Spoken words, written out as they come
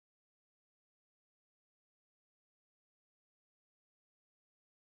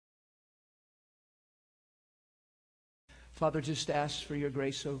Father, just ask for your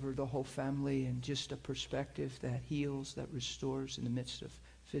grace over the whole family and just a perspective that heals, that restores in the midst of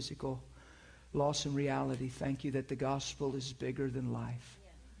physical loss and reality. Thank you that the gospel is bigger than life.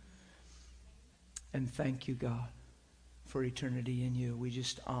 And thank you, God, for eternity in you. We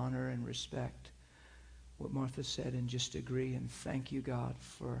just honor and respect what Martha said and just agree. And thank you, God,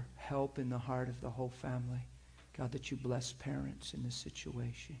 for help in the heart of the whole family. God, that you bless parents in this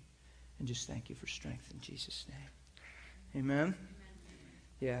situation. And just thank you for strength in Jesus' name. Amen?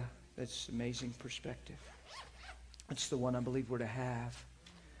 Yeah, that's amazing perspective. That's the one I believe we're to have.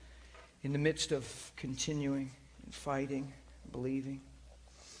 In the midst of continuing and fighting, and believing.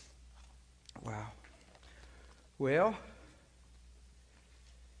 Wow. Well,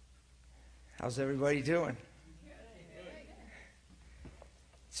 how's everybody doing?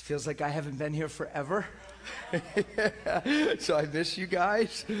 It feels like I haven't been here forever. So I miss you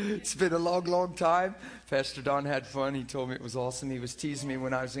guys. It's been a long, long time. Pastor Don had fun. He told me it was awesome. He was teasing me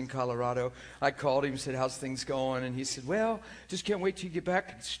when I was in Colorado. I called him and said, how's things going? And he said, well, just can't wait till you get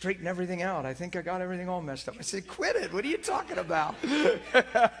back and straighten everything out. I think I got everything all messed up. I said, quit it. What are you talking about?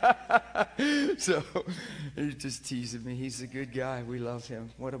 So he's just teasing me. He's a good guy. We love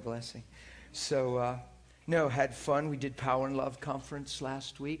him. What a blessing. So, had fun. We did Power and Love Conference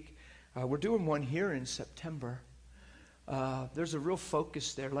last week. We're doing one here in September. There's a real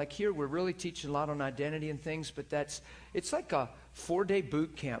focus there. Like here, we're really teaching a lot on identity and things, but it's like a 4-day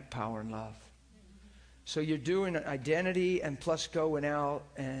boot camp, Power and Love. So you're doing identity and plus going out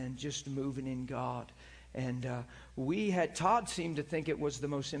and just moving in God. And Todd seemed to think it was the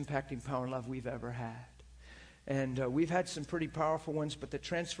most impacting Power and Love we've ever had. And we've had some pretty powerful ones, but the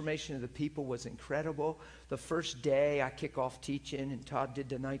transformation of the people was incredible. The first day I kick off teaching, and Todd did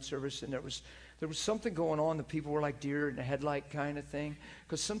the night service, and there was something going on. The people were like deer in the headlight kind of thing.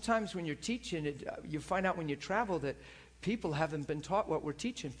 Because sometimes when you're teaching, you find out when you travel that people haven't been taught what we're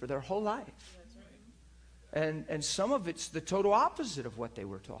teaching for their whole life. That's right. And some of it's the total opposite of what they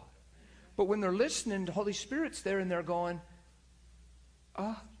were taught. But when they're listening, the Holy Spirit's there, and they're going,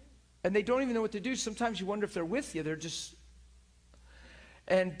 and they don't even know what to do. Sometimes you wonder if they're with you. They're just...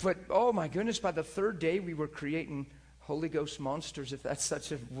 But, oh my goodness, by the third day, we were creating Holy Ghost monsters, if that's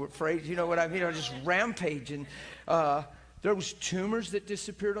such a phrase. You know what I mean? Or just rampaging. There was tumors that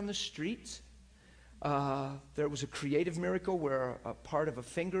disappeared on the streets. There was a creative miracle where a part of a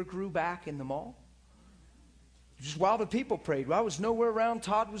finger grew back in the mall. Just while the people prayed. Well, I was nowhere around.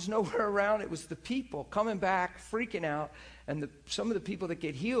 Todd was nowhere around. It was the people coming back, freaking out. And some of the people that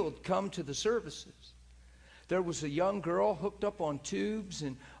get healed come to the services. There was a young girl hooked up on tubes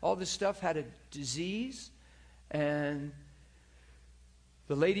and all this stuff, had a disease. And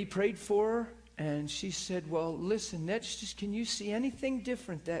the lady prayed for her. And she said, well, listen, can you see anything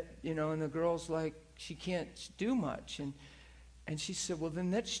different that, and the girl's like, she can't do much. And she said, well,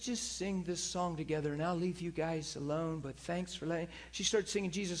 then let's just sing this song together, and I'll leave you guys alone, but thanks for letting... She started singing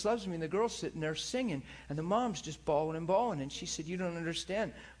Jesus Loves Me, and the girl's sitting there singing, and the mom's just bawling and bawling. And she said, you don't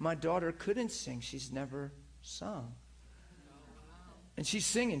understand. My daughter couldn't sing. She's never sung. And she's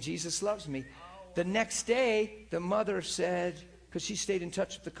singing Jesus Loves Me. The next day, the mother said, because she stayed in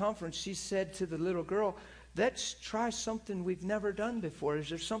touch with the conference, she said to the little girl, let's try something we've never done before. Is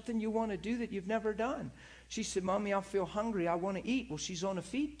there something you want to do that you've never done? She said, Mommy, I feel hungry. I want to eat. Well, she's on a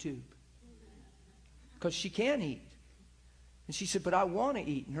feed tube because she can't eat. And she said, but I want to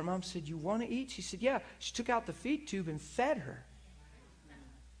eat. And her mom said, you want to eat? She said, yeah. She took out the feed tube and fed her.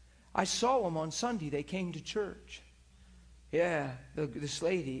 I saw them on Sunday. They came to church. Yeah, this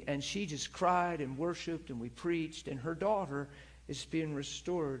lady. And she just cried and worshiped, and we preached. And her daughter is being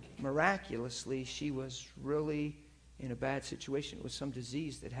restored miraculously. She was really in a bad situation. It was some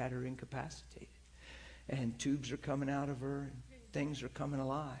disease that had her incapacitated. And tubes are coming out of her, and things are coming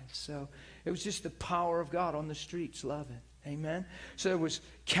alive. So it was just the power of God on the streets, loving. Amen. So there was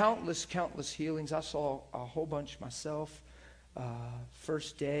countless healings. I saw a whole bunch myself.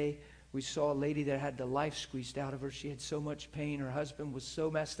 First day, we saw a lady that had the life squeezed out of her. She had so much pain. Her husband was so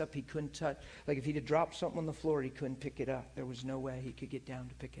messed up he couldn't touch. Like if he'd have dropped something on the floor, he couldn't pick it up. There was no way he could get down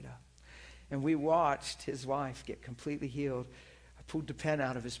to pick it up. And we watched his wife get completely healed. I pulled the pen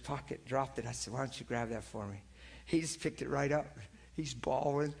out of his pocket, dropped it. I said, why don't you grab that for me? He just picked it right up. He's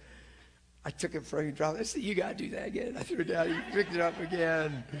bawling. I took it from him, dropped it. I said, you got to do that again. I threw it down. He picked it up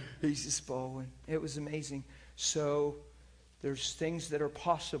again. He's just bawling. It was amazing. So there's things that are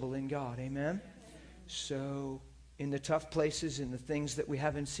possible in God. Amen? So in the tough places and the things that we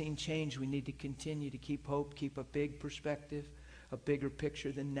haven't seen change, we need to continue to keep hope, keep a big perspective, a bigger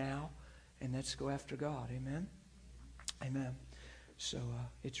picture than now, and let's go after God. Amen? Amen. So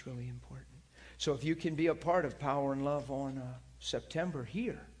it's really important. So if you can be a part of Power and Love on September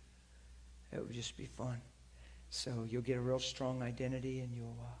here, it would just be fun. So you'll get a real strong identity, and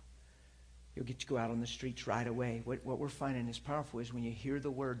you'll get to go out on the streets right away. What we're finding is powerful is when you hear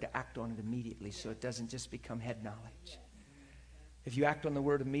the word, to act on it immediately, so it doesn't just become head knowledge. If you act on the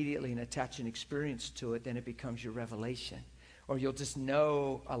word immediately and attach an experience to it, then it becomes your revelation. Or you'll just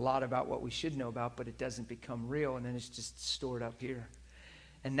know a lot about what we should know about, but it doesn't become real, and then it's just stored up here.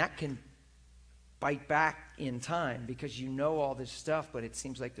 And that can bite back in time because you know all this stuff, but it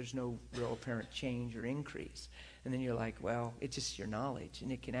seems like there's no real apparent change or increase. And then you're like, well, it's just your knowledge,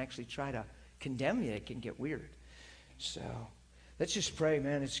 and it can actually try to condemn you. It can get weird. So let's just pray,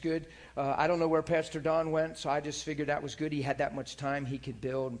 man. It's good. I don't know where Pastor Don went, so I just figured that was good. He had that much time. He could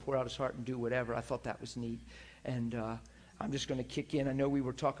build and pour out his heart and do whatever. I thought that was neat. And I'm just going to kick in. I know we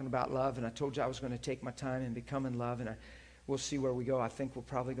were talking about love, and I told you I was going to take my time and become in love, and we'll see where we go. I think we're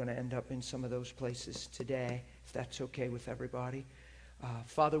probably going to end up in some of those places today, if that's okay with everybody.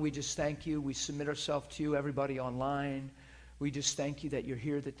 Father, we just thank you. We submit ourselves to you, everybody online. We just thank you that you're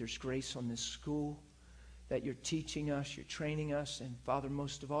here, that there's grace on this school, that you're teaching us, you're training us, and Father,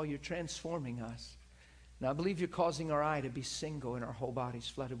 most of all, you're transforming us. And I believe you're causing our eye to be single and our whole bodies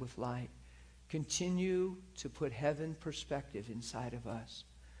flooded with light. Continue to put heaven perspective inside of us.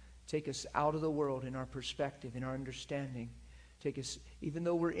 Take us out of the world in our perspective, in our understanding. Take us, even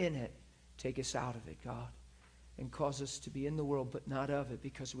though we're in it, take us out of it, God. And cause us to be in the world but not of it,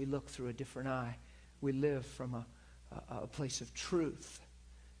 because we look through a different eye. We live from a place of truth.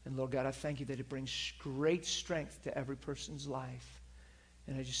 And Lord God, I thank you that it brings great strength to every person's life.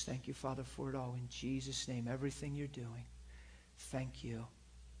 And I just thank you, Father, for it all. In Jesus' name, everything you're doing. Thank you.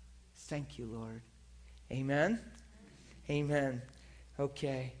 Thank you, Lord. Amen? Amen.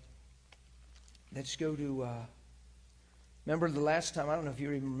 Okay. Let's go to... remember the last time, I don't know if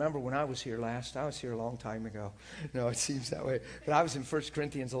you even remember when I was here last. I was here a long time ago. No, it seems that way. But I was in 1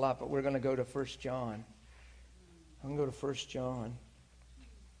 Corinthians a lot, but we're going to go to 1 John. I'm going to go to 1 John.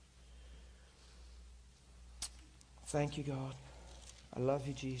 Thank you, God. I love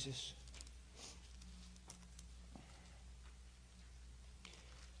you, Jesus.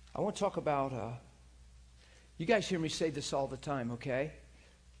 I want to talk about, you guys hear me say this all the time, okay?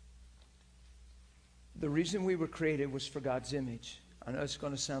 The reason we were created was for God's image. I know it's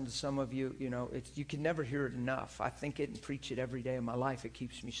going to sound to some of you, you can never hear it enough. I think it and preach it every day of my life. It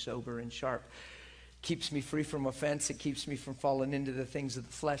keeps me sober and sharp. Keeps me free from offense. It keeps me from falling into the things of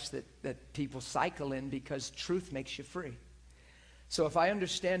the flesh that people cycle in, because truth makes you free. So if I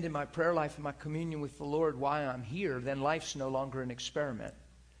understand in my prayer life and my communion with the Lord why I'm here, then life's no longer an experiment.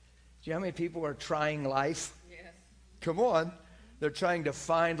 Do you know how many people are trying life? Yes. Come on. They're trying to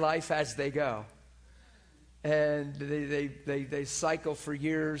find life as they go. And they cycle for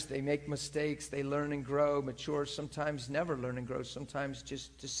years. They make mistakes. They learn and grow, mature, sometimes never learn and grow, sometimes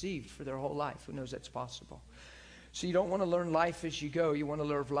just deceived for their whole life. Who knows that's possible? So you don't want to learn life as you go. You want to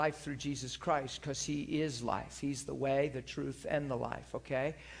learn life through Jesus Christ, because he is life. He's the way, the truth, and the life,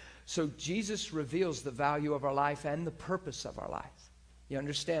 okay? So Jesus reveals the value of our life and the purpose of our life. You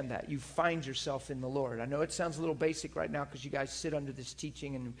understand that? You find yourself in the Lord. I know it sounds a little basic right now because you guys sit under this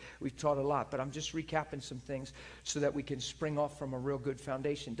teaching and we've taught a lot, but I'm just recapping some things so that we can spring off from a real good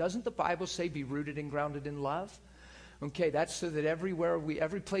foundation. Doesn't the Bible say be rooted and grounded in love? Okay, that's so that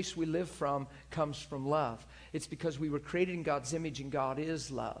every place we live from comes from love. It's because we were created in God's image, and God is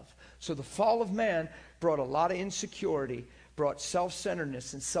love. So the fall of man brought a lot of insecurity, brought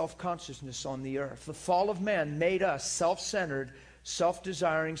self-centeredness and self-consciousness on the earth. The fall of man made us self-centered,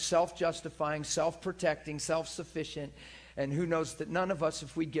 self-desiring, self-justifying, self-protecting, self-sufficient. And who knows that none of us,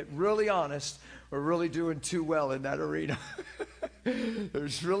 if we get really honest, are really doing too well in that arena.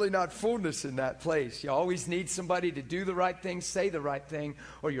 There's really not fullness in that place. You always need somebody to do the right thing, say the right thing,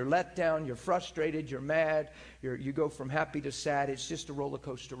 or you're let down, you're frustrated, you're mad, you go from happy to sad. It's just a roller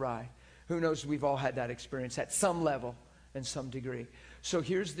coaster ride. Who knows? We've all had that experience at some level and some degree. So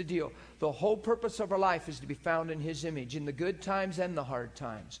here's the deal. The whole purpose of our life is to be found in his image, in the good times and the hard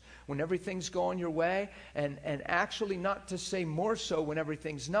times. When everything's going your way, and actually not to say more so when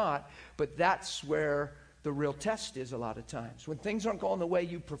everything's not, but that's where the real test is a lot of times. When things aren't going the way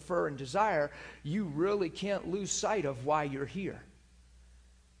you prefer and desire, you really can't lose sight of why you're here.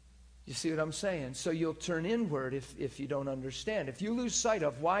 You see what I'm saying? So you'll turn inward if you don't understand. If you lose sight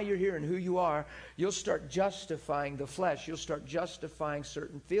of why you're here and who you are, you'll start justifying the flesh. You'll start justifying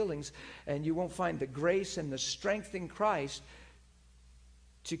certain feelings, and you won't find the grace and the strength in Christ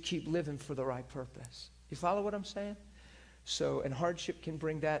to keep living for the right purpose. You follow what I'm saying? So, and hardship can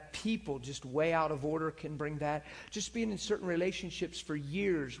bring that. People just way out of order can bring that. Just being in certain relationships for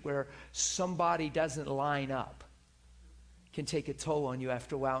years where somebody doesn't line up can take a toll on you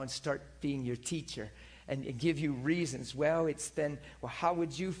after a while and start being your teacher and give you reasons. Well, how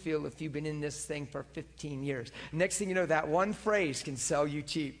would you feel if you've been in this thing for 15 years? Next thing you know, that one phrase can sell you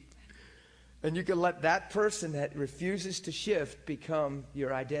cheap. And you can let that person that refuses to shift become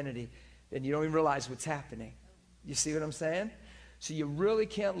your identity. And you don't even realize what's happening. You see what I'm saying? So you really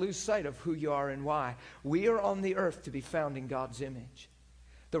can't lose sight of who you are and why. We are on the earth to be found in God's image.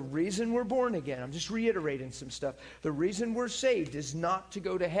 The reason we're born again, I'm just reiterating some stuff. The reason we're saved is not to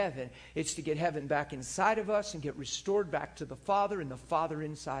go to heaven. It's to get heaven back inside of us and get restored back to the Father and the Father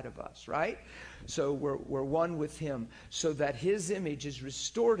inside of us, right? So we're one with Him so that His image is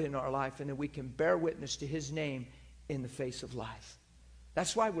restored in our life and that we can bear witness to His name in the face of life.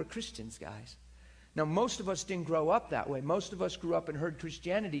 That's why we're Christians, guys. Now, most of us didn't grow up that way. Most of us grew up and heard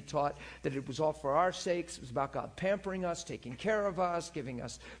Christianity taught that it was all for our sakes. It was about God pampering us, taking care of us, giving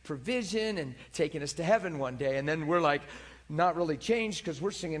us provision, and taking us to heaven one day. And then we're like, not really changed because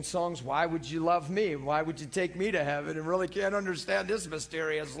we're singing songs, why would you love me? Why would you take me to heaven? And really can't understand this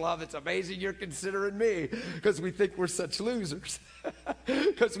mysterious love. It's amazing you're considering me because we think we're such losers.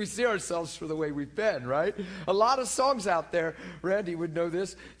 Because we see ourselves for the way we've been, right? A lot of songs out there, Randy would know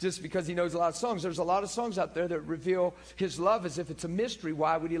this just because he knows a lot of songs. There's a lot of songs out there that reveal His love as if it's a mystery.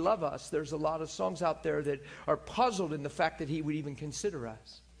 Why would He love us? There's a lot of songs out there that are puzzled in the fact that He would even consider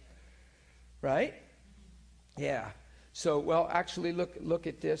us. Right? Yeah. So, well, actually, look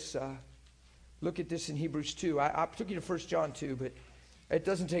at this. Look at this in Hebrews 2. I took you to 1 John 2, but it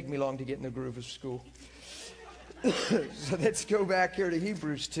doesn't take me long to get in the groove of school. So let's go back here to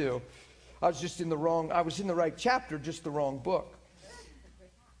Hebrews 2. I was in the right chapter, just the wrong book.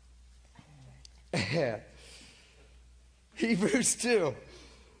 Hebrews 2.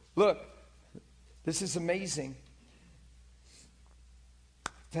 Look, this is amazing.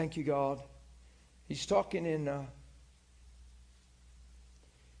 Thank you, God. He's talking in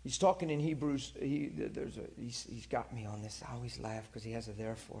Hebrews. He's got me on this. I always laugh because he has a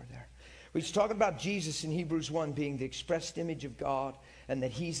therefore there. He's talking about Jesus in Hebrews 1 being the expressed image of God and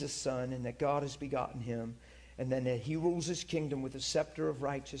that He's a son and that God has begotten Him and then that He rules His kingdom with a scepter of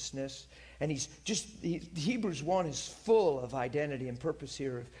righteousness. And Hebrews 1 is full of identity and purpose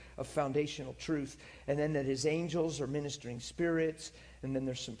here of foundational truth. And then that His angels are ministering spirits. And then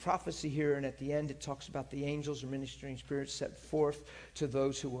there's some prophecy here. And at the end it talks about the angels are ministering spirits set forth to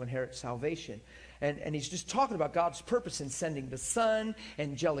those who will inherit salvation. And he's just talking about God's purpose in sending the Son,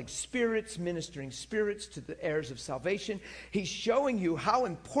 angelic spirits, ministering spirits to the heirs of salvation. He's showing you how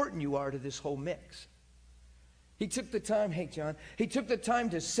important you are to this whole mix. He took the time, hey John, he took the time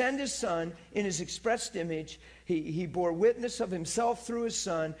to send His Son in His expressed image. He bore witness of Himself through His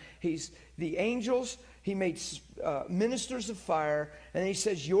Son. The angels, He made ministers of fire. And then He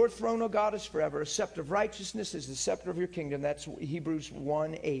says, your throne, O God, is forever. A scepter of righteousness is the scepter of your kingdom. That's Hebrews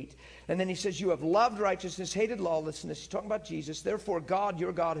 1:8. And then He says, you have loved righteousness, hated lawlessness. He's talking about Jesus. Therefore, God,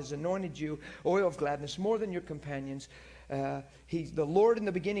 your God, has anointed you oil of gladness more than your companions. The Lord in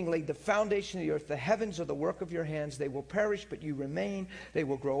the beginning laid the foundation of the earth. The heavens are the work of your hands. They will perish, but you remain. They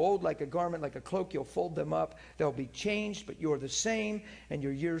will grow old like a garment, like a cloak. You'll fold them up. They'll be changed, but you're the same, and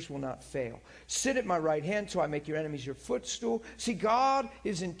your years will not fail. Sit at my right hand till I make your enemies your footstool. See, God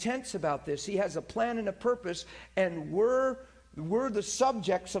is intense about this. He has a plan and a purpose, and we're the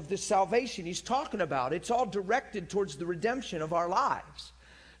subjects of this salvation He's talking about. It's all directed towards the redemption of our lives.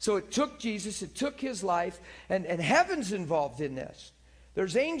 So it took Jesus, it took His life, and heaven's involved in this.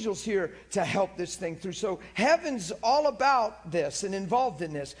 There's angels here to help this thing through. So heaven's all about this and involved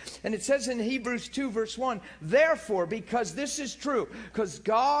in this. And it says in Hebrews 2 verse 1, therefore, because this is true, because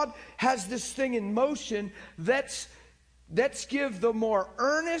God has this thing in motion, let's give the more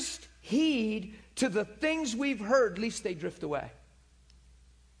earnest heed to the things we've heard, lest they drift away.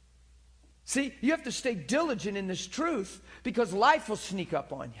 See, you have to stay diligent in this truth because life will sneak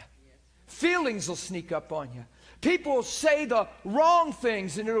up on you. Feelings will sneak up on you. People will say the wrong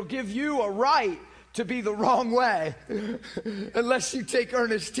things and it'll give you a right to be the wrong way unless you take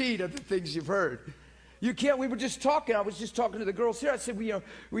earnest heed of the things you've heard. You can't, we were just talking, I was just talking to the girls here. I said,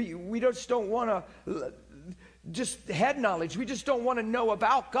 we just don't want to just head knowledge. We just don't want to know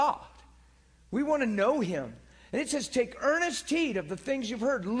about God. We want to know Him. And it says, take earnest heed of the things you've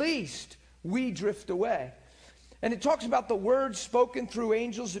heard, lest we drift away. And it talks about the words spoken through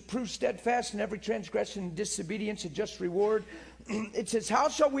angels that prove steadfast in every transgression and disobedience, a just reward. It says, how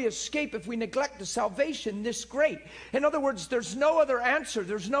shall we escape if we neglect the salvation this great? In other words, there's no other answer.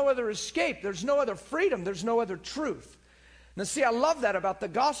 There's no other escape. There's no other freedom. There's no other truth. Now see, I love that about the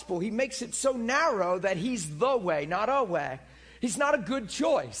gospel. He makes it so narrow that he's the way, not a way. He's not a good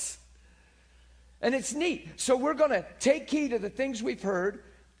choice. And it's neat. So we're going to take heed to the things we've heard,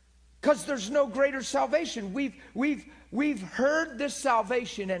 because there's no greater salvation. We've heard this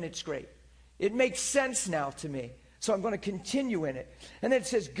salvation, and it's great. It makes sense now to me. So I'm going to continue in it. And then it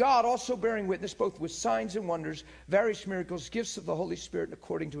says, God also bearing witness both with signs and wonders, various miracles, gifts of the Holy Spirit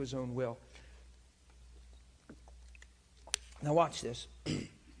according to his own will. Now watch this.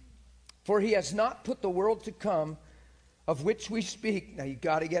 For he has not put the world to come of which we speak. Now you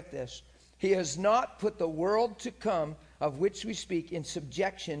got to get this. He has not put the world to come of which we speak in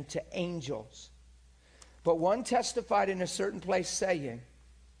subjection to angels. But one testified in a certain place saying,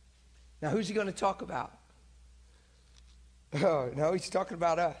 now who's he going to talk about? Oh, no, he's talking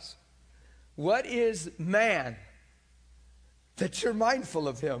about us. What is man that you're mindful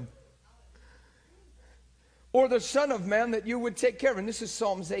of him? Or the Son of Man that you would take care of? And this is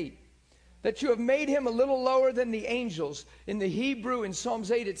Psalms 8. That you have made him a little lower than the angels. In the Hebrew, in Psalms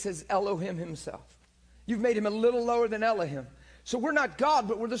 8, it says Elohim himself. You've made him a little lower than Elohim. So we're not God,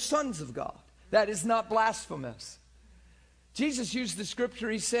 but we're the sons of God. That is not blasphemous. Jesus used the scripture.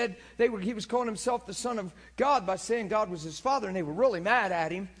 He said he was calling himself the Son of God by saying God was his Father, and they were really mad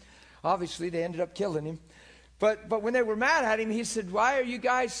at him. Obviously, they ended up killing him. But when they were mad at him, he said, why are you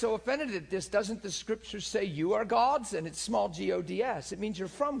guys so offended at this? Doesn't the scripture say you are gods? And it's small G-O-D-S. It means you're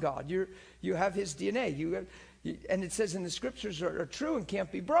from God. You have his DNA. And it says in the scriptures are true and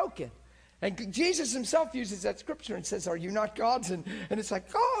can't be broken. And Jesus himself uses that scripture and says, are you not gods? And it's like,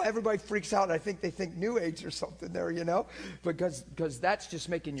 oh, everybody freaks out. I think they think New Age or something there, because that's just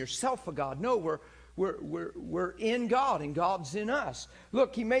making yourself a god. No, we're in God and God's in us.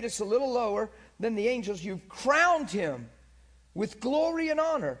 Look, he made us a little lower than the angels. You've crowned him with glory and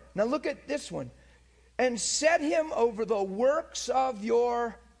honor. Now look at this one. And set him over the works of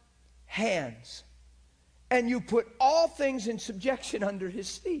your hands. And you put all things in subjection under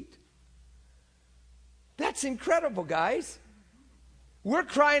his feet. That's incredible, guys. We're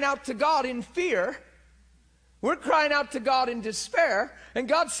crying out to God in fear. We're crying out to God in despair. And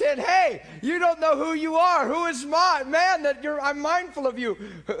God said, hey, you don't know who you are. Who is my man that I'm mindful of you?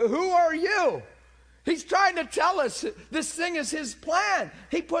 Who are you? He's trying to tell us this thing is his plan.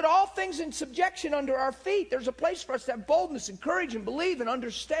 He put all things in subjection under our feet. There's a place for us to have boldness and courage and believe and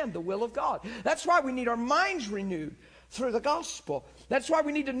understand the will of God. That's why we need our minds renewed through the gospel. That's why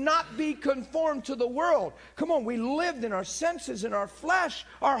we need to not be conformed to the world. Come on, we lived in our senses, in our flesh,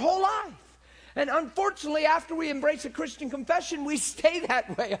 our whole life. And unfortunately, after we embrace a Christian confession, we stay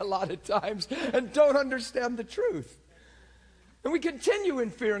that way a lot of times and don't understand the truth. And we continue in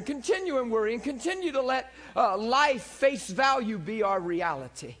fear and continue in worry and continue to let life face value be our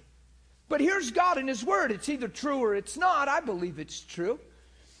reality. But here's God in his word. It's either true or it's not. I believe it's true.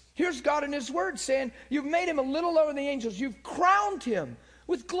 Here's God in his word saying, you've made him a little lower than the angels. You've crowned him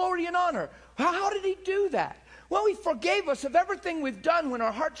with glory and honor. How did he do that? Well, he forgave us of everything we've done when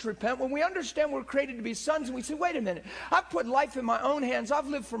our hearts repent, when we understand we're created to be sons, and we say, wait a minute, I've put life in my own hands. I've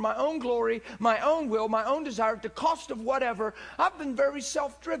lived for my own glory, my own will, my own desire, at the cost of whatever. I've been very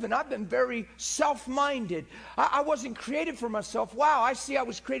self-driven. I've been very self-minded. I wasn't created for myself. Wow, I see I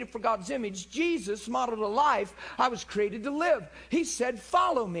was created for God's image. Jesus modeled a life I was created to live. He said,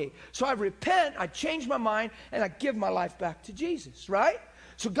 follow me. So I repent, I change my mind, and I give my life back to Jesus, right?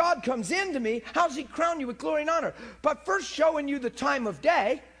 So God comes into me. How does he crown you with glory and honor? By first showing you the time of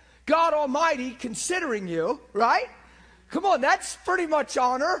day. God Almighty considering you, right? Come on, that's pretty much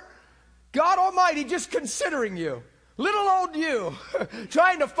honor. God Almighty just considering you. Little old you,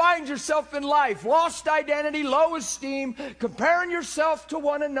 trying to find yourself in life. Lost identity, low esteem, comparing yourself to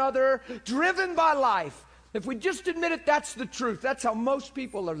one another, driven by life. If we just admit it, that's the truth. That's how most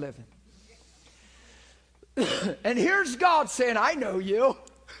people are living. And here's God saying, I know you.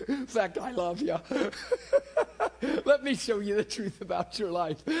 In fact, I love you. Let me show you the truth about your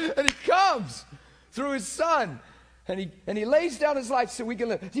life. And he comes through his son. And he lays down his life so we can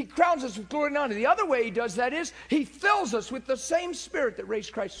live. He crowns us with glory and honor. The other way he does that is he fills us with the same spirit that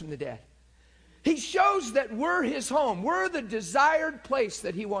raised Christ from the dead. He shows that we're his home. We're the desired place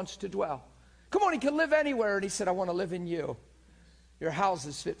that he wants to dwell. Come on, he can live anywhere. And he said, I want to live in you. Your house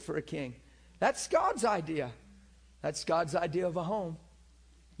is fit for a king. That's God's idea. That's God's idea of a home.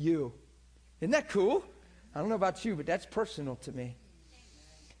 You. Isn't that cool? I don't know about you, but that's personal to me.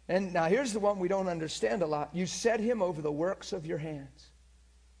 And now here's the one we don't understand a lot. You set him over the works of your hands.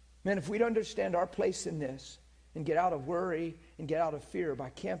 Man, if we'd understand our place in this and get out of worry and get out of fear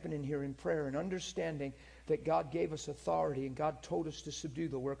by camping in here in prayer and understanding that God gave us authority and God told us to subdue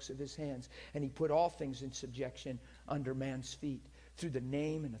the works of his hands and he put all things in subjection under man's feet through the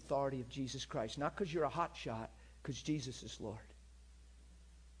name and authority of Jesus Christ. Not because you're a hot shot, because Jesus is Lord.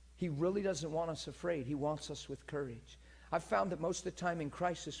 He really doesn't want us afraid. He wants us with courage. I've found that most of the time in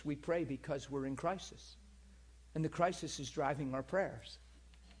crisis, we pray because we're in crisis. And the crisis is driving our prayers.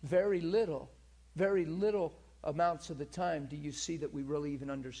 Very little amounts of the time do you see that we really even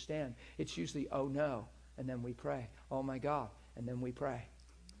understand. It's usually, oh no, and then we pray. Oh my God, and then we pray.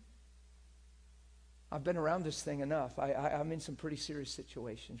 I've been around this thing enough. I'm in some pretty serious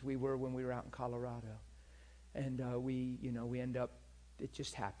situations. We were when we were out in Colorado. And we end up, it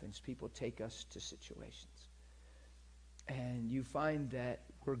just happens. People take us to situations. And you find that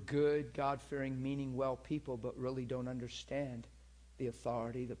we're good, God-fearing, meaning well people, but really don't understand the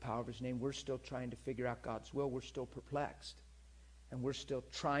authority, the power of his name. We're still trying to figure out God's will. We're still perplexed. And we're still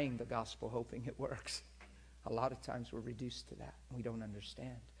trying the gospel, hoping it works. A lot of times we're reduced to that. We don't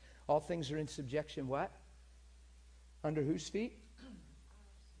understand. All things are in subjection, what? Under whose feet?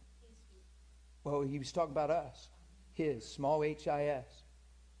 Well, he was talking about us. His, small H-I-S.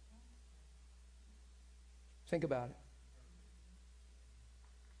 Think about it.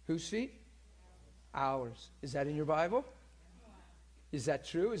 Whose feet? Ours. Is that in your Bible? Is that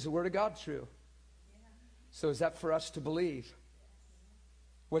true? Is the Word of God true? So is that for us to believe?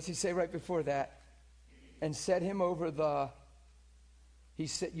 What's he say right before that? And set him over the... He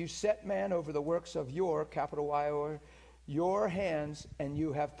said, you set man over the works of your, capital Y-O, your hands, and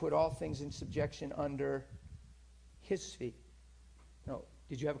you have put all things in subjection under his feet. No,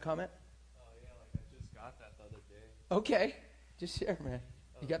 did you have a comment? Oh, yeah, like I just got that the other day. Okay, just share, man.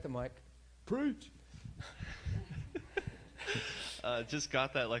 You got the mic. Preach. Just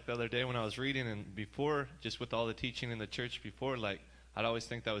got that like the other day when I was reading, and before, just with all the teaching in the church before, like I'd always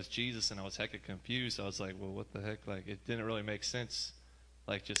think that was Jesus, and I was hecka confused. I was like, well, what the heck? Like it didn't really make sense,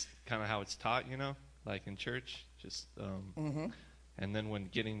 like just kind of how it's taught, you know, like in church. Just and then when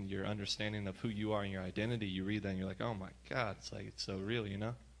getting your understanding of who you are and your identity, you read that and you're like, oh my God, it's like it's so real, you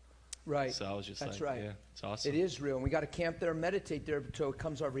know. Right. So I was just That's like, right. yeah, it's awesome. It is real, and we got to camp there, meditate there until it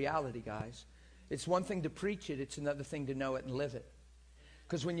becomes our reality, guys. It's one thing to preach it, it's another thing to know it and live it.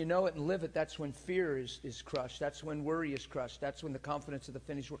 Because when you know it and live it, that's when fear is crushed. That's when worry is crushed. That's when the confidence of the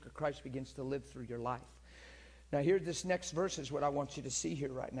finished work of Christ begins to live through your life. Now here, this next verse is what I want you to see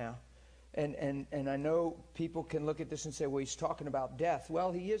here right now. And I know people can look at this and say, well, he's talking about death.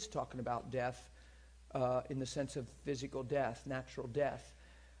 Well, he is talking about death in the sense of physical death, natural death.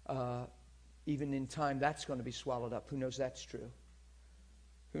 Even in time, that's going to be swallowed up. Who knows that's true?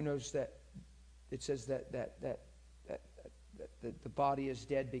 Who knows that it says that the body is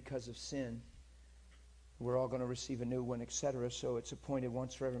dead because of sin. We're all going to receive a new one, etc. So it's appointed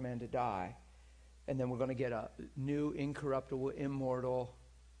once for every man to die. And then we're going to get a new, incorruptible, immortal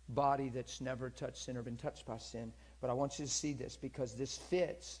body that's never touched sin or been touched by sin. But I want you to see this because this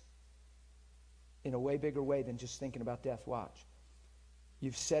fits in a way bigger way than just thinking about death. Watch.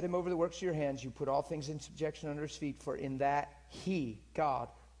 You've set him over the works of your hands. You put all things in subjection under his feet. For in that he, God,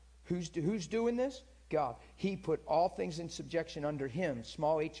 who's doing this? God. He put all things in subjection under him,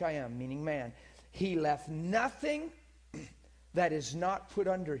 small h-I-M, meaning man. He left nothing that is not put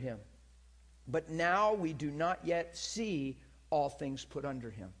under him. But now we do not yet see all things put under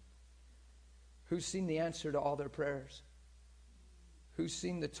him. Who's seen the answer to all their prayers? Who's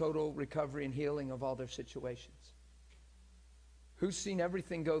seen the total recovery and healing of all their situations? Who's seen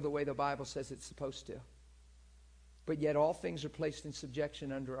everything go the way the Bible says it's supposed to? But yet all things are placed in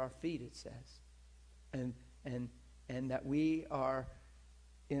subjection under our feet, it says. And that we are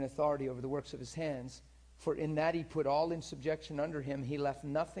in authority over the works of his hands. For in that he put all in subjection under him. He left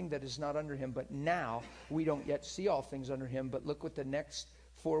nothing that is not under him. But now we don't yet see all things under him. But look what the next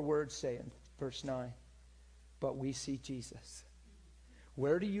 4 words say in verse 9. But we see Jesus.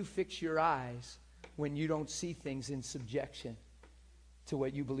 Where do you fix your eyes when you don't see things in subjection to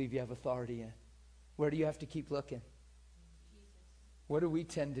what you believe you have authority in? Where do you have to keep looking? What do we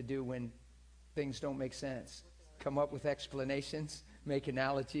tend to do when things don't make sense? Come up with explanations, make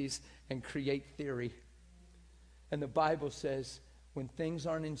analogies, and create theory. And the Bible says when things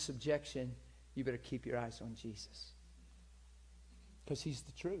aren't in subjection, you better keep your eyes on Jesus. Because he's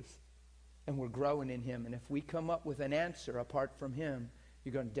the truth. And we're growing in him. And if we come up with an answer apart from him,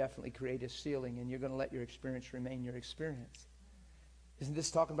 you're going to definitely create a ceiling, and you're going to let your experience remain your experience. Isn't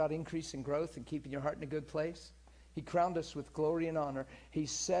this talking about increase and growth and keeping your heart in a good place? He crowned us with glory and honor. He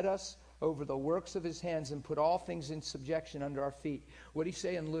set us over the works of his hands and put all things in subjection under our feet. What did he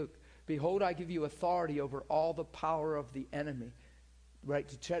say in Luke? Behold, I give you authority over all the power of the enemy.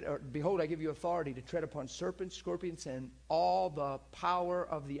 Right? Behold, I give you authority to tread upon serpents, scorpions, and all the power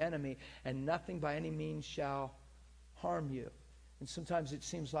of the enemy, and nothing by any means shall harm you. And sometimes it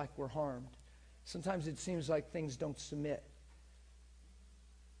seems like we're harmed. Sometimes it seems like things don't submit.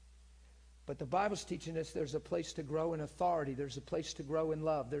 But the Bible's teaching us there's a place to grow in authority. There's a place to grow in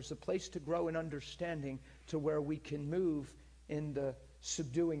love. There's a place to grow in understanding to where we can move in the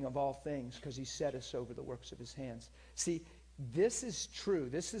subduing of all things because he set us over the works of his hands. See, this is true.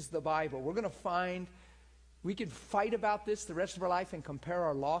 This is the Bible. We're going to find, we could fight about this the rest of our life and compare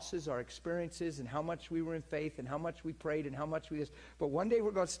our losses, our experiences, and how much we were in faith and how much we prayed and how much we this. But one day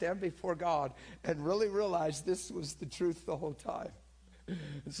we're going to stand before God and really realize this was the truth the whole time.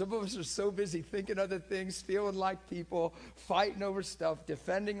 And some of us are so busy thinking other things, feeling like people, fighting over stuff,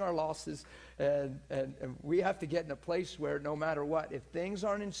 defending our losses. And we have to get in a place where no matter what, if things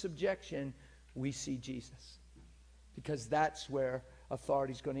aren't in subjection, we see Jesus. Because that's where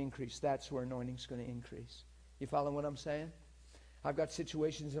authority is going to increase. That's where anointing is going to increase. You following what I'm saying? I've got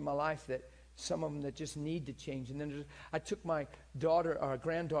situations in my life that some of them that just need to change. And then I took my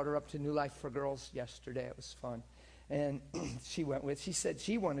granddaughter up to New Life for Girls yesterday. It was fun. And she said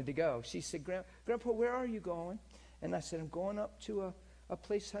she wanted to go. She said, Grandpa, where are you going? And I said, I'm going up to a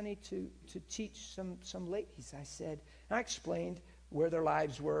place, honey, to teach some ladies. I explained where their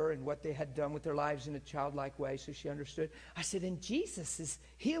lives were and what they had done with their lives in a childlike way so she understood. I said, and Jesus is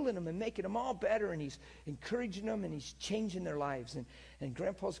healing them and making them all better, and he's encouraging them and he's changing their lives. And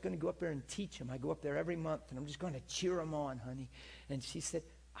Grandpa's going to go up there and teach them. I go up there every month and I'm just going to cheer them on, honey. And she said,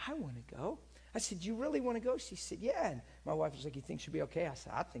 I want to go. I said, you really want to go? She said, yeah. And my wife was like, you think she'll be okay? I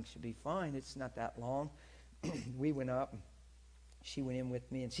said, I think she'll be fine. It's not that long. We went up. And she went in with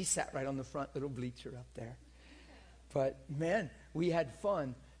me, and she sat right on the front little bleacher up there. But, man, we had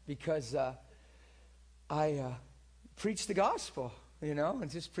fun because I preached the gospel, and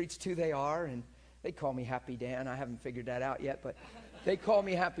just preached who they are. And they call me Happy Dan. I haven't figured that out yet, but they call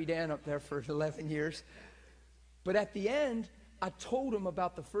me Happy Dan up there for 11 years. But at the end, I told them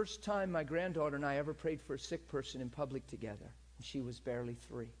about the first time my granddaughter and I ever prayed for a sick person in public together. And she was barely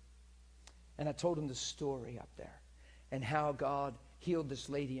 3. And I told them the story up there and how God healed this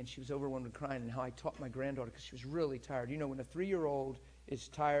lady, and she was overwhelmed and crying, and how I taught my granddaughter because she was really tired. When a 3-year-old is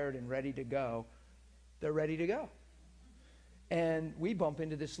tired and ready to go, they're ready to go. And we bump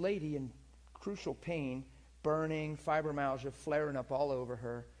into this lady in crucial pain, burning, fibromyalgia, flaring up all over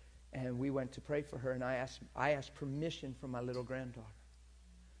her. And we went to pray for her, and I asked permission from my little granddaughter.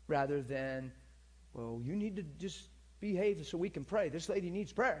 Rather than, well, you need to just behave so we can pray. This lady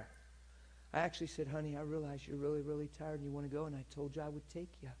needs prayer. I actually said, honey, I realize you're really, really tired and you want to go, and I told you I would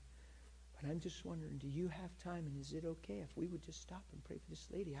take you. But I'm just wondering, do you have time, and is it okay if we would just stop and pray for this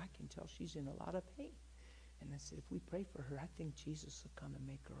lady? I can tell she's in a lot of pain. And I said, if we pray for her, I think Jesus will come and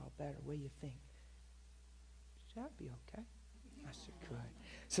make her all better. What do you think? She said, that'd be okay. I said, good.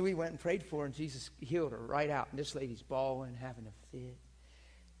 So we went and prayed for her, and Jesus healed her right out. And this lady's bawling, having a fit.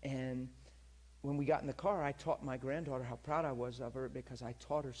 And when we got in the car, I taught my granddaughter how proud I was of her because I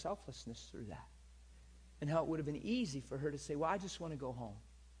taught her selflessness through that. And how it would have been easy for her to say, well, I just want to go home.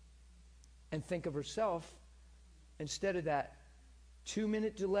 And think of herself, instead of that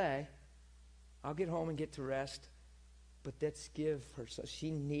 2-minute delay, I'll get home and get to rest, but let's give her, so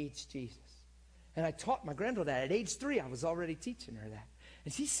she needs Jesus. And I taught my granddaughter that. At age 3, I was already teaching her that.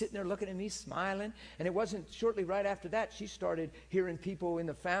 And she's sitting there looking at me, smiling. And it wasn't shortly right after that, she started hearing people in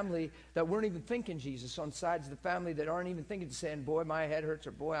the family that weren't even thinking Jesus, on sides of the family that aren't even thinking, saying, boy, my head hurts,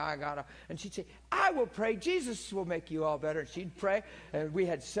 or boy, I gotta. And she'd say, I will pray. Jesus will make you all better. And she'd pray. And we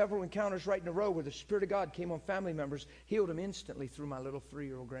had several encounters right in a row where the Spirit of God came on family members, healed them instantly through my little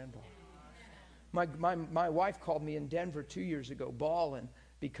 3-year-old granddaughter. My wife called me in Denver 2 years ago, bawling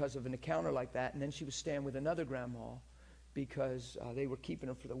because of an encounter like that. And then she was staying with another grandma because they were keeping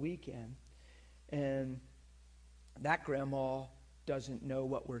her for the weekend. And that grandma doesn't know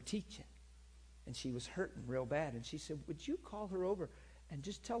what we're teaching. And she was hurting real bad. And she said, would you call her over and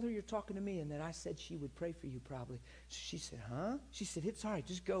just tell her you're talking to me and that I said she would pray for you probably. So she said, huh? She said, it's all right,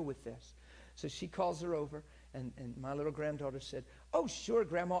 just go with this. So she calls her over, and my little granddaughter said, oh, sure,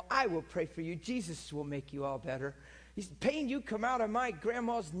 Grandma, I will pray for you. Jesus will make you all better. He said, pain you come out of my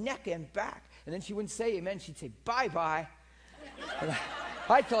grandma's neck and back. And then she wouldn't say amen. She'd say, bye-bye. And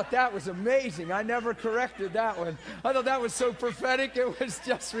I thought that was amazing. I never corrected that one. I thought that was so prophetic, it was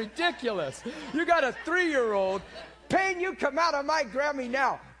just ridiculous. You got a 3-year-old, pain you come out of my Grammy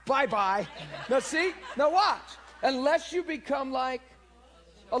now. Bye-bye. Now see, now watch. Unless you become like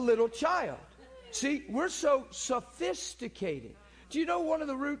a little child. See, we're so sophisticated. Do you know one of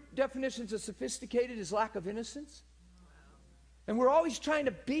the root definitions of sophisticated is lack of innocence? And we're always trying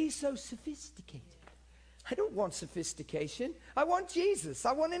to be so sophisticated. I don't want sophistication. I want Jesus.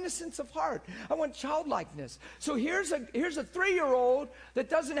 I want innocence of heart. I want childlikeness. So here's a 3-year-old that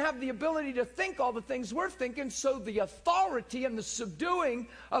doesn't have the ability to think all the things we're thinking, so the authority and the subduing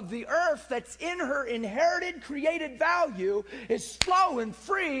of the earth that's in her inherited, created value is flowing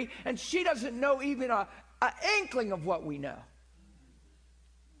free, and she doesn't know even an inkling of what we know.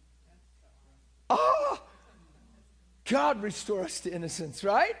 Oh, God restore us to innocence,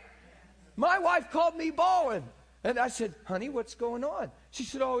 right? My wife called me bawling. And I said, honey, what's going on? She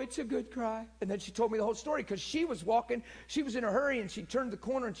said, oh, it's a good cry. And then she told me the whole story because she was walking. She was in a hurry and she turned the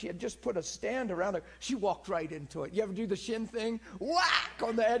corner and she had just put a stand around her. She walked right into it. You ever do the shin thing? Whack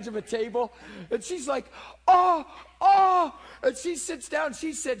on the edge of a table. And she's like, oh. And she sits down.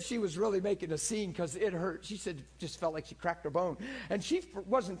 She said she was really making a scene because it hurt. She said it just felt like she cracked her bone. And she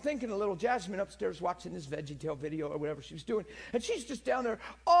wasn't thinking of little Jasmine upstairs watching this VeggieTale video or whatever she was doing. And she's just down there,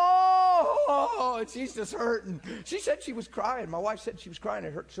 and she's just hurting. She said she was crying. My wife said she was crying.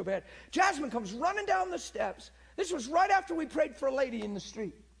 It hurt so bad. Jasmine comes running down the steps. This was right after we prayed for a lady in the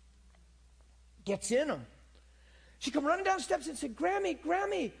street. Gets in her. She come running down the steps and said,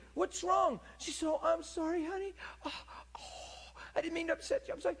 Grammy, what's wrong? She said, oh, I'm sorry, honey. I didn't mean to upset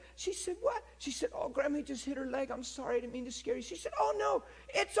you. I'm sorry. She said, what? She said, oh, Grammy just hit her leg. I'm sorry. I didn't mean to scare you. She said, oh, no,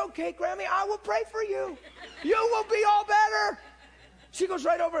 it's okay, Grammy. I will pray for you. You will be all better. She goes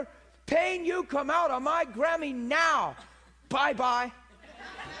right over. Pain, you come out on my Grammy now. Bye-bye.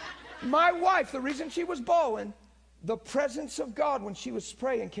 My wife, the reason she was bawling, the presence of God when she was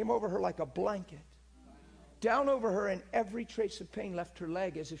praying came over her like a blanket. Down over her, and every trace of pain left her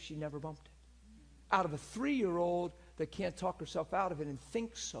leg as if she never bumped it. Out of a 3-year-old that can't talk herself out of it and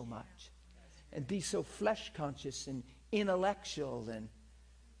think so much and be so flesh conscious and intellectual and,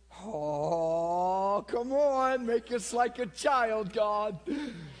 oh, come on, make us like a child, God.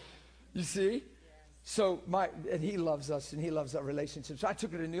 You see? So and he loves us and he loves our relationship. So I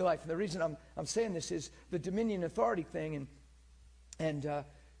took it to New Life. And the reason I'm saying this is the dominion authority thing.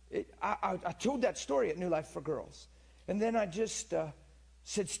 I told that story at New Life for Girls. And then I just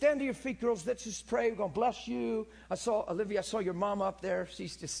said, stand to your feet, girls. Let's just pray. We're going to bless you. Olivia, I saw your mom up there.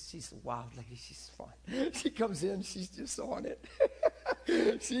 She's a wild lady. She's fun. She comes in. She's just on it.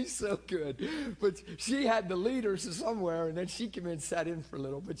 She's so good. But she had the leaders somewhere, and then she came in and sat in for a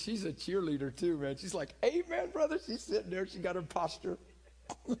little. But she's a cheerleader too, man. She's like, amen, brother. She's sitting there. She got her posture.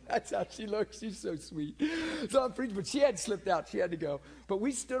 That's how she looks. She's so sweet. So I'm preaching, but she had slipped out. She had to go. But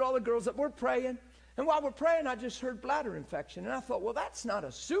we stood all the girls up. We're praying. And while we're praying, I just heard bladder infection. And I thought, well, that's not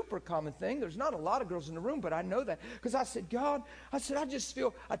a super common thing. There's not a lot of girls in the room, but I know that. Because I said, God, I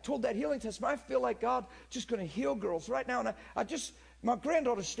told that healing testimony, I feel like God just going to heal girls right now. And my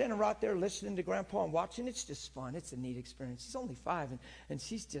granddaughter's standing right there listening to Grandpa and watching. It's just fun. It's a neat experience. She's only 5, and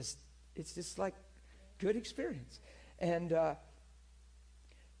it's just like good experience. And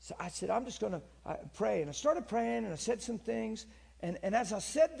so I said, I'm just going to pray. And I started praying, and I said some things. And as I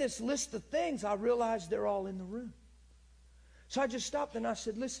said this list of things, I realized they're all in the room. So I just stopped and I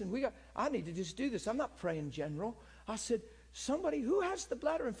said, listen, I need to just do this. I'm not praying general. I said, somebody who has the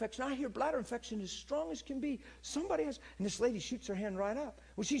bladder infection. I hear bladder infection as strong as can be. Somebody has. And this lady shoots her hand right up.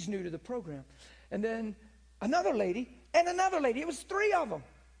 Well, she's new to the program. And then another lady and another lady. It was 3 of them.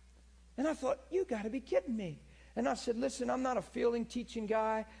 And I thought, you got to be kidding me. And I said, listen, I'm not a feeling teaching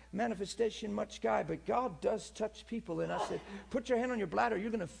guy, manifestation much guy, but God does touch people. And I said, put your hand on your bladder.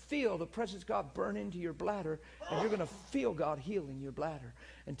 You're going to feel the presence of God burn into your bladder, and you're going to feel God healing your bladder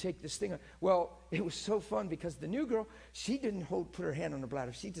and take this thing. Well, it was so fun because the new girl, she didn't put her hand on her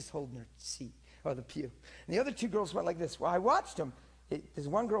bladder. She just holding her seat or the pew. And the other 2 girls went like this. Well, I watched them. This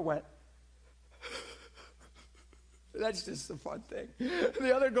one girl went. That's just a fun thing.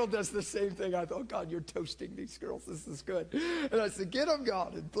 The other girl does the same thing. I thought, God, you're toasting these girls. This is good. And I said, get them,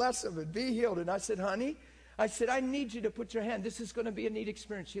 God, and bless them and be healed. And I said, honey, I need you to put your hand. This is going to be a neat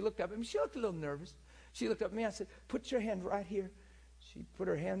experience. She looked up at me. She looked a little nervous. She looked up at me. I said, put your hand right here. She put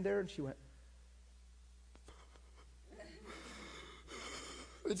her hand there, and she went.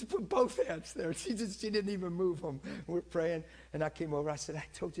 She put both hands there. She didn't even move them. We're praying, and I came over. I said, I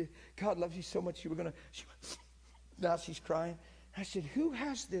told you, God loves you so much. You were going to. She went. Now she's crying. I said, who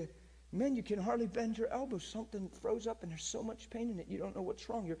has man, you can hardly bend your elbow. Something froze up and there's so much pain in it. You don't know what's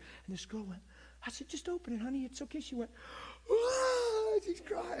wrong. And this girl went, I said, just open it, honey. It's okay. She went, she's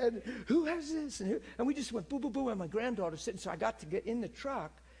crying. Who has this? And we just went boo, boo, boo. And my granddaughter's sitting. So I got to get in the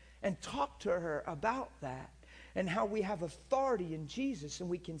truck and talk to her about that and how we have authority in Jesus and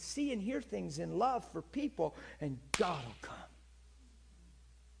we can see and hear things in love for people and God will come.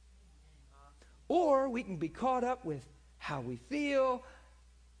 Or we can be caught up with how we feel.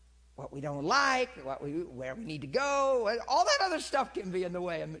 what we don't like, where we need to go, and all that other stuff can be in the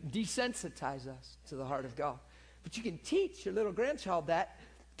way and desensitize us to the heart of God. But you can teach your little grandchild that.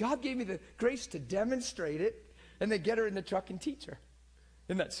 God gave me the grace to demonstrate it, and then get her in the truck and teach her.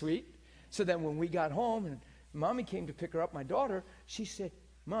 Isn't that sweet? So then when we got home and Mommy came to pick her up, my daughter, she said,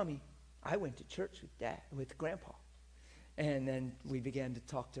 Mommy, I went to church with Grandpa. And then we began to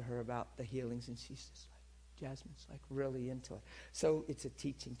talk to her about the healings, and she's just like, Jasmine's like really into it. So it's a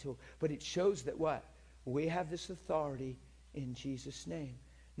teaching tool. But it shows that what? We have this authority in Jesus' name.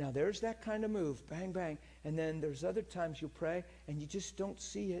 Now there's that kind of move, bang, bang. And then there's other times you pray and you just don't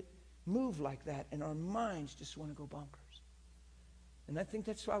see it move like that. And our minds just want to go bonkers. And I think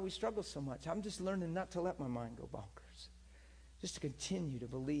that's why we struggle so much. I'm just learning not to let my mind go bonkers. Just to continue to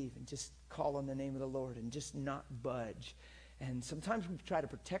believe and just call on the name of the Lord and just not budge. And sometimes we try to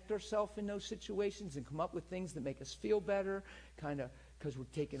protect ourselves in those situations and come up with things that make us feel better, kind of because we're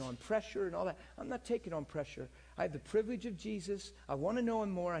taking on pressure and all that. I'm not taking on pressure. I have the privilege of Jesus. I want to know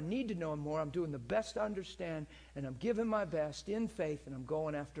him more. I need to know him more. I'm doing the best to understand, and I'm giving my best in faith, and I'm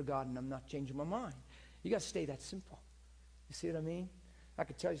going after God, and I'm not changing my mind. You got to stay that simple. You see what I mean? I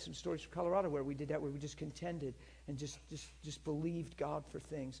could tell you some stories from Colorado where we did that, where we just contended and just believed God for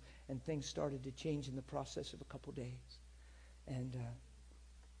things, and things started to change in the process of a couple days. And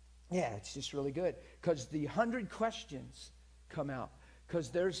yeah, it's just really good because the 100 questions come out. Because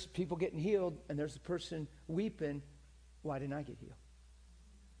there's people getting healed and there's the person weeping, why didn't I get healed?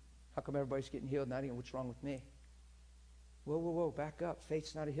 How come everybody's getting healed and I didn't? What's wrong with me? Whoa, back up.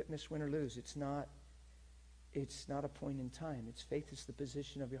 Faith's not a hit, miss, win, or lose. It's not a point in time. It's faith is the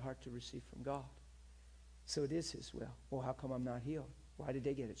position of your heart to receive from God. So it is his will. Well, how come I'm not healed? Why did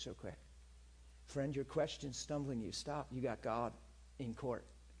they get it so quick? Friend, your question's stumbling you. Stop. You got God in court.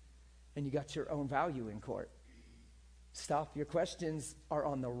 And you got your own value in court. Stop. Your questions are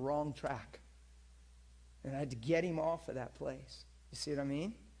on the wrong track. And I had to get him off of that place. You see what I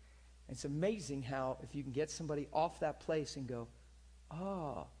mean? It's amazing how if you can get somebody off that place and go,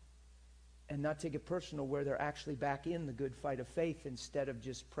 and not take it personal, where they're actually back in the good fight of faith instead of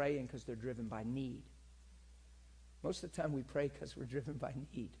just praying because they're driven by need. Most of the time we pray because we're driven by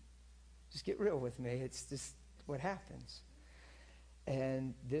need. Just get real with me. It's just what happens.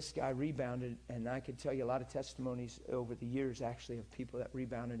 And this guy rebounded, and I could tell you a lot of testimonies over the years, actually, of people that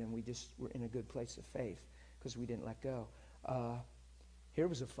rebounded, and we just were in a good place of faith because we didn't let go. Here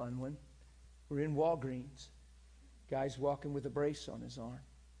was a fun one. We're in Walgreens. Guy's walking with a brace on his arm.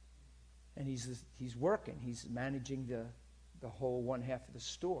 And he's working. He's managing the whole one half of the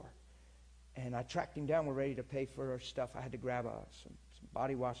store. And I tracked him down. We're ready to pay for our stuff. I had to grab some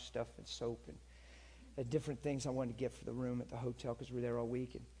body wash stuff and soap and different things I wanted to get for the room at the hotel because we're there all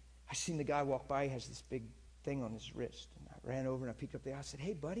week. And I seen the guy walk by. He has this big thing on his wrist. And I ran over and I picked up the guy. I said,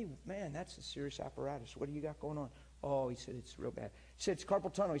 hey, buddy, man, that's a serious apparatus. What do you got going on? Oh, he said, it's real bad. He said, it's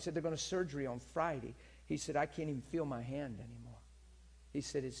carpal tunnel. He said, they're going to surgery on Friday. He said, I can't even feel my hand anymore. He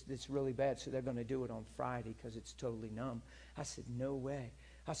said, it's really bad, so they're going to do it on Friday because it's totally numb. I said, no way.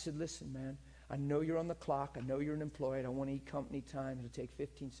 I said, listen, man, I know you're on the clock. I know you're an employee. I don't want to eat company time. It'll take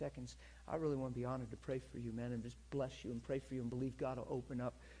 15 seconds. I really want to be honored to pray for you, man, and just bless you and pray for you and believe God will open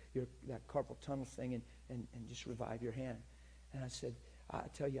up that carpal tunnel thing and just revive your hand. And I said, I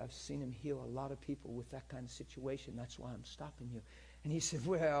tell you, I've seen him heal a lot of people with that kind of situation. That's why I'm stopping you. And he said,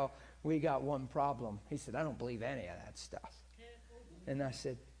 well, we got one problem. He said, I don't believe any of that stuff. And I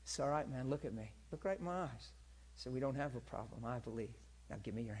said, it's all right, man. Look at me. Look right in my eyes. I said, we don't have a problem. I believe. Now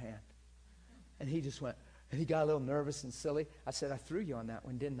give me your hand. And he just went, and he got a little nervous and silly. I said, I threw you on that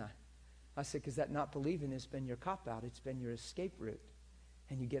one, didn't I? I said, because that not believing has been your cop-out. It's been your escape route.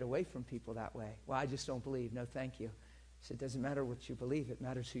 And you get away from people that way. Well, I just don't believe. No, thank you. I said, it doesn't matter what you believe. It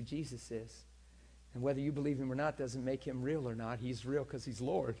matters who Jesus is. And whether you believe him or not doesn't make him real or not. He's real because he's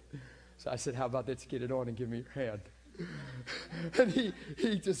Lord. So I said, how about let's get it on and give me your hand. And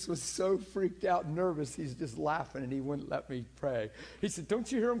he just was so freaked out and nervous. He's just laughing, and he wouldn't let me pray. He said,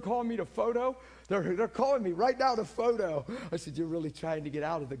 don't you hear them calling me to photo? They're calling me right now to photo. I said, you're really trying to get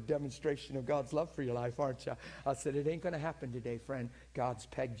out of the demonstration of God's love for your life, aren't you? I said, it ain't going to happen today, friend. God's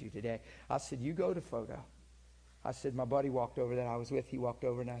pegged you today. I said, you go to photo. I said, my buddy walked over that I was with. He walked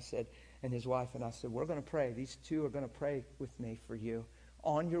over, and I said, and his wife, and I said, we're going to pray. These two are going to pray with me for you.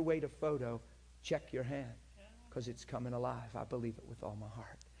 On your way to photo, check your hand. Because it's coming alive. I believe it with all my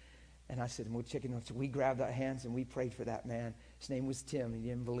heart. And I said, and we'll check it out. So we grabbed our hands and we prayed for that man. His name was Tim. He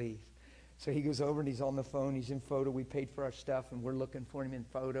didn't believe. So he goes over and he's on the phone. He's in photo. We paid for our stuff and we're looking for him in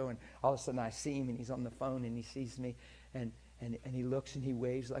photo. And all of a sudden I see him and he's on the phone and he sees me. And he looks and he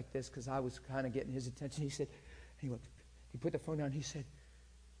waves like this because I was kind of getting his attention. He said, he put the phone down and he said,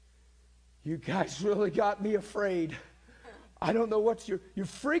 you guys really got me afraid. I don't know what you're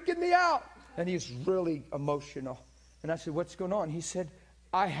freaking me out. And he's really emotional. And I said, what's going on? He said,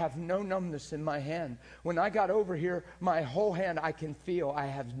 I have no numbness in my hand. When I got over here, my whole hand I can feel. I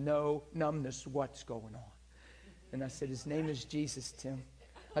have no numbness. What's going on? And I said, his name is Jesus, Tim.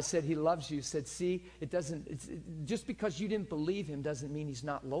 I said, he loves you. He said, see, just because you didn't believe him doesn't mean he's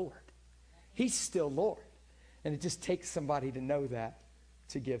not Lord. He's still Lord. And it just takes somebody to know that,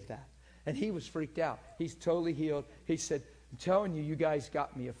 to give that. And he was freaked out. He's totally healed. He said, I'm telling you, you guys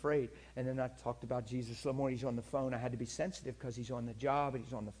got me afraid. And then I talked about Jesus a little more. He's on the phone. I had to be sensitive because he's on the job and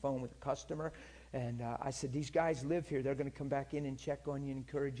he's on the phone with a customer. And I said, these guys live here. They're going to come back in and check on you and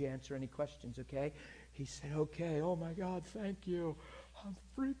encourage you, answer any questions, okay? He said, okay. Oh, my God, thank you. I'm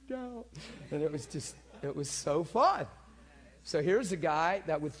freaked out. And it was so fun. So here's a guy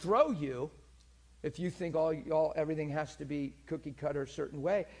that would throw you if you think everything has to be cookie cutter a certain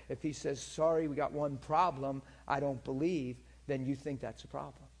way. If he says, sorry, we got one problem, I don't believe, then you think that's a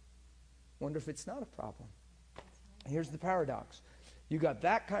problem. Wonder if it's not a problem. And here's the paradox. You got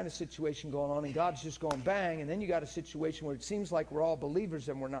that kind of situation going on, and God's just going bang, and then you got a situation where it seems like we're all believers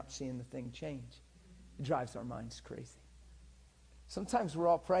and we're not seeing the thing change. It drives our minds crazy. Sometimes we're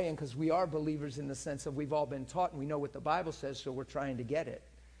all praying because we are believers in the sense of we've all been taught and we know what the Bible says, so we're trying to get it.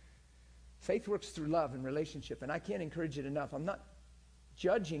 Faith works through love and relationship, and I can't encourage it enough. I'm not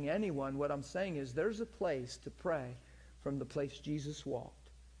judging anyone. What I'm saying is there's a place to pray from the place Jesus walked.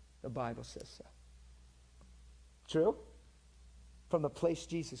 The Bible says so. True? From the place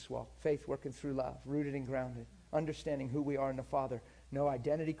Jesus walked. Faith working through love, rooted and grounded, understanding who we are in the Father. No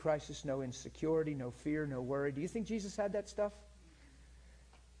identity crisis, no insecurity, no fear, no worry. Do you think Jesus had that stuff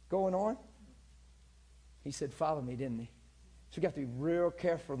going on? He said, follow me, didn't he? So we have to be real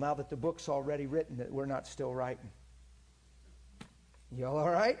careful now that the book's already written that we're not still writing. Y'all all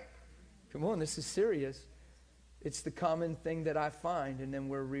right? Come on, this is serious. It's the common thing that I find, and then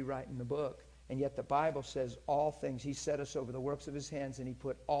we're rewriting the book. And yet the Bible says all things. He set us over the works of his hands, and he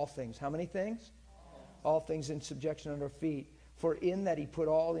put all things. How many things? All things in subjection under our feet. For in that he put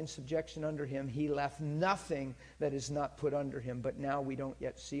all in subjection under him, he left nothing that is not put under him. But now we don't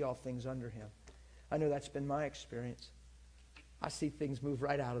yet see all things under him. I know that's been my experience. I see things move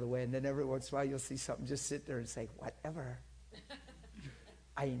right out of the way, and then every once in a while you'll see something just sit there and say, whatever.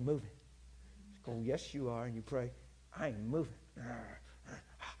 I ain't moving. Go, yes, you are, and you pray, I ain't moving.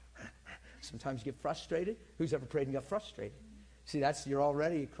 Sometimes you get frustrated. Who's ever prayed and got frustrated? See, you're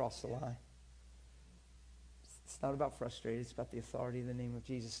already across the line. It's not about frustrated. It's about the authority in the name of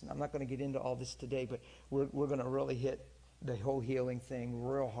Jesus. And I'm not going to get into all this today, but we're going to really hit the whole healing thing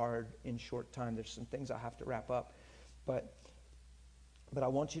real hard in short time. There's some things I have to wrap up. But I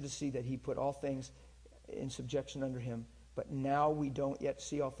want you to see that he put all things in subjection under him. But now we don't yet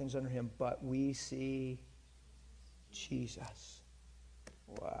see all things under him, but we see Jesus.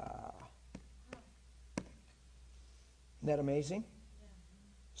 Wow. Isn't that amazing? Yeah.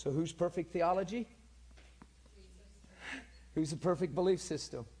 So who's perfect theology? Jesus. Who's the perfect belief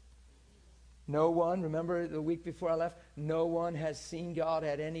system? No one, remember the week before I left, no one has seen God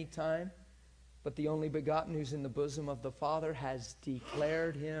at any time, but the only begotten who's in the bosom of the Father has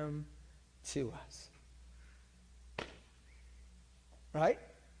declared him to us. Right?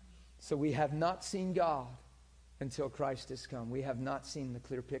 So we have not seen God until Christ has come. We have not seen the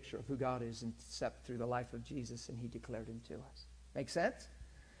clear picture of who God is except through the life of Jesus, and he declared him to us. Make sense?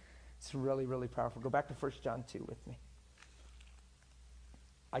 It's really, really powerful. Go back to 1 John 2 with me.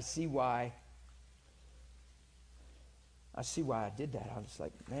 I see why I did that. I was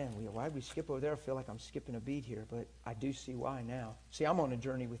like, man, why did we skip over there? I feel like I'm skipping a beat here, but I do see why now. See, I'm on a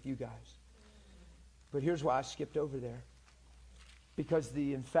journey with you guys. But here's why I skipped over there. Because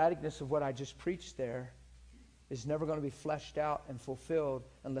the emphaticness of what I just preached there is never going to be fleshed out and fulfilled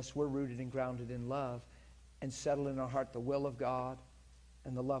unless we're rooted and grounded in love and settle in our heart the will of God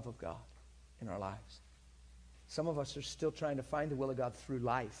and the love of God in our lives. Some of us are still trying to find the will of God through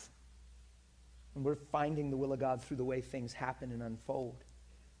life. And we're finding the will of God through the way things happen and unfold.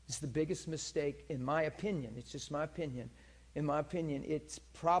 It's the biggest mistake, in my opinion. It's just my opinion. In my opinion, it's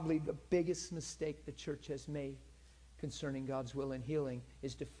probably the biggest mistake the church has made concerning God's will and healing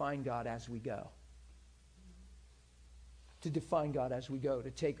is to find God as we go. To define God as we go.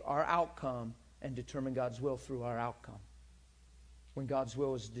 To take our outcome and determine God's will through our outcome. When God's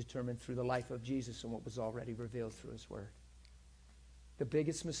will is determined through the life of Jesus and what was already revealed through his word. The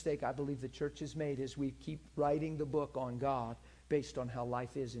biggest mistake I believe the church has made is we keep writing the book on God based on how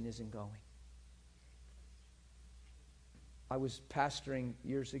life is and isn't going. I was pastoring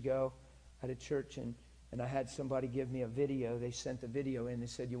years ago at a church, and And I had somebody give me a video. They sent the video in. They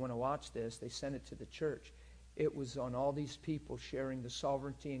said, you want to watch this? They sent it to the church. It was on all these people sharing the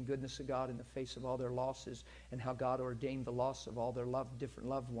sovereignty and goodness of God in the face of all their losses, and how God ordained the loss of all their different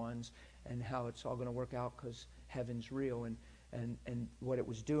loved ones, and how it's all going to work out because heaven's real. And what it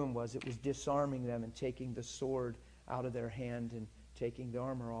was doing was it was disarming them and taking the sword out of their hand and taking the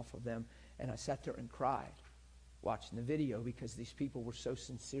armor off of them. And I sat there and cried watching the video, because these people were so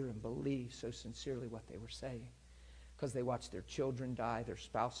sincere and believed so sincerely what they were saying. Because they watched their children die, their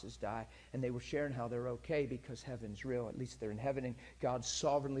spouses die, and they were sharing how they're okay because heaven's real. At least they're in heaven, and God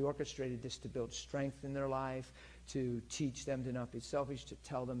sovereignly orchestrated this to build strength in their life, to teach them to not be selfish, to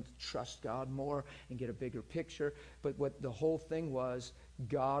tell them to trust God more and get a bigger picture. But what the whole thing was,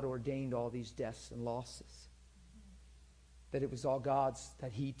 God ordained all these deaths and losses. That it was all God's,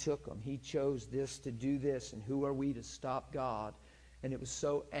 that He took them. He chose this to do this, and who are we to stop God? And it was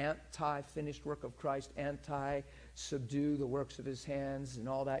so anti-finished work of Christ, anti-subdue the works of His hands and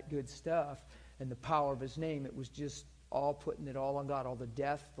all that good stuff, and the power of His name. It was just all putting it all on God, all the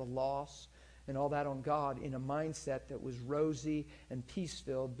death, the loss, and all that on God, in a mindset that was rosy and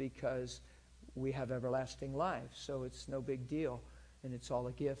peace-filled, because we have everlasting life. So it's no big deal, and it's all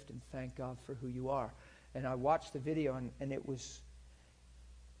a gift, and thank God for who you are. And I watched the video, and it was,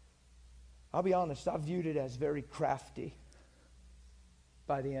 I'll be honest, I viewed it as very crafty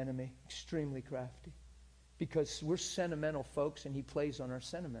by the enemy, extremely crafty. Because we're sentimental folks, and he plays on our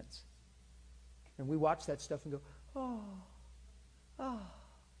sentiments. And we watch that stuff and go, oh.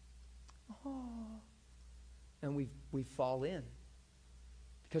 And we fall in.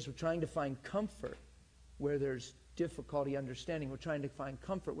 Because we're trying to find comfort where there's difficulty understanding. We're trying to find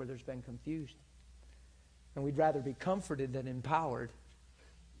comfort where there's been confusion. And we'd rather be comforted than empowered.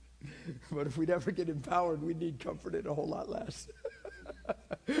 But if we'd ever get empowered, we'd need comforted a whole lot less.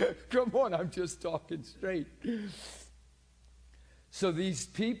 Come on, I'm just talking straight. So these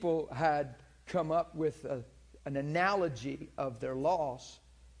people had come up with an analogy of their loss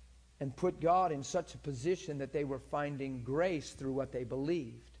and put God in such a position that they were finding grace through what they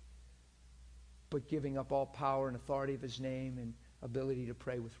believed, but giving up all power and authority of His name and ability to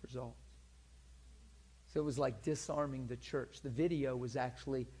pray with results. So it was like disarming the church. The video was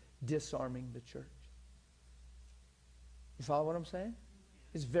actually disarming the church. You follow what I'm saying?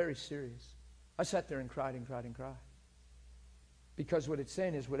 It's very serious. I sat there and cried and cried and cried. Because what it's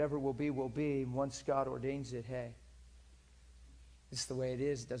saying is whatever will be, will be. And once God ordains it, hey, it's the way it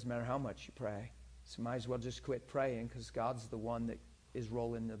is. It doesn't matter how much you pray. So might as well just quit praying, because God's the one that is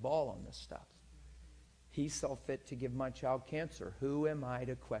rolling the ball on this stuff. He saw fit to give my child cancer. Who am I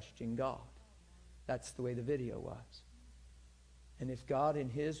to question God? That's the way the video was. And if God in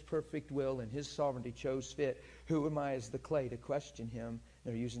His perfect will and His sovereignty chose fit, who am I as the clay to question Him?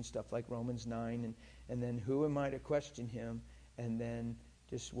 They're using stuff like Romans 9. And then who am I to question Him? And then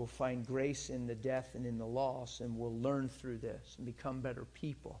just we'll find grace in the death and in the loss, and we'll learn through this and become better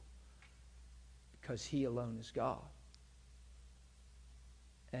people, because He alone is God.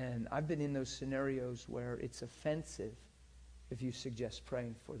 And I've been in those scenarios where it's offensive if you suggest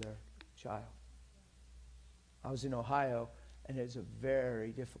praying for their child. I was in Ohio, and it was a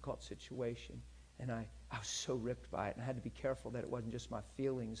very difficult situation. And I was so ripped by it. And I had to be careful that it wasn't just my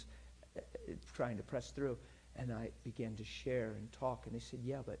feelings trying to press through. And I began to share and talk. And they said,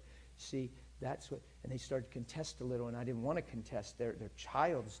 yeah, but see, that's what... And they started to contest a little, and I didn't want to contest. Their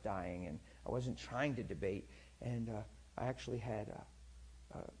child's dying, and I wasn't trying to debate. And I actually had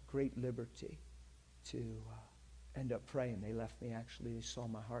a great liberty to end up praying. They left me, actually, they saw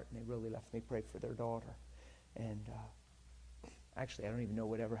my heart, and they really left me pray for their daughter. And actually, I don't even know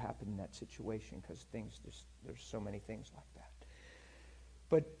whatever happened in that situation, because there's so many things like that.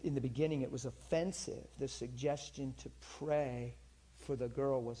 But in the beginning, it was offensive. The suggestion to pray for the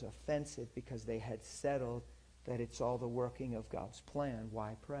girl was offensive, because they had settled that it's all the working of God's plan.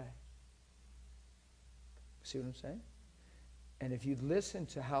 Why pray? See what I'm saying? And if you listen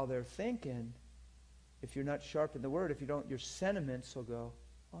to how they're thinking, if you're not sharp in the word, if you don't, your sentiments will go,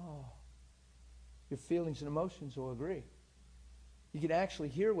 oh. Your feelings and emotions will agree. You can actually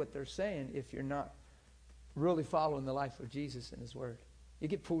hear what they're saying if you're not really following the life of Jesus and His word. You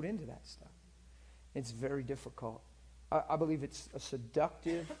get pulled into that stuff. It's very difficult. I believe it's a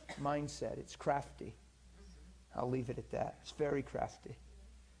seductive mindset. It's crafty. I'll leave it at that. It's very crafty.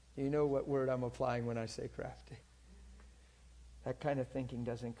 You know what word I'm applying when I say crafty. That kind of thinking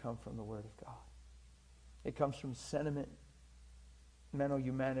doesn't come from the Word of God. It comes from sentiment, mental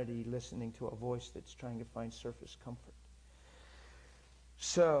humanity listening to a voice that's trying to find surface comfort.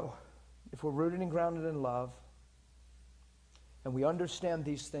 So, if we're rooted and grounded in love, and we understand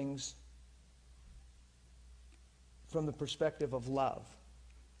these things from the perspective of love.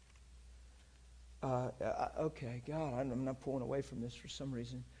 Okay, God, I'm not pulling away from this for some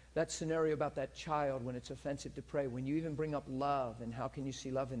reason. That scenario about that child when it's offensive to pray, when you even bring up love, and how can you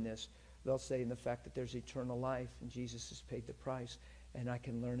see love in this? They'll say in the fact that there's eternal life and Jesus has paid the price and I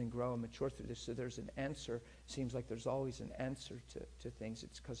can learn and grow and mature through this. So there's an answer. Seems like there's always an answer to things.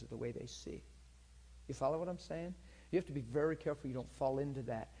 It's because of the way they see. You follow what I'm saying? You have to be very careful you don't fall into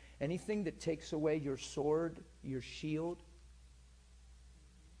that. Anything that takes away your sword, your shield,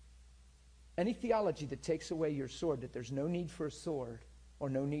 any theology that takes away your sword, that there's no need for a sword or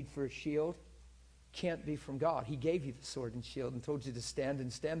no need for a shield, can't be from God. He gave you the sword and shield and told you to stand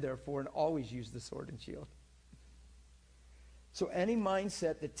and stand therefore and always use the sword and shield. So any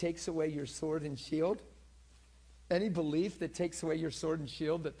mindset that takes away your sword and shield, any belief that takes away your sword and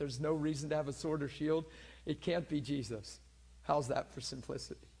shield, that there's no reason to have a sword or shield, it can't be Jesus. How's that for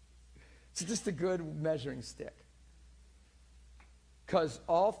simplicity? It's just a good measuring stick. Because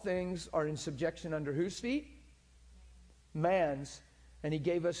all things are in subjection under whose feet? Man's. And he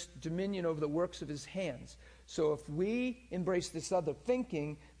gave us dominion over the works of his hands. So if we embrace this other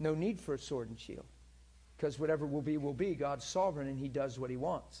thinking, no need for a sword and shield. Because whatever will be, will be. God's sovereign and he does what he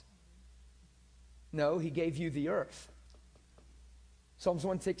wants. No, he gave you the earth. Psalms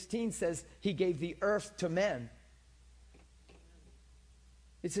 116 says he gave the earth to men.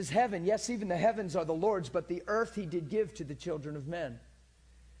 It says heaven. Yes, even the heavens are the Lord's, but the earth he did give to the children of men.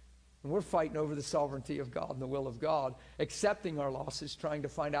 And we're fighting over the sovereignty of God and the will of God, accepting our losses, trying to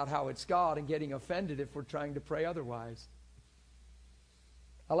find out how it's God, and getting offended if we're trying to pray otherwise.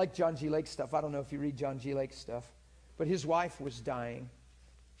 I like John G. Lake's stuff. I don't know if you read John G. Lake's stuff, but his wife was dying,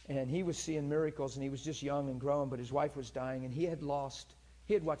 and he was seeing miracles, and he was just young and growing, but his wife was dying, and he had watched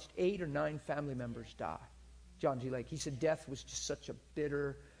 8 or 9 family members die. John G. Lake. He said death was just such a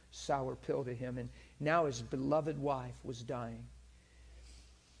bitter, sour pill to him, and now his beloved wife was dying.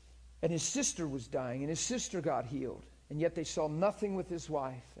 And his sister was dying, and his sister got healed. And yet they saw nothing with his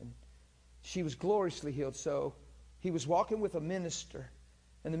wife, and she was gloriously healed. So he was walking with a minister,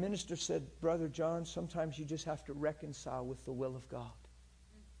 and the minister said, Brother John, sometimes you just have to reconcile with the will of God.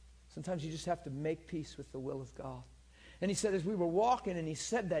 Sometimes you just have to make peace with the will of God. And he said, as we were walking, and he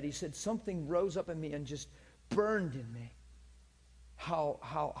said that, he said, something rose up in me and just burned in me.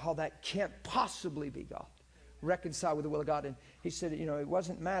 How that can't possibly be God. Reconcile with the will of God. And he said, he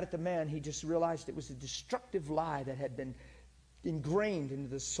wasn't mad at the man. He just realized it was a destructive lie that had been ingrained into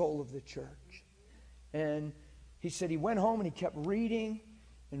the soul of the church. And he said he went home and he kept reading,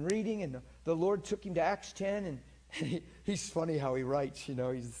 and the Lord took him to Acts 10. And he's funny how he writes. He's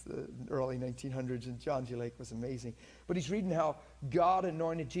early 1900s, and John G. Lake was amazing. But he's reading how God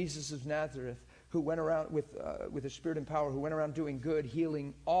anointed Jesus of Nazareth, who went around with a spirit and power, who went around doing good,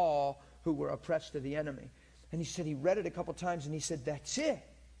 healing all who were oppressed of the enemy. And he said he read it a couple times, and he said, that's it.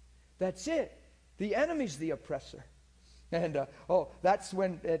 That's it. The enemy's the oppressor. And that's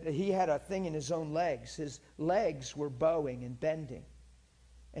when he had a thing in his own legs. His legs were bowing and bending.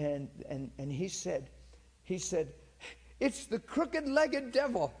 And he said, it's the crooked-legged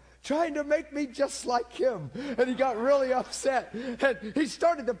devil trying to make me just like him. And he got really upset. And he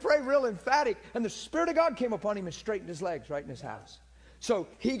started to pray real emphatic. And the Spirit of God came upon him and straightened his legs right in his house. So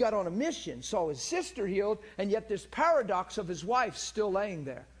he got on a mission, saw his sister healed, and yet this paradox of his wife still laying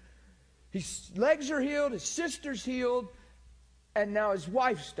there. His legs are healed, his sister's healed, and now his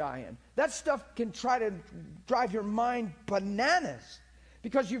wife's dying. That stuff can try to drive your mind bananas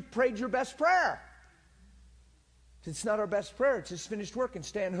because you've prayed your best prayer. It's not our best prayer. It's his finished work and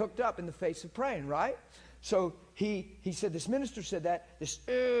staying hooked up in the face of praying, right? So he said, this minister said that. This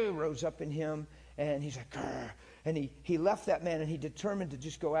rose up in him, and he's like, grr. And he left that man, and he determined to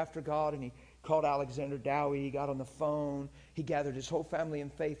just go after God, and he called Alexander Dowie. He got on the phone. He gathered his whole family in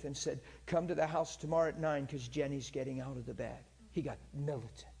faith and said, come to the house tomorrow at 9 because Jenny's getting out of the bed. He got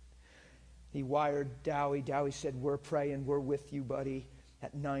militant. He wired Dowie. Dowie said, we're praying. We're with you, buddy.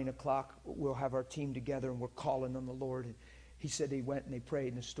 At 9 o'clock, we'll have our team together, and we're calling on the Lord. And he said he went and they prayed,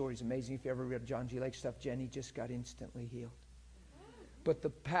 and the story's amazing. If you ever read John G. Lake stuff, Jenny just got instantly healed. But the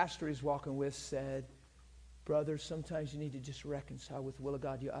pastor he's walking with said, brother, sometimes you need to just reconcile with the will of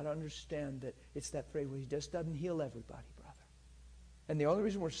God. I don't understand that it's that phrase where he just doesn't heal everybody, brother. And the only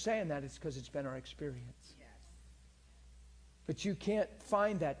reason we're saying that is because it's been our experience. Yes. But you can't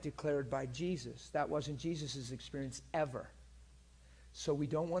find that declared by Jesus. That wasn't Jesus' experience ever. So we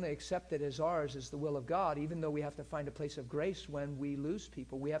don't want to accept it as ours, as the will of God, even though we have to find a place of grace when we lose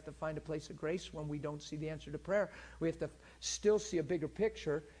people. We have to find a place of grace when we don't see the answer to prayer. We have to still see a bigger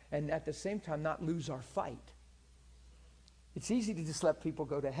picture and at the same time not lose our fight. It's easy to just let people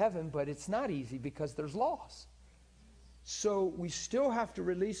go to heaven, but it's not easy because there's loss. So we still have to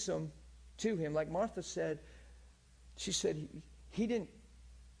release them to him. Like Martha said, she said, he didn't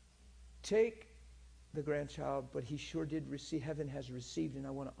take the grandchild, but he sure did receive. Heaven has received, and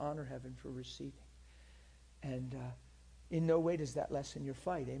I want to honor heaven for receiving. And in no way does that lessen your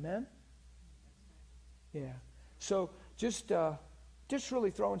fight. Amen? Yeah. So just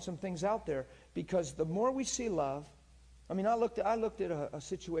really throwing some things out there, because the more we see love, I mean, I looked at a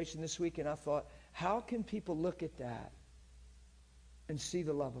situation this week, and I thought, how can people look at that and see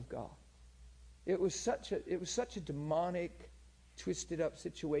the love of God? It was such a demonic, twisted up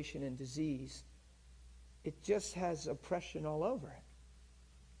situation and disease. It just has oppression all over it.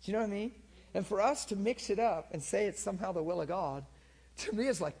 Do you know what I mean? And for us to mix it up and say it's somehow the will of God, to me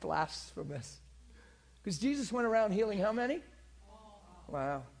is like blasphemous. Because Jesus went around healing how many?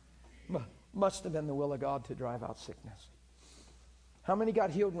 Wow. Must have been the will of God to drive out sickness. How many got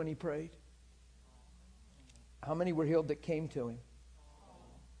healed when he prayed? How many were healed that came to him?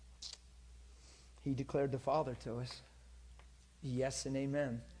 He declared the Father to us. Yes and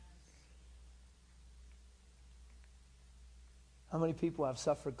amen. How many people have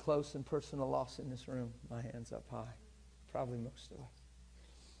suffered close and personal loss in this room? My hand's up high. Probably most of us.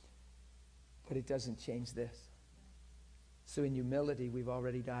 But it doesn't change this. So in humility, we've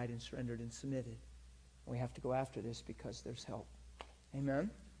already died and surrendered and submitted. We have to go after this because there's help. Amen?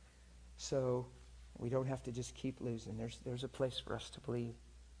 So we don't have to just keep losing. There's a place for us to believe.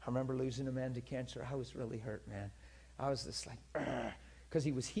 I remember losing a man to cancer. I was really hurt, man. I was just like, because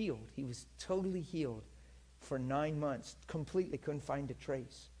he was healed. He was totally healed for 9 months. Completely couldn't find a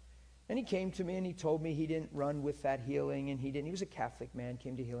trace. And he came to me and he told me he didn't run with that healing, and he was a Catholic man,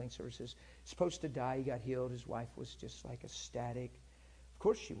 came to healing services. Supposed to die, he got healed. His wife was just like ecstatic. Of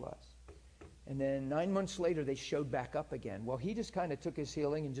course she was. And then 9 months later, they showed back up again. Well, he just kind of took his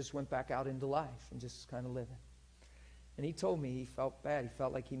healing and just went back out into life and just kind of living. And he told me he felt bad. He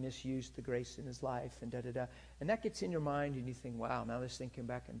felt like he misused the grace in his life and da-da-da. And that gets in your mind and you think, wow, now this thing came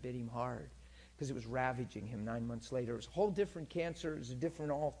back and bit him hard. Because it was ravaging him 9 months later. It was a whole different cancer. It was a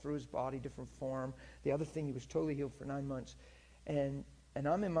different all through his body, different form. The other thing, he was totally healed for 9 months. And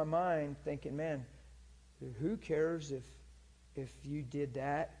I'm in my mind thinking, man, who cares if you did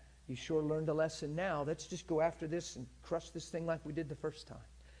that? You sure learned a lesson now. Let's just go after this and crush this thing like we did the first time.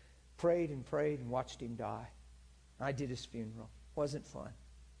 Prayed and watched him die. I did his funeral. Wasn't fun.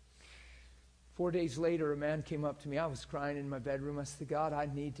 4 days later, a man came up to me. I was crying in my bedroom. I said, God, I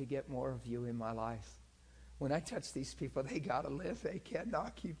need to get more of you in my life. When I touch these people, they got to live. They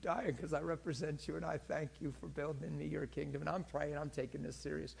cannot keep dying because I represent you, and I thank you for building in me your kingdom. And I'm praying. I'm taking this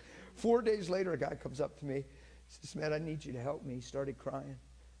serious. 4 days later, a guy comes up to me. He says, man, I need you to help me. He started crying.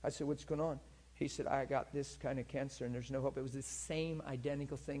 I said, what's going on? He said, I got this kind of cancer, and there's no hope. It was the same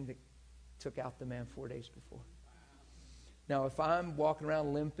identical thing that took out the man 4 days before. Now, if I'm walking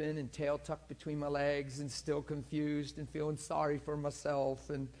around limping and tail tucked between my legs and still confused and feeling sorry for myself,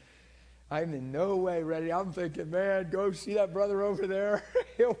 and I'm in no way ready, I'm thinking, man, go see that brother over there.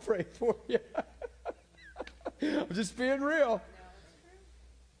 He'll pray for you. I'm just being real.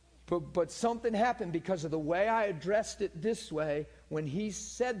 But something happened because of the way I addressed it this way. When he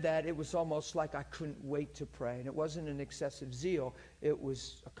said that, it was almost like I couldn't wait to pray. And it wasn't an excessive zeal. It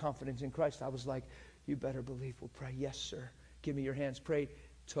was a confidence in Christ. I was like, you better believe we'll pray. Yes, sir. Give me your hands. Prayed.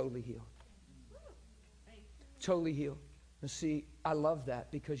 Totally healed. Totally healed. And see, I love that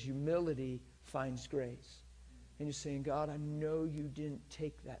because humility finds grace. And you're saying, God, I know you didn't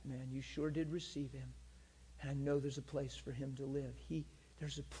take that man. You sure did receive him. And I know there's a place for him to live.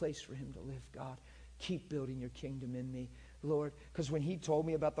 There's a place for him to live, God. Keep building your kingdom in me, Lord. Because when he told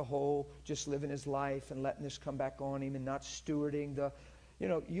me about the whole just living his life and letting this come back on him and not stewarding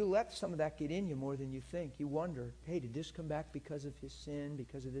you let some of that get in you more than you think. You wonder, hey, did this come back because of his sin,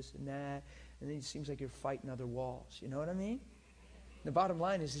 because of this and that? And then it seems like you're fighting other walls. You know what I mean? The bottom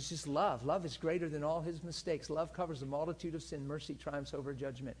line is it's just love. Love is greater than all his mistakes. Love covers a multitude of sin. Mercy triumphs over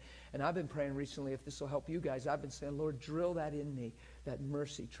judgment. And I've been praying recently, if this will help you guys, I've been saying, Lord, drill that in me, that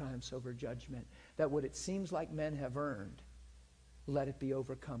mercy triumphs over judgment. That what it seems like men have earned, let it be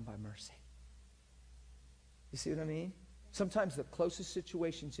overcome by mercy. You see what I mean? Sometimes the closest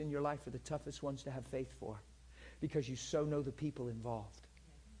situations in your life are the toughest ones to have faith for because you so know the people involved.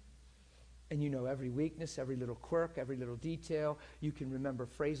 And you know every weakness, every little quirk, every little detail. You can remember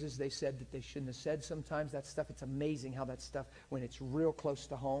phrases they said that they shouldn't have said sometimes. That stuff, it's amazing how that stuff, when it's real close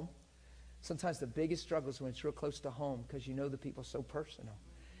to home. Sometimes the biggest struggle is when it's real close to home because you know the people so personal.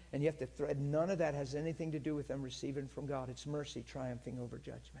 And you have to thread. None of that has anything to do with them receiving from God. It's mercy triumphing over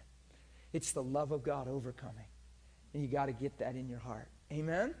judgment. It's the love of God overcoming. And you got to get that in your heart.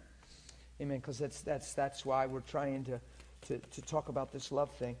 Amen? Amen. Because that's why we're trying to talk about this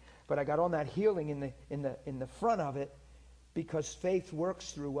love thing. But I got on that healing in the front of it because faith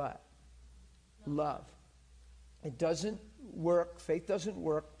works through what? Love. It doesn't work. Faith doesn't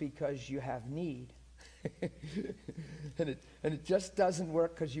work because you have need. and it just doesn't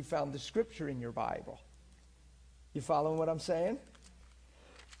work because you found the scripture in your Bible. You following what I'm saying?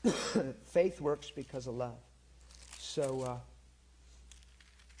 Faith works because of love. So,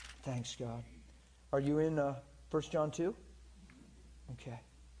 thanks, God. Are you in 1 John 2? Okay.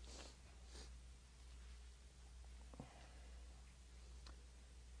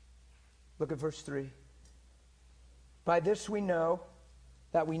 Look at verse 3. By this we know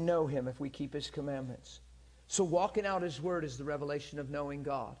that we know him if we keep his commandments. So walking out his word is the revelation of knowing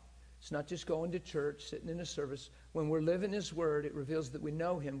God. It's not just going to church, sitting in a service. When we're living his word, it reveals that we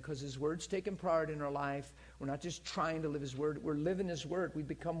know him because his word's taken priority in our life. We're not just trying to live his word. We're living his word. We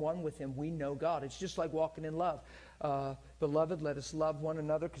become one with him. We know God. It's just like walking in love. Beloved, let us love one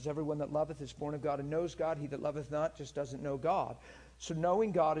another because everyone that loveth is born of God and knows God. He that loveth not just doesn't know God. So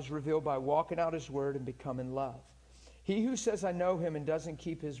knowing God is revealed by walking out his word and becoming love. He who says, I know him and doesn't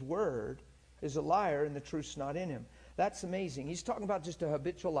keep his word is a liar and the truth's not in him. That's amazing. He's talking about just a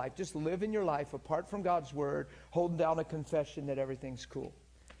habitual life. Just living your life apart from God's word, holding down a confession that everything's cool.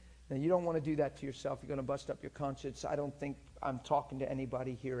 Now, you don't want to do that to yourself. You're going to bust up your conscience. I don't think I'm talking to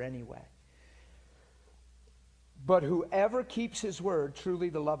anybody here anyway. But whoever keeps his word, truly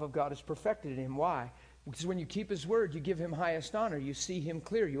the love of God is perfected in him. Why? Because when you keep his word, you give him highest honor. You see him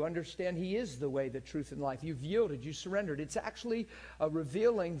clear. You understand he is the way, the truth, and life. You've yielded. You surrendered. It's actually a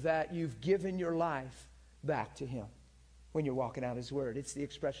revealing that you've given your life back to him when you're walking out his word. It's the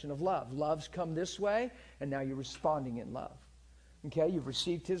expression of love. Love's come this way, and now you're responding in love. Okay? You've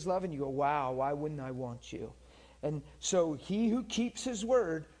received his love, and you go, wow, why wouldn't I want you? And so he who keeps his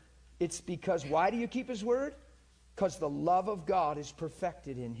word, it's because, why do you keep his word? Because the love of God is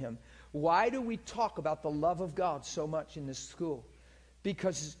perfected in him. Why do we talk about the love of God so much in this school?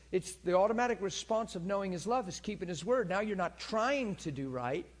 Because it's the automatic response of knowing his love is keeping his word. Now you're not trying to do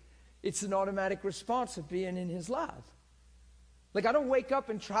right. It's an automatic response of being in his love. Like, I don't wake up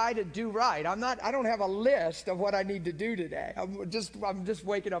and try to do right. I don't have a list of what I need to do today. I'm just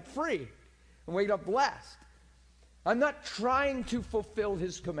waking up free. I'm waking up blessed. I'm not trying to fulfill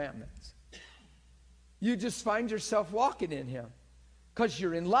his commandments. You just find yourself walking in him because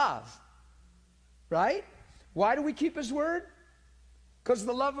you're in love. Right? Why do we keep his word? Because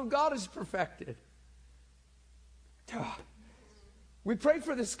the love of God is perfected. We prayed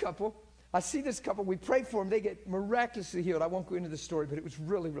for this couple. I see this couple. We prayed for them. They get miraculously healed. I won't go into the story, but it was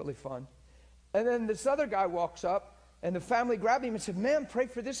really, really fun. And then this other guy walks up, and the family grabbed him and said, man, pray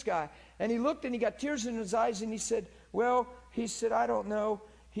for this guy. And he looked, and he got tears in his eyes, and he said, I don't know.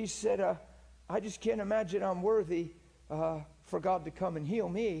 He said, I just can't imagine I'm worthy for God to come and heal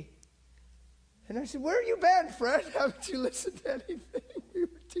me. And I said, where have you been, friend? Haven't you listened to anything we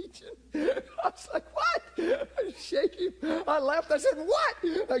were teaching? I was like, what? I was shaking. I laughed. I said,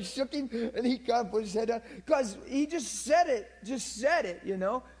 what? I shook him, and he kind of put his head down. Because he just said it, you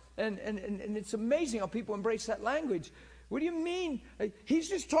know. And it's amazing how people embrace that language. What do you mean? He's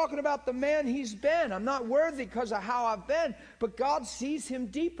just talking about the man he's been. I'm not worthy because of how I've been. But God sees him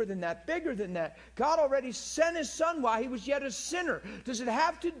deeper than that, bigger than that. God already sent his son while he was yet a sinner. Does it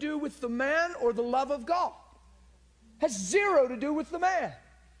have to do with the man or the love of God? It has zero to do with the man.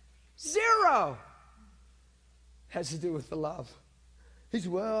 Zero. Has to do with the love. He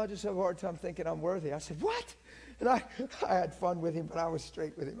said, well, I just have a hard time thinking I'm worthy. I said, what? And I had fun with him, but I was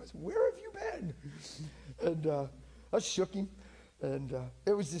straight with him. I said, where have you been? And I shook him, and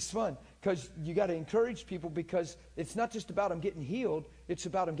it was just fun because you got to encourage people because it's not just about them getting healed. It's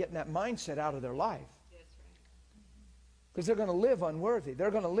about them getting that mindset out of their life. Because they're going to live unworthy.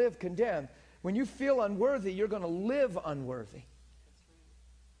 They're going to live condemned. When you feel unworthy, you're going to live unworthy.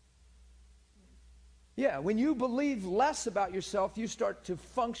 Yeah, when you believe less about yourself, you start to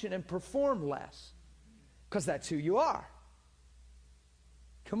function and perform less because that's who you are.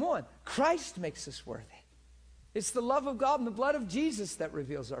 Come on. Christ makes us worthy. It's the love of God and the blood of Jesus that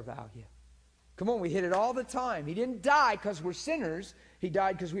reveals our value. Come on, we hit it all the time. He didn't die because we're sinners. He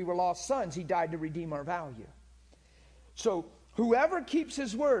died because we were lost sons. He died to redeem our value. So whoever keeps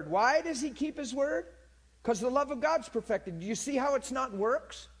his word, why does he keep his word? Because the love of God's perfected. Do you see how it's not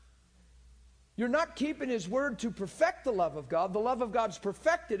works? You're not keeping his word to perfect the love of God. The love of God's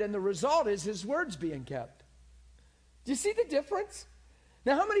perfected, and the result is his word's being kept. Do you see the difference?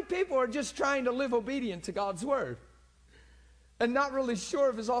 Now, how many people are just trying to live obedient to God's word? and not really sure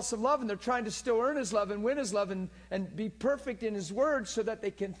of his awesome love, and they're trying to still earn his love and win his love and be perfect in his word so that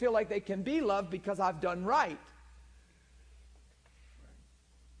they can feel like they can be loved because I've done right.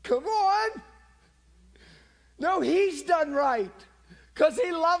 Come on. No, he's done right because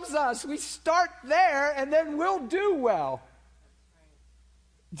he loves us. We start there and then we'll do well.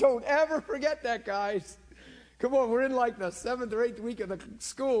 Don't ever forget that, guys. Come on, we're in like the 7th or 8th week of the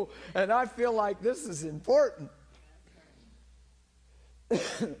school, and I feel like this is important.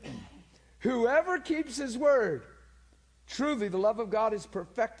 Whoever keeps his word, truly the love of God is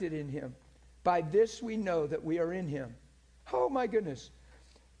perfected in him. By this we know that we are in him. Oh my goodness.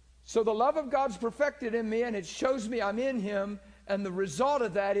 So the love of God's perfected in me, and it shows me I'm in him, and the result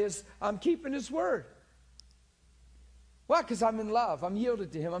of that is I'm keeping his word. Why? Because I'm in love. I'm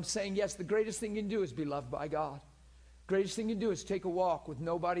yielded to him. I'm saying, yes, the greatest thing you can do is be loved by God. Greatest thing you can do is take a walk with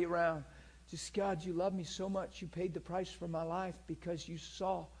nobody around. Just, God, you love me so much. You paid the price for my life because you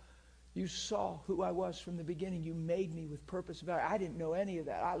saw who I was from the beginning. You made me with purpose. I didn't know any of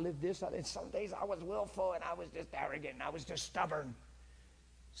that. I lived this. And some days I was willful and I was just arrogant and I was just stubborn.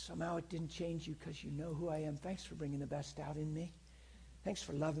 Somehow it didn't change you because you know who I am. Thanks for bringing the best out in me. Thanks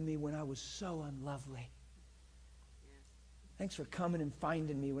for loving me when I was so unlovely. Thanks for coming and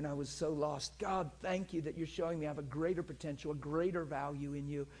finding me when I was so lost. God, thank you that you're showing me I have a greater potential, a greater value in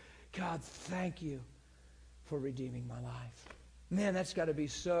you. God, thank you for redeeming my life. Man, that's got to be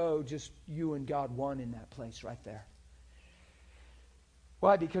so just you and God one in that place right there.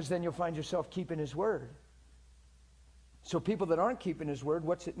 Why? Because then you'll find yourself keeping his word. So people that aren't keeping his word,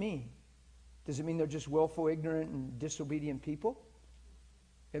 what's it mean? Does it mean they're just willful, ignorant, and disobedient people?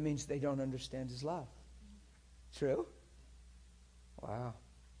 It means they don't understand his love. True? Wow.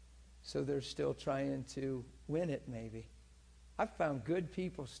 So they're still trying to win it, maybe. I've found good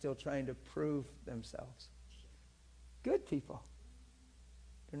people still trying to prove themselves. Good people.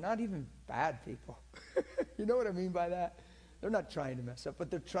 They're not even bad people. You know what I mean by that? They're not trying to mess up, but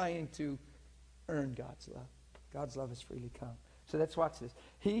they're trying to earn God's love. God's love has freely come. So let's watch this.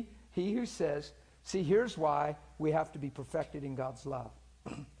 He who says, see, here's why we have to be perfected in God's love.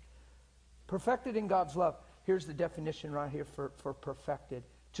 Perfected in God's love. Here's the definition right here for perfected.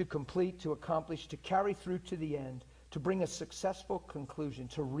 To complete, to accomplish, to carry through to the end, to bring a successful conclusion,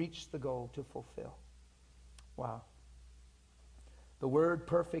 to reach the goal, to fulfill. Wow. The word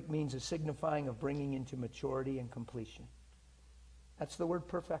perfect means a signifying of bringing into maturity and completion. That's the word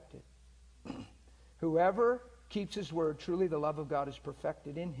perfected. Whoever keeps his word, truly the love of God is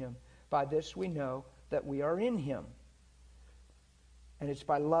perfected in him. By this we know that we are in him. And it's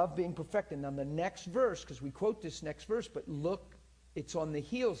by love being perfected. Now the next verse, because we quote this next verse, but look, it's on the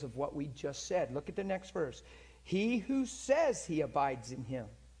heels of what we just said. Look at the next verse. He who says he abides in him,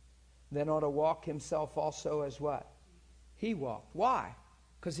 then ought to walk himself also as what? He walked. Why?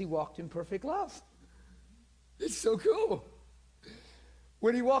 Because he walked in perfect love. It's so cool.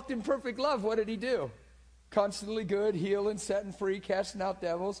 When he walked in perfect love, what did he do? Constantly good, healing, setting free, casting out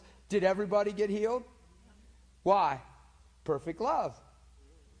devils. Did everybody get healed? Why? Perfect love.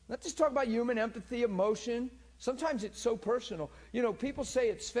 Not just talk about human empathy, emotion. Sometimes it's so personal. You know, people say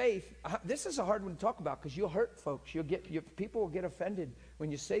it's faith. This is a hard one to talk about because you'll hurt folks. People will get offended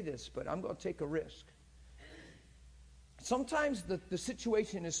when you say this, but I'm going to take a risk. Sometimes the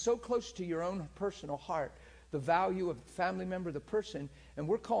situation is so close to your own personal heart, the value of the family member, the person, and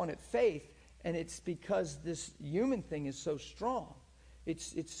we're calling it faith, and it's because this human thing is so strong.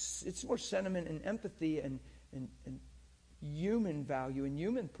 It's more sentiment and empathy and human value and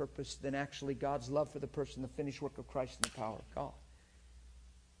human purpose than actually God's love for the person, the finished work of Christ and the power of God.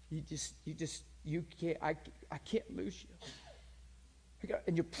 You can't, I can't lose you.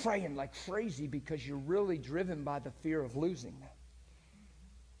 And you're praying like crazy because you're really driven by the fear of losing them.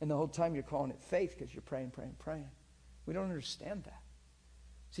 And the whole time you're calling it faith because you're praying. We don't understand that.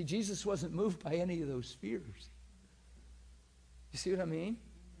 See, Jesus wasn't moved by any of those fears. You see what I mean?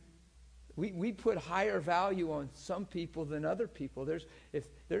 We put higher value on some people than other people.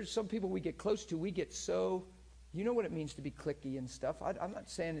 There's some people we get close to, we get so, you know what it means to be cliquey and stuff. I'm not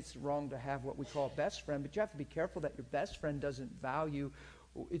saying it's wrong to have what we call a best friend, but you have to be careful that your best friend doesn't value.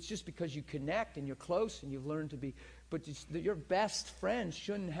 It's just because you connect and you're close and you've learned to be, but your best friend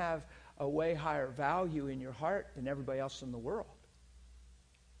shouldn't have a way higher value in your heart than everybody else in the world.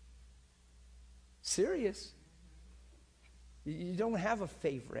 Serious. You don't have a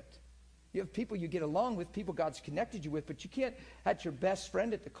favorite. You have people you get along with, people God's connected you with, but you can't have your best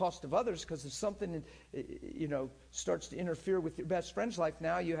friend at the cost of others because if something, starts to interfere with your best friend's life,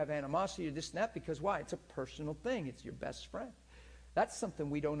 now you have animosity or this and that because why? It's a personal thing. It's your best friend. That's something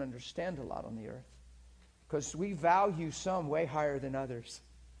we don't understand a lot on the earth. Because we value some way higher than others.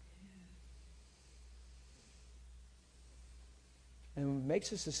 And it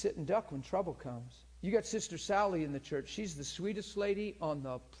makes us a sitting duck when trouble comes. You got Sister Sally in the church. She's the sweetest lady on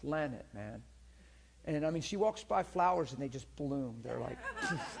the planet, man. And I mean, she walks by flowers and they just bloom. They're like,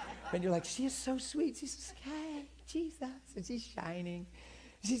 and you're like, she is so sweet. She's just like, hey, Jesus. And she's shining.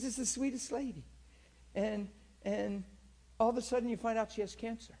 She's just the sweetest lady. And all of a sudden you find out she has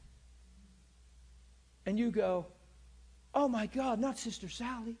cancer. And you go, oh my God, not Sister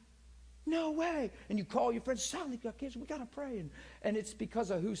Sally. No way. And you call your friends, Sally got cancer. We got to pray. And it's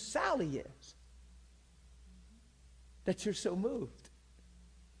because of who Sally is that you're so moved.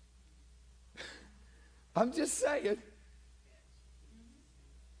 I'm just saying.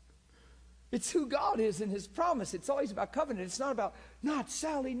 It's who God is in his promise. It's always about covenant. It's not about, not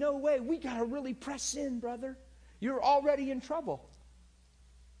Sally, no way. We got to really press in, brother. You're already in trouble.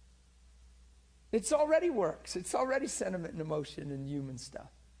 It's already works. It's already sentiment and emotion and human stuff.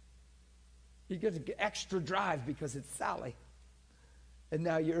 You get an extra drive because it's Sally. And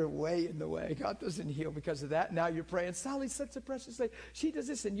now you're way in the way. God doesn't heal because of that. Now you're praying, Sally's such a precious lady. She does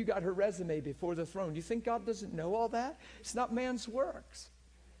this, and you got her resume before the throne. You think God doesn't know all that? It's not man's works.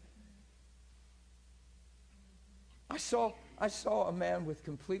 I saw a man with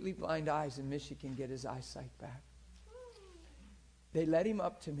completely blind eyes in Michigan get his eyesight back. They led him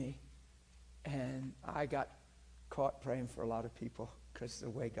up to me, and I got caught praying for a lot of people because the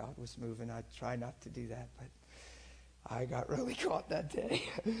way God was moving. I try not to do that, but I got really caught that day.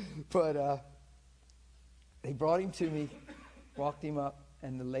 But they brought him to me, walked him up,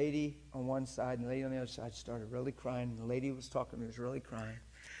 and the lady on one side and the lady on the other side started really crying. The lady who was talking to me was really crying.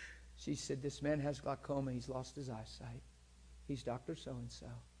 She said, this man has glaucoma. He's lost his eyesight. He's Dr. So-and-so.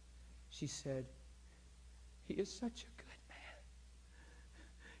 She said, he is such a good man.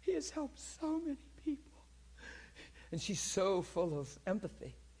 He has helped so many people. And she's so full of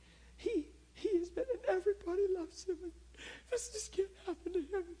empathy. He has been, and everybody loves him. And this just can't happen to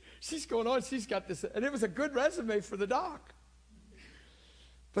him. She's going on. She's got this. And it was a good resume for the doc.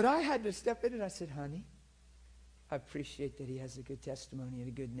 But I had to step in and I said, honey, I appreciate that he has a good testimony and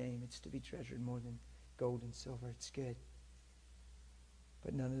a good name. It's to be treasured more than gold and silver. It's good.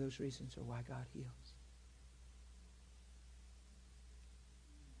 But none of those reasons are why God heals.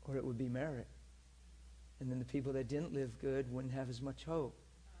 Or it would be merit. And then the people that didn't live good wouldn't have as much hope.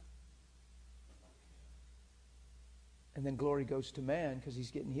 And then glory goes to man because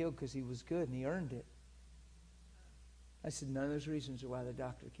he's getting healed because he was good and he earned it. I said, none of those reasons are why the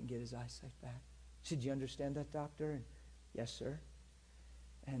doctor can get his eyesight back. She said, do you understand that, doctor? And yes, sir.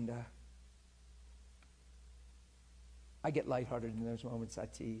 And I get lighthearted in those moments. I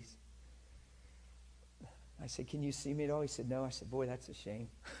tease. I said, can you see me at all? He said, no. I said, boy, that's a shame.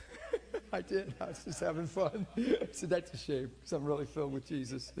 I did. I was just having fun. I said, that's a shame because I'm really filled with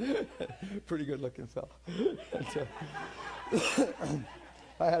Jesus. Pretty good looking fella.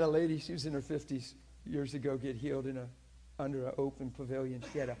 I had a lady, she was in her 50s years ago, get healed under an open pavilion.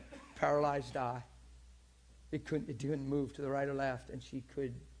 She had a paralyzed eye. It didn't move to the right or left, and she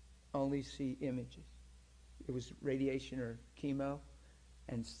could only see images. It was radiation or chemo,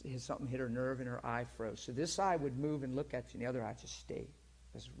 and something hit her nerve and her eye froze. So this eye would move and look at you, and the other eye just stayed.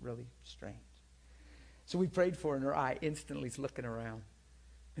 It was really strange. So we prayed for her, and her eye instantly is looking around.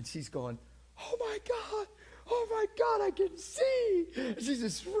 And she's going, oh my God, I can see. And she's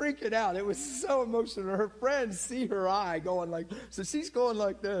just freaking out. It was so emotional. Her friends see her eye going like, so she's going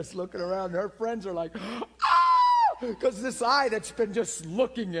like this, looking around. And her friends are like, ah! Because this eye that's been just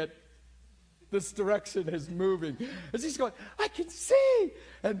looking at this direction is moving. And she's going, I can see.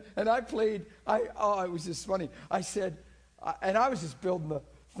 And I played, it was just funny. I said, and I was just building the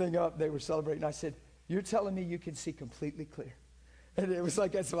thing up. They were celebrating. I said, you're telling me you can see completely clear? And it was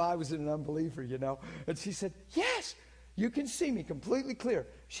like as if I was an unbeliever, you know. And she said, yes, you can see me completely clear.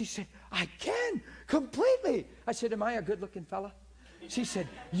 She said, I can, completely. I said, am I a good-looking fella? She said,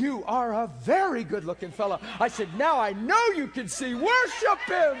 you are a very good-looking fella. I said, now I know you can see. Worship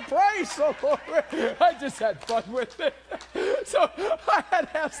him. Praise the Lord. I just had fun with it. So I had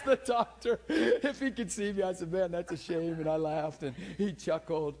asked the doctor if he could see me. I said, man, that's a shame. And I laughed, and he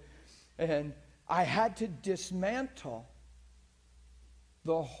chuckled. And I had to dismantle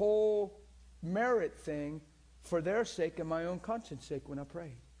the whole merit thing for their sake and my own conscience sake when I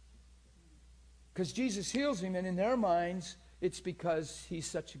prayed. Because Jesus heals him, and in their minds, it's because he's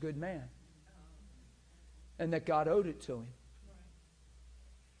such a good man. And that God owed it to him.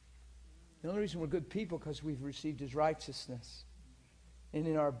 The only reason we're good people because we've received his righteousness. And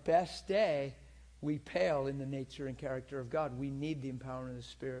in our best day, we pale in the nature and character of God. We need the empowerment of the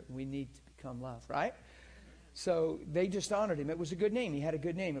Spirit. We need to become love, right? So they just honored him. It was a good name. He had a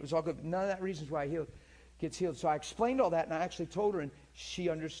good name. It was all good. None of that reasons why he gets healed. So I explained all that, and I actually told her, and she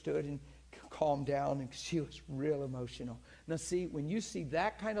understood and calmed down, and she was real emotional. Now see, when you see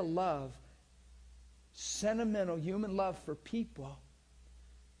that kind of love, sentimental human love for people,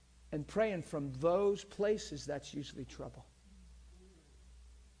 and praying from those places, that's usually trouble.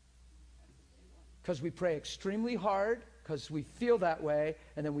 Because we pray extremely hard, because we feel that way,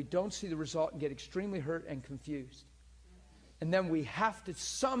 and then we don't see the result and get extremely hurt and confused. And then we have to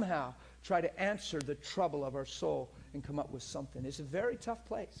somehow try to answer the trouble of our soul and come up with something. It's a very tough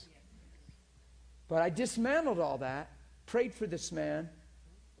place. But I dismantled all that, prayed for this man,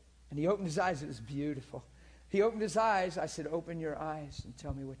 and he opened his eyes. It was beautiful. He opened his eyes. I said, open your eyes and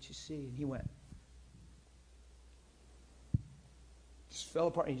tell me what you see. And he went. Just fell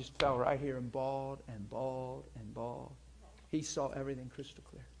apart. He just fell right here and bawled and bawled and bawled. He saw everything crystal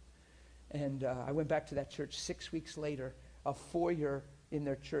clear. And I went back to that church 6 weeks later, a foyer in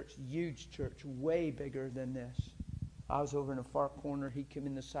their church, huge church, way bigger than this. I was over in a far corner. He came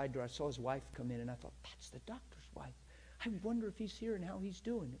in the side door. I saw his wife come in, and I thought, that's the doctor's wife. I wonder if he's here and how he's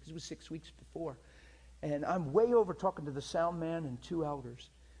doing. Because it was 6 weeks before. And I'm way over talking to the sound man and 2 elders.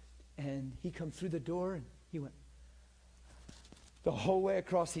 And he come through the door, and he went. The whole way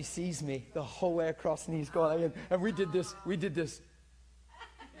across, he sees me. The whole way across, and he's going. And we did this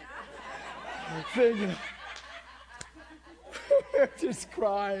thing. You know. Just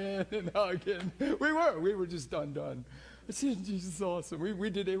crying and hugging. We were just undone. I said, Jesus is awesome. We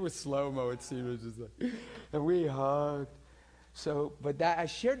did it with slow-mo, it seemed. It was just like, and we hugged. So, but that I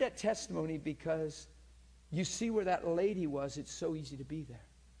shared that testimony because you see where that lady was. It's so easy to be there.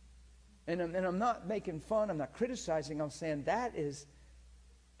 And I'm not making fun. I'm not criticizing. I'm saying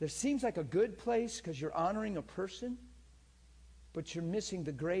there seems like a good place because you're honoring a person, but you're missing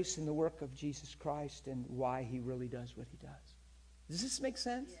the grace and the work of Jesus Christ and why he really does what he does. Does this make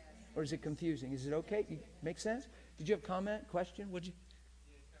sense? Yes. Or is it confusing? Is it okay? Make sense? Did you have a comment, question? Would you?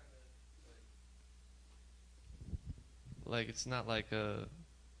 Like, it's not like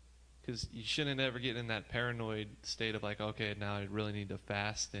because you shouldn't ever get in that paranoid state of like, okay, now I really need to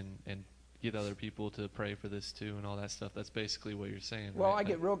fast and get other people to pray for this too and all that stuff. That's basically what you're saying. Well, right? I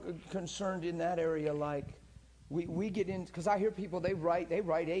get real concerned in that area. Like, we get in, because I hear people, they write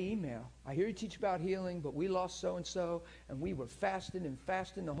an email. I hear you teach about healing, but we lost so-and-so, and we were fasting and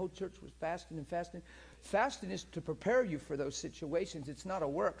fasting. The whole church was fasting and fasting. Fasting is to prepare you for those situations. It's not a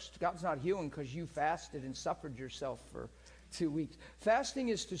works. God's not healing because you fasted and suffered yourself for 2 weeks. Fasting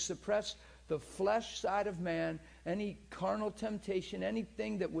is to suppress the flesh side of man, any carnal temptation,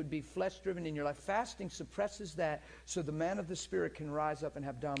 anything that would be flesh-driven in your life. Fasting suppresses that so the man of the Spirit can rise up and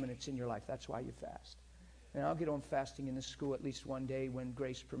have dominance in your life. That's why you fast. And I'll get on fasting in the school at least one day when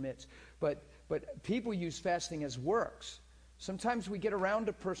grace permits. But people use fasting as works. Sometimes we get around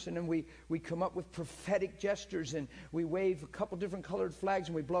a person and we come up with prophetic gestures and we wave a couple different colored flags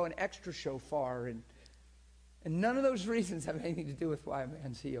and we blow an extra shofar. And none of those reasons have anything to do with why a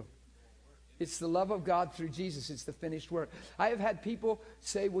man's healed. It's the love of God through Jesus. It's the finished work. I have had people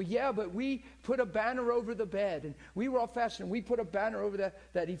say, well, yeah, but we put a banner over the bed. And we were all fasting. And we put a banner over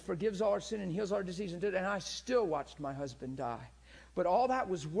that he forgives all our sin and heals our disease. And I still watched my husband die. But all that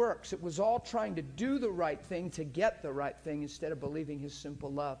was works. It was all trying to do the right thing to get the right thing instead of believing his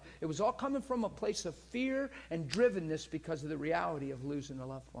simple love. It was all coming from a place of fear and drivenness because of the reality of losing a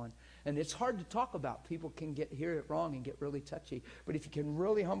loved one. And it's hard to talk about. People can hear it wrong and get really touchy. But if you can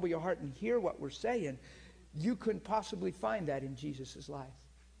really humble your heart and hear what we're saying, you couldn't possibly find that in Jesus' life.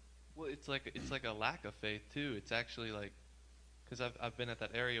 Well, it's like a lack of faith too. It's actually like, because I've been at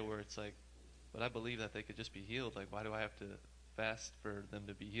that area where it's like, but I believe that they could just be healed. Like, why do I have to fast for them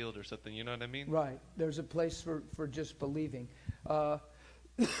to be healed or something? You know what I mean? Right. There's a place for just believing. We're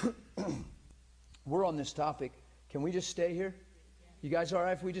on this topic. Can we just stay here? You guys all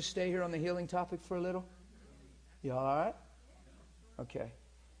right if we just stay here on the healing topic for a little? You all right? Okay.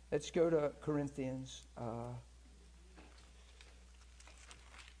 Let's go to Corinthians. I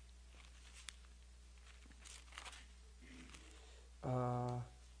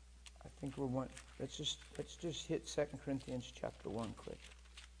think we're one. Let's just hit 2 Corinthians chapter 1 quick.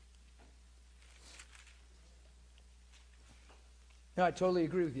 No, I totally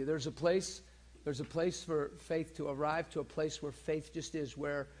agree with you. There's a place for faith to arrive to a place where faith just is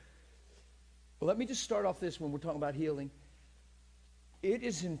where. Well, let me just start off this when we're talking about healing. It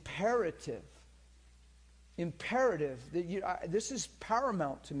is imperative that this is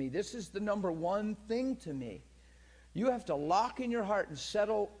paramount to me. This is the number one thing to me. You have to lock in your heart and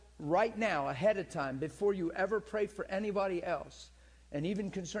settle right now, ahead of time, before you ever pray for anybody else, and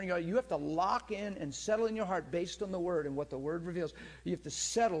even concerning God, you have to lock in and settle in your heart based on the Word and what the Word reveals. You have to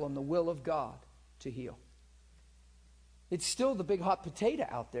settle on the will of God to heal. It's still the big hot potato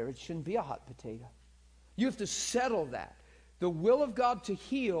out there. It shouldn't be a hot potato. You have to settle that. The will of God to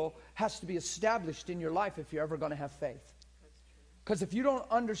heal has to be established in your life if you're ever going to have faith. Because if you don't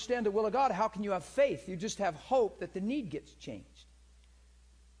understand the will of God, how can you have faith? You just have hope that the need gets changed.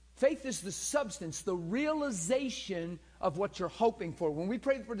 Faith is the substance, the realization of what you're hoping for. When we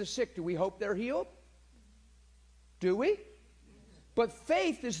pray for the sick, do we hope they're healed? Do we? But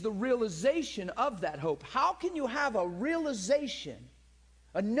faith is the realization of that hope. How can you have a realization,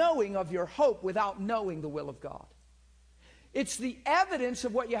 a knowing of your hope without knowing the will of God? It's the evidence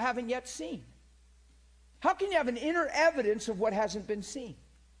of what you haven't yet seen. How can you have an inner evidence of what hasn't been seen?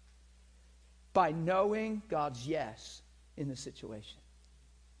 By knowing God's yes in the situation.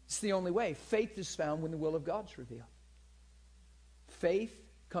 It's the only way. Faith is found when the will of God's revealed. Faith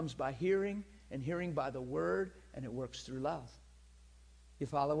comes by hearing, and hearing by the Word, and it works through love. You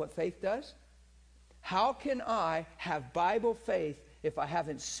follow what faith does? How can I have Bible faith if I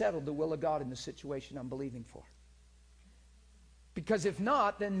haven't settled the will of God in the situation I'm believing for? Because if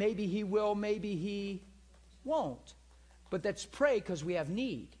not, then maybe He will, maybe He won't. But let's pray because we have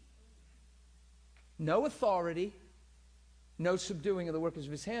need. No authority, no subduing of the workers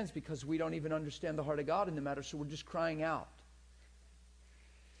of His hands, because we don't even understand the heart of God in the matter, so we're just crying out.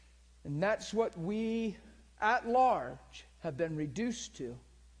 And that's what we at large have been reduced to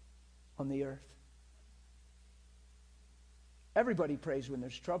on the earth. Everybody prays when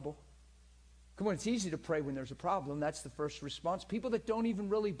there's trouble. Come on, it's easy to pray when there's a problem. That's the first response. People that don't even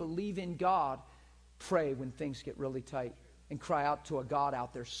really believe in God pray when things get really tight and cry out to a God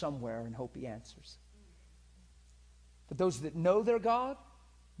out there somewhere and hope He answers. But those that know their God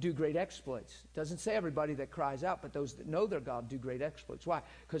do great exploits. It doesn't say everybody that cries out, but those that know their God do great exploits. Why?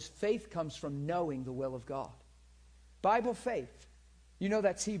 Because faith comes from knowing the will of God. Bible faith. You know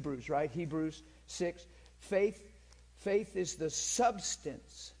that's Hebrews, right? Hebrews 6. Faith is the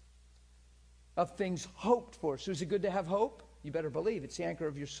substance of things hoped for. So is it good to have hope? You better believe. It's the anchor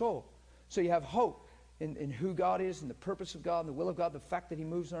of your soul. So you have hope in who God is and the purpose of God and the will of God, the fact that He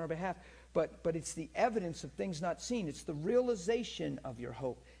moves on our behalf. But it's the evidence of things not seen. It's the realization of your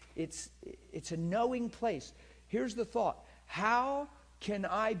hope. It's a knowing place. Here's the thought. How can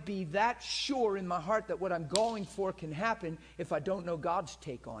I be that sure in my heart that what I'm going for can happen if I don't know God's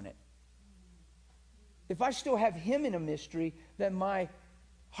take on it? If I still have Him in a mystery, then my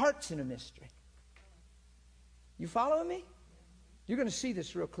heart's in a mystery. You following me? You're going to see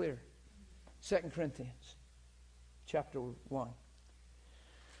this real clear. 2 Corinthians chapter 1.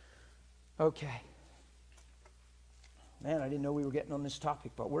 Okay. Man, I didn't know we were getting on this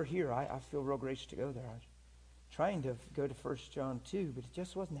topic, but we're here. I feel real gracious to go there. I was trying to go to 1 John 2, but it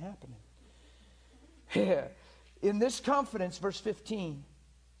just wasn't happening. Yeah. In this confidence, verse 15,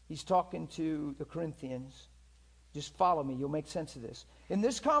 he's talking to the Corinthians. Just follow me. You'll make sense of this. In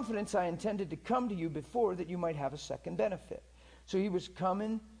this confidence, I intended to come to you before that you might have a second benefit. So he was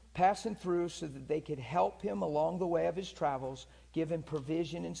passing through so that they could help him along the way of his travels, give him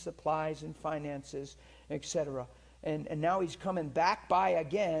provision and supplies and finances, etc. And now he's coming back by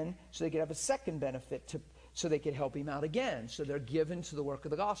again so they could have a second benefit, so they could help him out again. So they're given to the work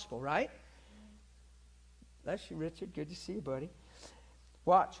of the gospel, right? Bless you, Richard. Good to see you, buddy.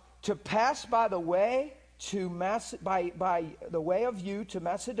 Watch. To pass by the way by the way of you to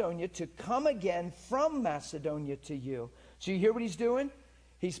Macedonia, to come again from Macedonia to you. So you hear what he's doing?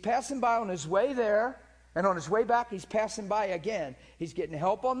 He's passing by on his way there, and on his way back, he's passing by again. He's getting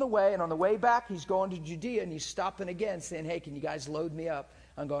help on the way, and on the way back, he's going to Judea, and he's stopping again, saying, hey, can you guys load me up?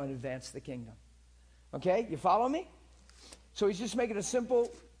 I'm going to advance the kingdom. Okay, you follow me? So he's just making a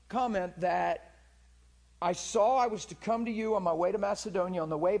simple comment that I was to come to you on my way to Macedonia. On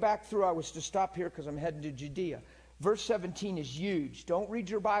the way back through, I was to stop here because I'm heading to Judea. Verse 17 is huge. Don't read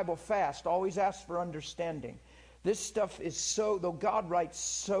your Bible fast. Always ask for understanding. This stuff is though God writes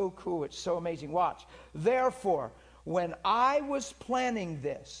so cool, it's so amazing. Watch. Therefore, when I was planning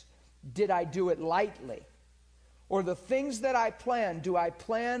this, did I do it lightly? Or the things that I plan, do I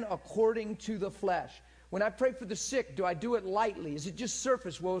plan according to the flesh? When I pray for the sick, do I do it lightly? Is it just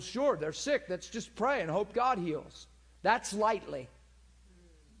surface? Well, sure, they're sick. Let's just pray and hope God heals. That's lightly.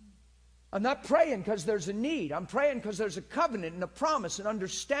 I'm not praying because there's a need. I'm praying because there's a covenant and a promise and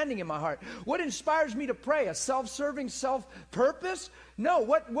understanding in my heart. What inspires me to pray? A self-serving self-purpose? No.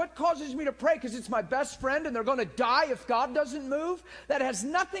 What causes me to pray? Because it's my best friend and they're going to die if God doesn't move? That has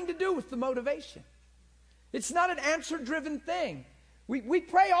nothing to do with the motivation. It's not an answer-driven thing. We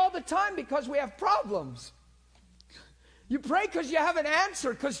pray all the time because we have problems. You pray because you have an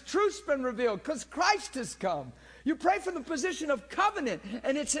answer, because truth's been revealed, because Christ has come. You pray from the position of covenant,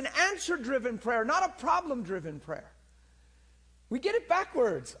 and it's an answer-driven prayer, not a problem-driven prayer. We get it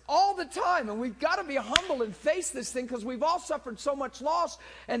backwards all the time, and we've got to be humble and face this thing because we've all suffered so much loss.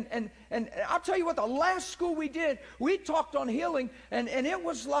 And I'll tell you what, the last school we did, we talked on healing, and it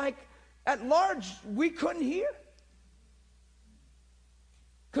was like, at large, we couldn't hear.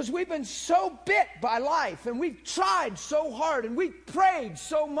 Because we've been so bit by life, and we've tried so hard, and we've prayed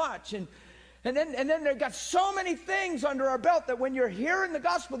so much, and then they've got so many things under our belt that when you're hearing the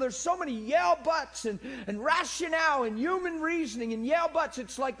gospel, there's so many yell buts and rationale and human reasoning and yell buts.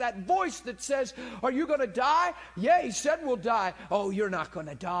 It's like that voice that says, are you going to die? Yeah, he said we'll die. Oh, you're not going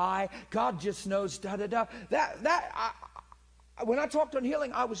to die. God just knows, da-da-da. When I talked on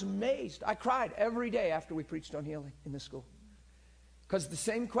healing, I was amazed. I cried every day after we preached on healing in the school. Because the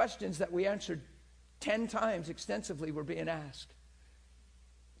same questions that we answered 10 times extensively were being asked.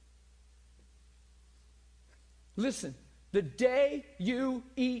 Listen, the day you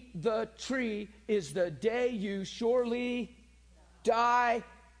eat the tree is the day you surely die,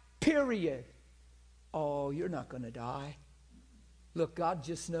 period. Oh, you're not going to die. Look, God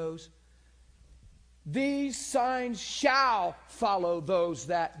just knows. These signs shall follow those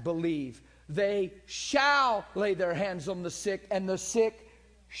that believe. They shall lay their hands on the sick, and the sick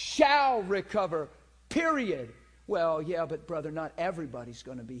shall recover, period. Well, yeah, but brother, not everybody's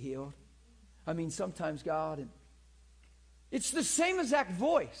going to be healed. I mean, sometimes God... It's the same exact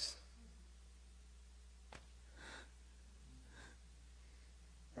voice.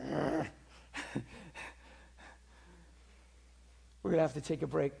 We're going to have to take a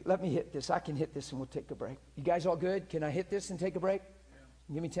break. Let me hit this. I can hit this and we'll take a break. You guys all good? Can I hit this and take a break? Yeah.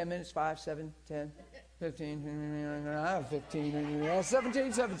 Give me 10 minutes. 5, 7, 10, 15, 15,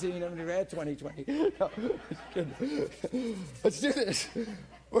 17, 20, 20. Let's do this.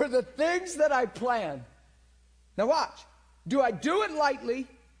 Were the things that I plan. Now watch. Do I do it lightly,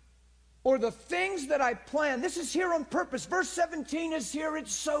 or the things that I plan? This is here on purpose. Verse 17 is here.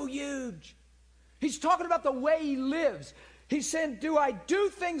 It's so huge. He's talking about the way he lives. He's saying, do I do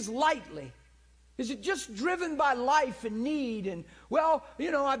things lightly? Is it just driven by life and need? And, well,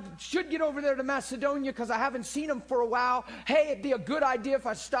 you know, I should get over there to Macedonia because I haven't seen them for a while. Hey, it'd be a good idea if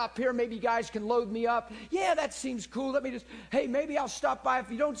I stop here. Maybe you guys can load me up. Yeah, that seems cool. Let me just, hey, maybe I'll stop by.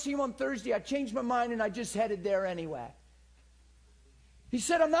 If you don't see them on Thursday, I changed my mind and I just headed there anyway. He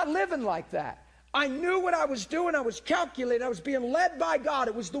said, I'm not living like that. I knew what I was doing. I was calculating. I was being led by God.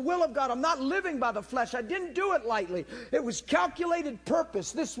 It was the will of God. I'm not living by the flesh. I didn't do it lightly. It was calculated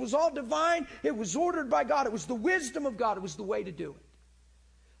purpose. This was all divine. It was ordered by God. It was the wisdom of God. It was the way to do it.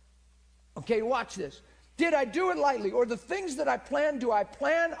 Okay, watch this. Did I do it lightly? Or the things that I plan, do I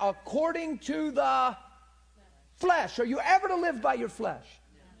plan according to the flesh? Are you ever to live by your flesh?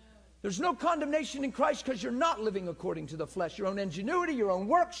 There's no condemnation in Christ because you're not living according to the flesh. Your own ingenuity, your own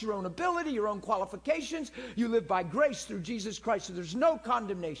works, your own ability, your own qualifications. You live by grace through Jesus Christ. So there's no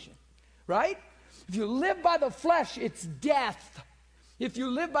condemnation. Right? If you live by the flesh, it's death. If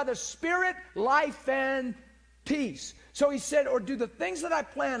you live by the Spirit, life and peace. So he said, or do the things that I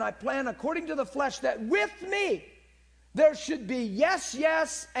plan according to the flesh, that with me there should be yes,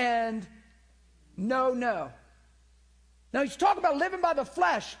 yes, and no, no. Now he's talking about living by the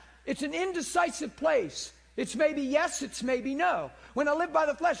flesh. It's an indecisive place. It's maybe yes, it's maybe no. When I live by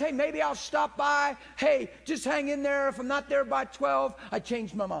the flesh, hey, maybe I'll stop by. Hey, just hang in there. If I'm not there by 12, I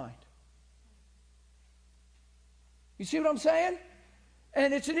changed my mind. You see what I'm saying?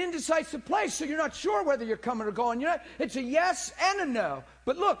 And it's an indecisive place, so you're not sure whether you're coming or going. It's a yes and a no.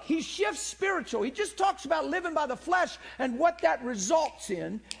 But look, he shifts spiritual. He just talks about living by the flesh and what that results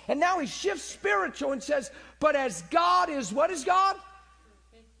in. And now he shifts spiritual and says, but as God is, what is God?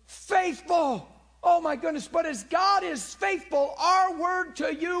 Faithful. Oh my goodness, but as God is faithful, our word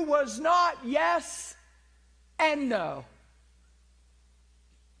to you was not yes and no.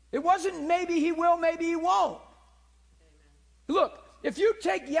 It wasn't maybe he will, maybe he won't. Look, if you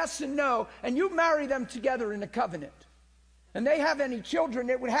take yes and no and you marry them together in a covenant and they have any children,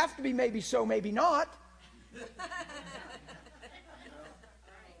 it would have to be maybe so, maybe not.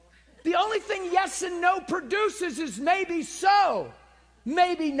 The only thing yes and no produces is maybe so.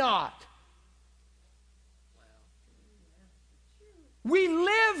 Maybe not. We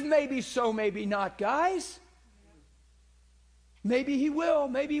live maybe so, maybe not, guys. Maybe he will,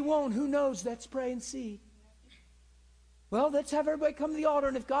 maybe he won't. Who knows? Let's pray and see. Well, let's have everybody come to the altar,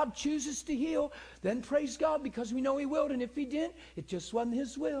 and if God chooses to heal, then praise God because we know he will. And if he didn't, it just wasn't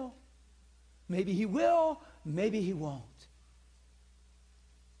his will. Maybe he will, maybe he won't.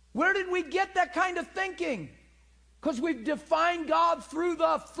 Where did we get that kind of thinking? Because we've defined God through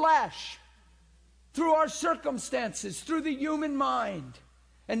the flesh, through our circumstances, through the human mind,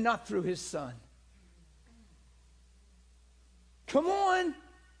 and not through His Son. Come on.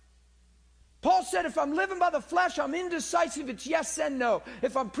 Paul said, if I'm living by the flesh, I'm indecisive. It's yes and no.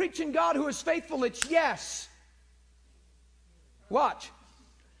 If I'm preaching God who is faithful, it's yes. Watch.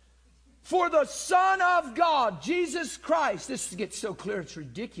 For the Son of God, Jesus Christ, this gets so clear it's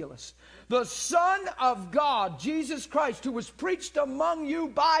ridiculous. The Son of God, Jesus Christ, who was preached among you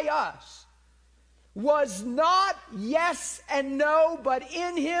by us, was not yes and no, but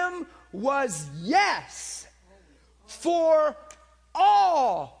in Him was yes. For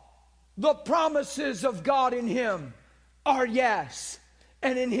all the promises of God in Him are yes.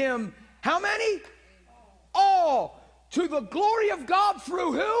 And in Him, how many? All. To the glory of God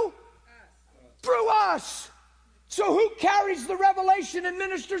through who? Through us. So who carries the revelation and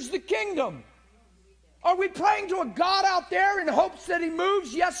ministers the kingdom? Are we praying to a God out there in hopes that He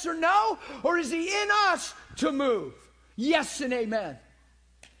moves, yes or no? Or is He in us to move? Yes and amen.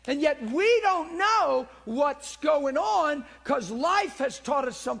 And yet we don't know what's going on because life has taught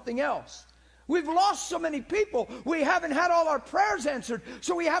us something else. We've lost so many people. We haven't had all our prayers answered.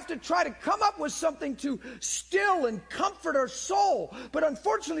 So we have to try to come up with something to still and comfort our soul. But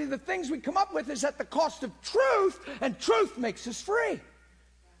unfortunately, the things we come up with is at the cost of truth, and truth makes us free.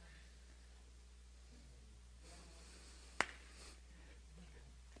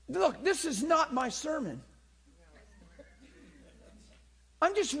 Look, this is not my sermon.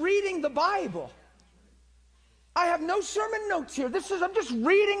 I'm just reading the Bible. I have no sermon notes here. I'm just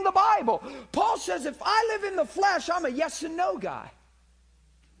reading the Bible. Paul says, if I live in the flesh, I'm a yes and no guy.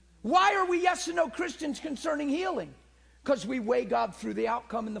 Why are we yes and no Christians concerning healing? Because we weigh God through the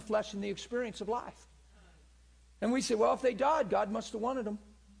outcome in the flesh and the experience of life. And we say, well, if they died, God must have wanted them.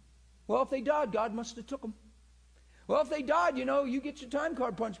 Well, if they died, God must have took them. Well, if they died, you get your time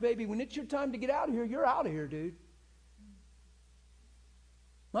card punched, baby. When it's your time to get out of here, you're out of here, dude.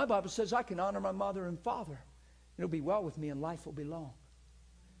 My Bible says I can honor my mother and father. It'll be well with me and life will be long.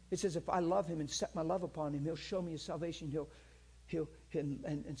 It says if I love Him and set my love upon Him, He'll show me His salvation. He'll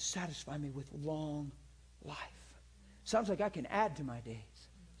satisfy me with long life. Sounds like I can add to my days.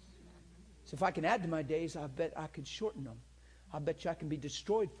 So if I can add to my days, I bet I could shorten them. I bet you I can be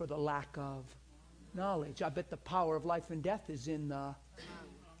destroyed for the lack of knowledge. I bet the power of life and death is in the...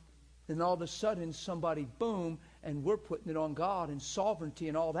 And all of a sudden somebody, boom, and we're putting it on God and sovereignty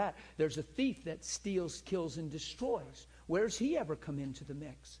and all that. There's a thief that steals, kills, and destroys. Where's he ever come into the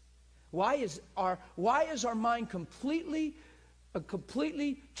mix? Why is our mind completely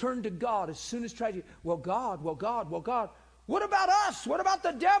turned to God as soon as tragedy? Well, God. What about us? What about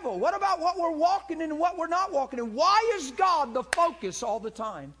the devil? What about what we're walking in and what we're not walking in? Why is God the focus all the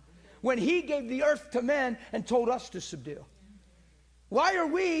time when He gave the earth to men and told us to subdue? Why are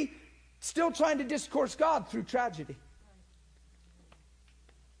we still trying to discourse God through tragedy?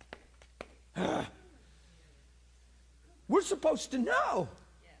 We're supposed to know.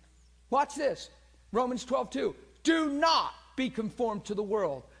 Watch this. Romans 12:2. Do not be conformed to the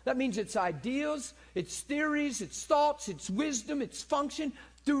world. That means its ideas, its theories, its thoughts, its wisdom, its function.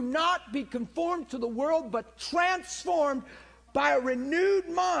 Do not be conformed to the world, but transformed by a renewed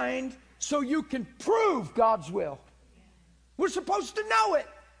mind so you can prove God's will. We're supposed to know it.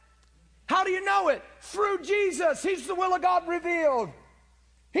 How do you know it? Through Jesus. He's the will of God revealed.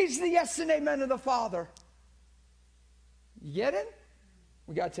 He's the yes and amen of the Father. You get it?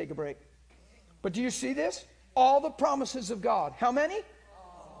 We got to take a break. But do you see this? All the promises of God. How many?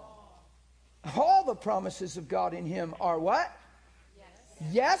 All the promises of God in Him are what?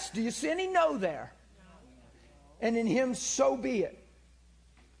 Yes. Do you see any no there? And in Him so be it.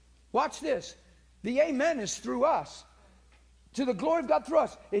 Watch this. The amen is through us. To the glory of God through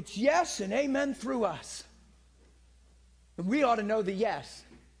us. It's yes and amen through us. And we ought to know the yes.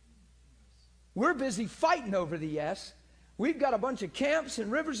 We're busy fighting over the yes. We've got a bunch of camps and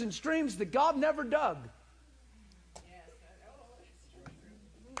rivers and streams that God never dug.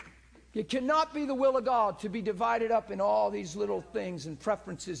 It cannot be the will of God to be divided up in all these little things and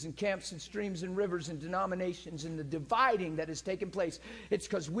preferences and camps and streams and rivers and denominations and the dividing that has taken place. It's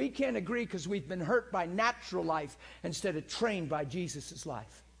because we can't agree because we've been hurt by natural life instead of trained by Jesus'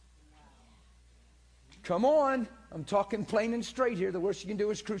 life. Come on. I'm talking plain and straight here. The worst you can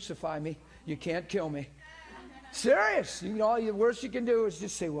do is crucify me. You can't kill me. Serious. The worst you can do is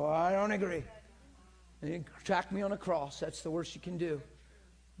just say, well, I don't agree. And you track me on a cross. That's the worst you can do.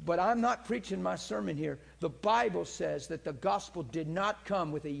 But I'm not preaching my sermon here. The Bible says that the gospel did not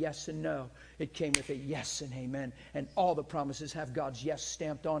come with a yes and no. It came with a yes and amen. And all the promises have God's yes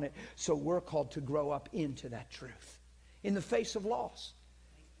stamped on it. So we're called to grow up into that truth in the face of loss.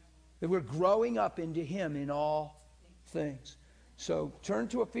 That we're growing up into Him in all things. So turn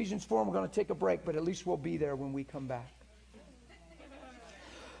to Ephesians 4. We're going to take a break, but at least we'll be there when we come back.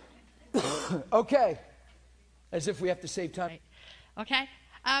 Okay. As if we have to save time. Okay.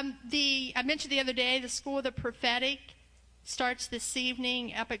 I mentioned the other day, the School of the Prophetic starts this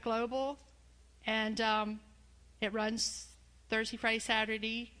evening up at Global, and it runs Thursday, Friday,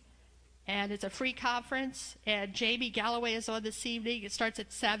 Saturday, and it's a free conference, and Jamie Galloway is on this evening. It starts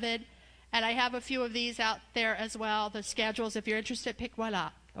at 7, and I have a few of these out there as well, the schedules. If you're interested, pick one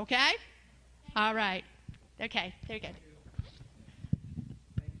up, okay? All right. Okay, very good.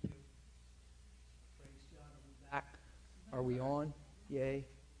 Thank you. Praise God. Are we back? Are we on? Yay.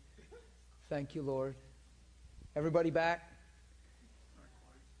 Thank you, Lord. Everybody back?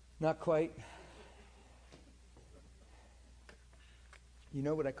 Not quite. You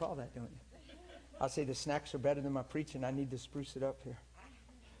know what I call that, don't you? I'll say the snacks are better than my preaching. I need to spruce it up here.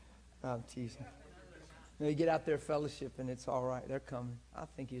 I'm teasing. No, you get out there fellowship and it's all right. They're coming. I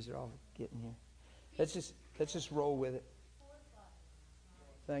think yous are all getting here. Let's just roll with it.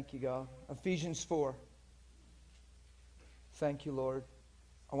 Thank you, God. Ephesians 4. Thank you, Lord.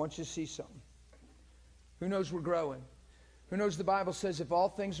 I want you to see something. Who knows we're growing? Who knows the Bible says if all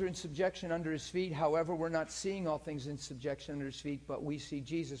things are in subjection under His feet, however, we're not seeing all things in subjection under His feet, but we see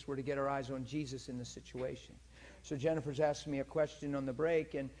Jesus. We're to get our eyes on Jesus in the situation. So Jennifer's asking me a question on the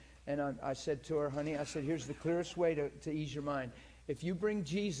break, and I said to her, honey, I said, here's the clearest way to ease your mind. If you bring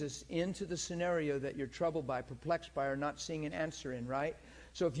Jesus into the scenario that you're troubled by, perplexed by, or not seeing an answer in, right?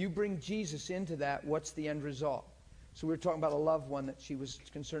 So if you bring Jesus into that, what's the end result? So we were talking about a loved one that she was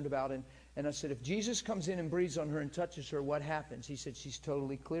concerned about, and I said, if Jesus comes in and breathes on her and touches her, what happens? He said, she's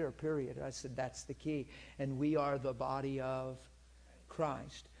totally clear, period. I said, that's the key. And we are the body of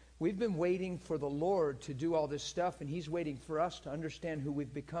Christ. We've been waiting for the Lord to do all this stuff, and He's waiting for us to understand who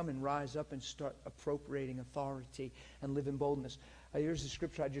we've become and rise up and start appropriating authority and live in boldness. Here's the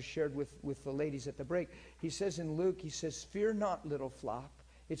scripture I just shared with the ladies at the break. He says in Luke, he says, fear not, little flock.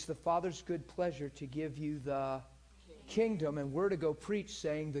 It's the Father's good pleasure to give you the kingdom, and we're to go preach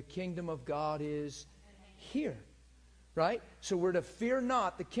saying the kingdom of God is here, right? So we're to fear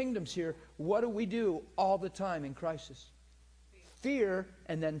not, the kingdom's here. What do we do all the time in crisis? Fear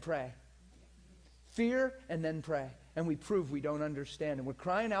and then pray. Fear and then pray. And we prove we don't understand. And we're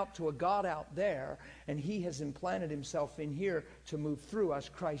crying out to a God out there, and He has implanted Himself in here to move through us.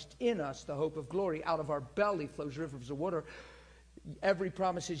 Christ in us, the hope of glory. Out of our belly flows rivers of water. Every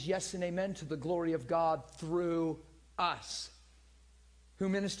promise is yes and amen to the glory of God through us. Who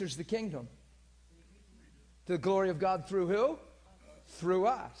ministers the kingdom? The glory of God through who? Through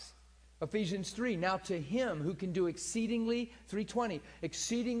us. Ephesians 3, now to Him who can do exceedingly, 3:20,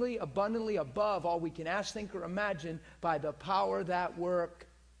 exceedingly abundantly above all we can ask, think, or imagine by the power that work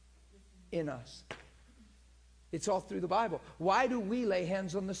in us. It's all through the Bible. Why do we lay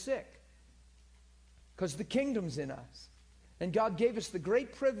hands on the sick? Because the kingdom's in us. And God gave us the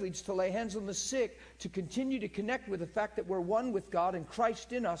great privilege to lay hands on the sick, to continue to connect with the fact that we're one with God and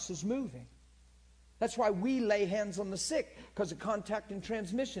Christ in us is moving. That's why we lay hands on the sick, because of contact and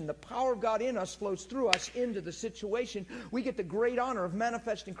transmission. The power of God in us flows through us into the situation. We get the great honor of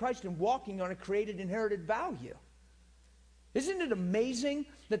manifesting Christ and walking on a created, inherited value. Isn't it amazing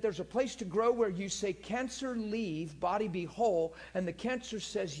that there's a place to grow where you say, cancer leave, body be whole, and the cancer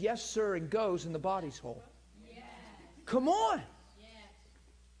says, yes, sir, and goes, and the body's whole? Yes. Come on.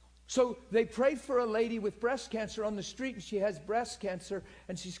 So they prayed for a lady with breast cancer on the street, and she has breast cancer,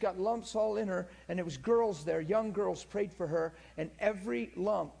 and she's got lumps all in her, and it was girls there, young girls prayed for her, and every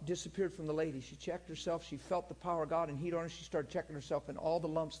lump disappeared from the lady. She checked herself, she felt the power of God and heat on her, she started checking herself, and all the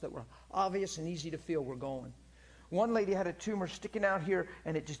lumps that were obvious and easy to feel were going. One lady had a tumor sticking out here,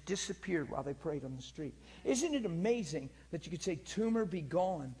 and it just disappeared while they prayed on the street. Isn't it amazing that you could say, tumor be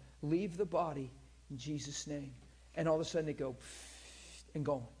gone, leave the body in Jesus' name, and all of a sudden they go and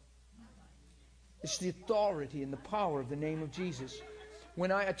gone. It's the authority and the power of the name of Jesus.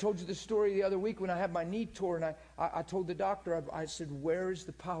 When I told you the story the other week when I had my knee torn, I told the doctor, I said, where is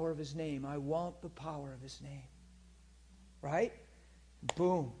the power of His name? I want the power of His name. Right?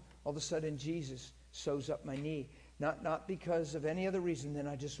 Boom. All of a sudden Jesus sews up my knee. Not because of any other reason than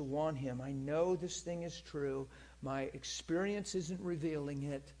I just want Him. I know this thing is true. My experience isn't revealing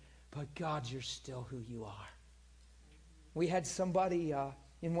it. But God, you're still who you are. We had somebody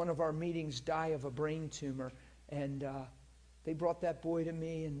in one of our meetings die of a brain tumor, and they brought that boy to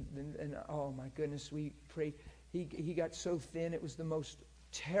me, and oh my goodness, we prayed. He got so thin, it was the most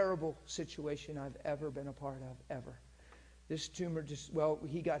terrible situation I've ever been a part of, ever. This tumor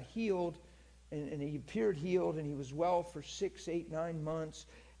he got healed, and he appeared healed, and he was well for 6, 8, 9 months,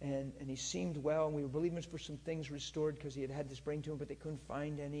 and he seemed well, and we were believing for some things restored because he had had this brain tumor, but they couldn't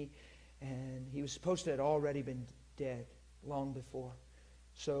find any, and he was supposed to have already been dead long before.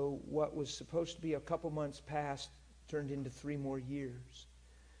 So what was supposed to be a couple months past turned into 3 more years.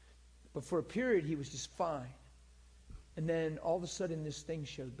 But for a period, he was just fine. And then all of a sudden, this thing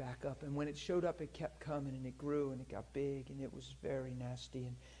showed back up. And when it showed up, it kept coming, and it grew, and it got big, and it was very nasty.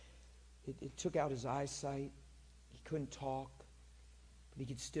 And it took out his eyesight. He couldn't talk, but he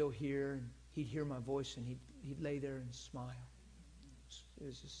could still hear, and he'd hear my voice, and he'd lay there and smile. It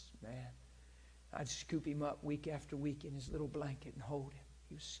was just, man. I'd scoop him up week after week in his little blanket and hold him.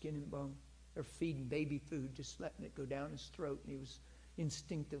 He was skin and bone. They're feeding baby food, just letting it go down his throat, and he was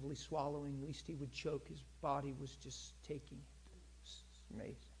instinctively swallowing. At least he would choke. His body was just taking it. It was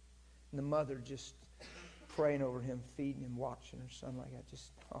amazing. And the mother just praying over him, feeding him, watching her son like that. It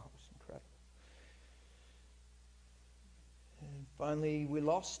was incredible. And finally, we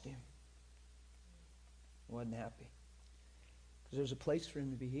lost him. Wasn't happy. Because there's a place for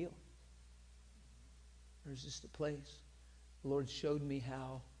him to be healed. There's just a place. The Lord showed me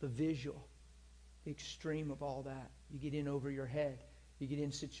how the visual, the extreme of all that, you get in over your head. You get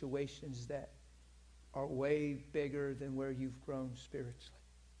in situations that are way bigger than where you've grown spiritually.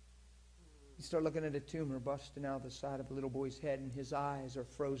 You start looking at a tumor busting out the side of a little boy's head, and his eyes are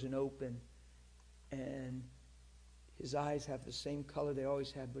frozen open. And his eyes have the same color they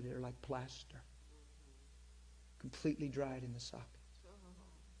always had, but they're like plaster. Completely dried in the sockets.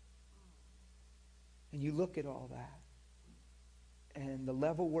 And you look at all that. And the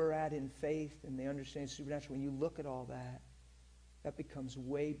level we're at in faith and the understanding of supernatural, when you look at all that, that becomes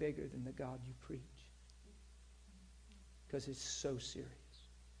way bigger than the God you preach. Because it's so serious.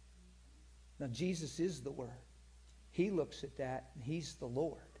 Now, Jesus is the Word. He looks at that, and He's the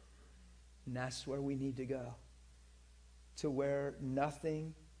Lord. And that's where we need to go. To where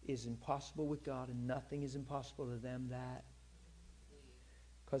nothing is impossible with God, and nothing is impossible to them that.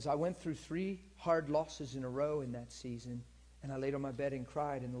 Because I went through 3 hard losses in a row in that season, and I laid on my bed and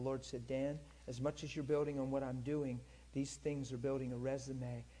cried, and the Lord said, Dan, as much as you're building on what I'm doing, these things are building a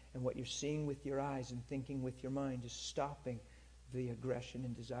resume, and what you're seeing with your eyes and thinking with your mind is stopping the aggression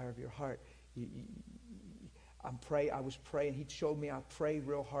and desire of your heart. I was praying. He showed me I prayed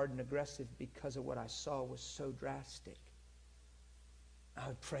real hard and aggressive because of what I saw was so drastic. I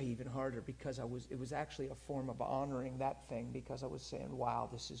would pray even harder because it was actually a form of honoring that thing, because I was saying, wow,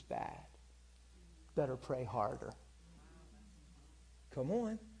 this is bad. Better pray harder. Come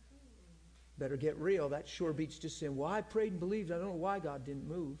on. Better get real. That sure beats just saying, well, I prayed and believed. I don't know why God didn't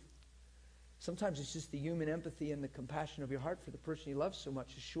move. Sometimes it's just the human empathy and the compassion of your heart for the person you love so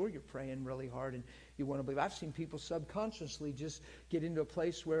much. Sure, you're praying really hard and you want to believe. I've seen people subconsciously just get into a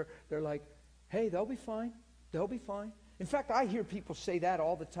place where they're like, hey, they'll be fine. They'll be fine. In fact, I hear people say that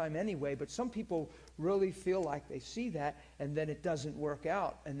all the time anyway, but some people really feel like they see that, and then it doesn't work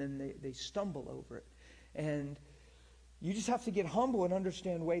out, and then they stumble over it. And you just have to get humble and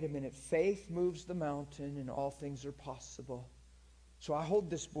understand, wait a minute, faith moves the mountain, and all things are possible. So I hold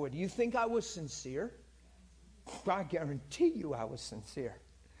this boy. Do you think I was sincere? I guarantee you I was sincere.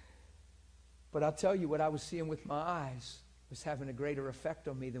 But I'll tell you, what I was seeing with my eyes was having a greater effect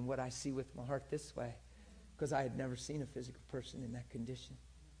on me than what I see with my heart this way. Because I had never seen a physical person in that condition.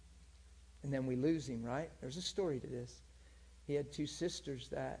 And then we lose him, right? There's a story to this. He had 2 sisters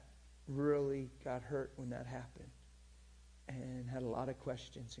that really got hurt when that happened. And had a lot of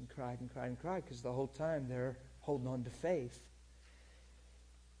questions and cried and cried and cried, because the whole time they're holding on to faith.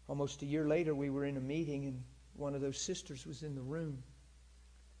 Almost a year later, we were in a meeting, and one of those sisters was in the room.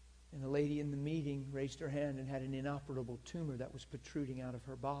 And a lady in the meeting raised her hand and had an inoperable tumor that was protruding out of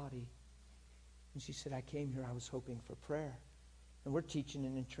her body. And she said, I came here, I was hoping for prayer. And we're teaching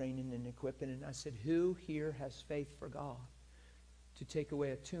and training and equipping. And I said, who here has faith for God to take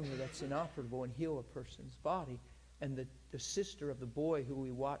away a tumor that's inoperable and heal a person's body? And the sister of the boy who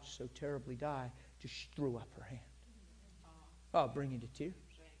we watched so terribly die just threw up her hand. Oh, bringing to tears.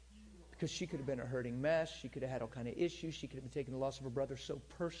 Because she could have been a hurting mess. She could have had all kind of issues. She could have been taking the loss of her brother so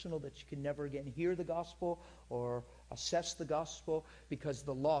personal that she could never again hear the gospel or assess the gospel, because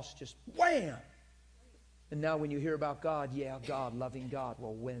the loss just wham! And now when you hear about God, yeah, God, loving God.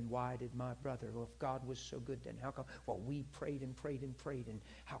 Well, why did my brother? Well, if God was so good, then how come? Well, we prayed and prayed and prayed, and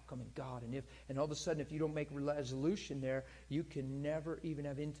how come in God? And all of a sudden, if you don't make a resolution there, you can never even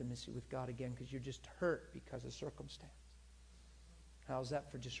have intimacy with God again, because you're just hurt because of circumstance. How's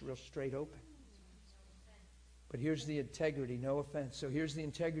that for just real straight open? But here's the integrity, no offense. So here's the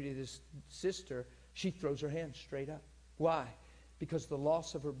integrity of this sister. She throws her hands straight up. Why? Because the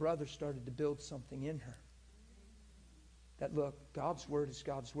loss of her brother started to build something in her. That, look, God's word is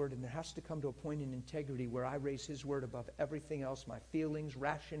God's word, and there has to come to a point in integrity where I raise His word above everything else, my feelings,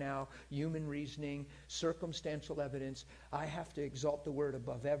 rationale, human reasoning, circumstantial evidence. I have to exalt the word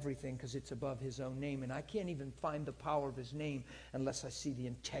above everything because it's above His own name, and I can't even find the power of His name unless I see the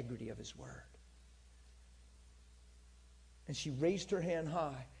integrity of His word. And she raised her hand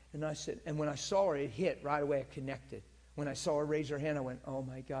high, and I said, and when I saw her, it hit right away, it connected. When I saw her raise her hand, I went, oh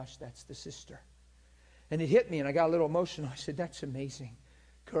my gosh, that's the sister. And it hit me, and I got a little emotional. I said, that's amazing.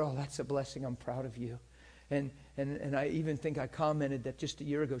 Girl, that's a blessing. I'm proud of you. And I even think I commented that just a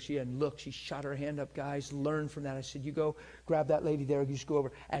year ago, she hadn't looked. She shot her hand up, guys. Learn from that. I said, you go grab that lady there. You just go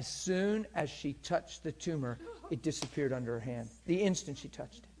over. As soon as she touched the tumor, it disappeared under her hand. The instant she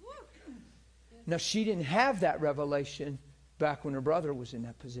touched it. Now, she didn't have that revelation back when her brother was in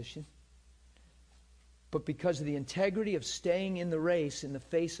that position. But because of the integrity of staying in the race in the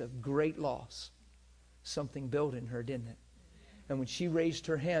face of great loss, something built in her, didn't it? And when she raised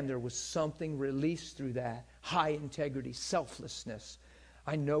her hand, there was something released through that. High integrity, selflessness.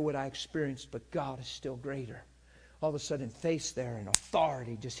 I know what I experienced, but God is still greater. All of a sudden, face there and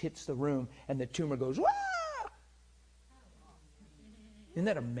authority just hits the room, and the tumor goes, wah! Isn't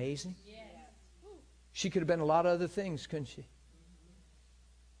that amazing? She could have been a lot of other things, couldn't she?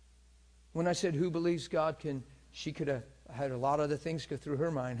 When I said, who believes God can, she could have had a lot of other things go through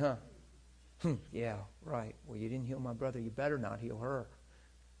her mind, huh? Yeah, right. Well, you didn't heal my brother. You better not heal her.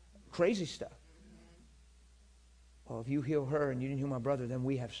 Crazy stuff. Well, if you heal her and you didn't heal my brother, then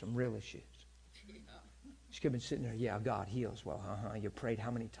we have some real issues. She could have been sitting there, yeah, God heals. Well, you prayed how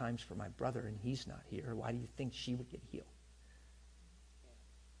many times for my brother and he's not here. Why do you think she would get healed?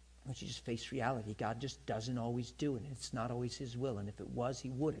 Why don't you just face reality? God just doesn't always do it. It's not always His will. And if it was, He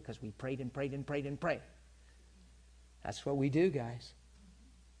would it because we prayed and prayed and prayed and prayed. That's what we do, guys.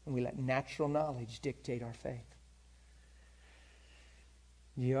 And we let natural knowledge dictate our faith.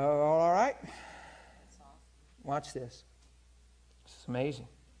 You all right? Watch this. This is amazing.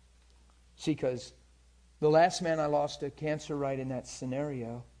 See, because the last man I lost to cancer right in that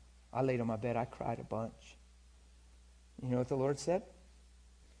scenario, I laid on my bed, I cried a bunch. You know what the Lord said?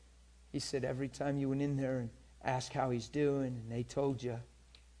 He said, every time you went in there and asked how he's doing, and they told you,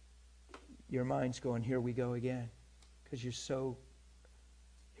 your mind's going, here we go again. Because you're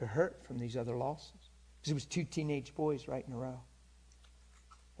hurt from these other losses. Because it was 2 teenage boys right in a row.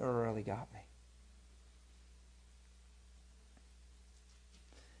 It really got me.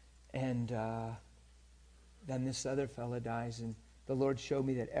 And then this other fella dies, and the Lord showed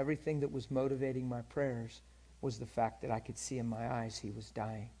me that everything that was motivating my prayers was the fact that I could see in my eyes he was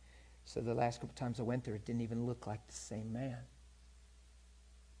dying. So the last couple times I went there, it didn't even look like the same man.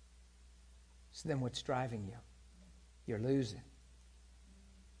 So then what's driving you? You're losing.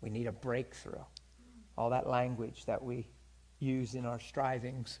 We need a breakthrough. All that language that we use in our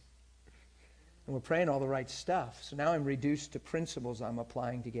strivings. And we're praying all the right stuff. So now I'm reduced to principles I'm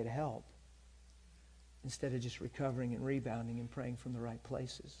applying to get help. Instead of just recovering and rebounding and praying from the right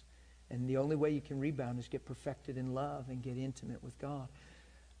places. And the only way you can rebound is get perfected in love and get intimate with God.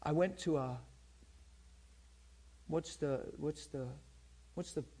 I went to what's the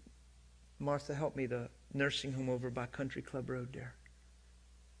Martha, help me, the nursing home over by Country Club Road there.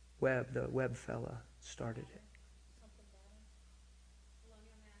 The Webb fella started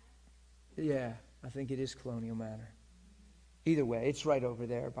it. Yeah, I think it is Colonial Manor. Either way, it's right over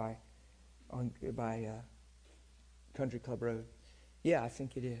there by Country Club Road. Yeah, I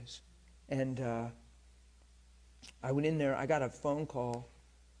think it is. And I went in there. I got a phone call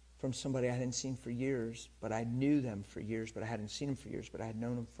from somebody I hadn't seen for years, but I knew them for years, but I hadn't seen them for years, but I had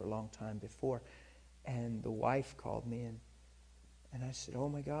known them for a long time before. And the wife called me, and I said, oh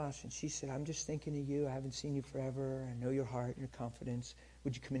my gosh. And she said, I'm just thinking of you. I haven't seen you forever. I know your heart and your confidence.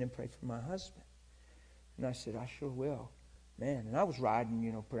 Would you come in and pray for my husband? And I said, I sure will. Man, and I was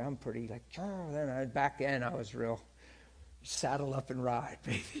riding, I'm pretty back then I was real saddle up and ride,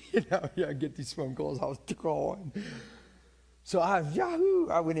 baby. I get these phone calls. I was going. So I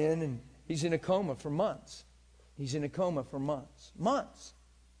went in, and he's in a coma for months. He's in a coma for months. Months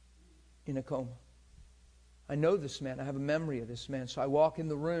in a coma. I know this man. I have a memory of this man. So I walk in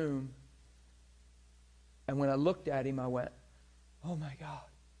the room, and when I looked at him, I went, oh my God.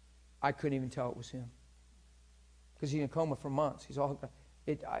 I couldn't even tell it was him. Because he's in a coma for months.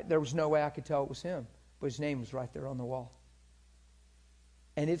 There was no way I could tell it was him. But his name was right there on the wall.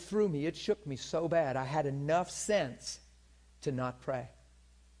 And it threw me. It shook me so bad. I had enough sense to not pray.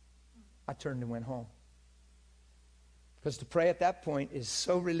 I turned and went home. Because to pray at that point is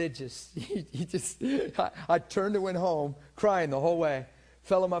so religious. I turned and went home, crying the whole way.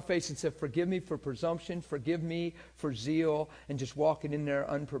 Fell on my face and said, forgive me for presumption, forgive me for zeal, and just walking in there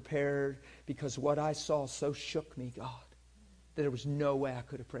unprepared, because what I saw so shook me, God, that there was no way I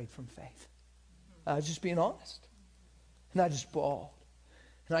could have prayed from faith. I was just being honest. And I just bawled.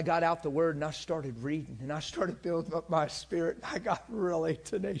 And I got out the Word and I started reading. And I started building up my spirit. And I got really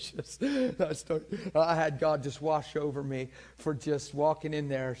tenacious. I had God just wash over me for just walking in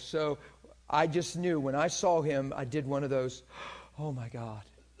there. So I just knew when I saw him, I did one of those, oh my God.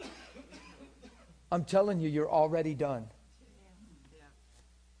 I'm telling you, you're already done.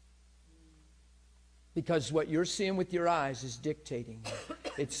 Because what you're seeing with your eyes is dictating.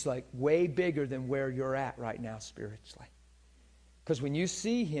 It's like way bigger than where you're at right now spiritually. Because when you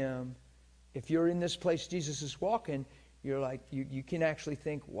see him, if you're in this place Jesus is walking, you're like, you can actually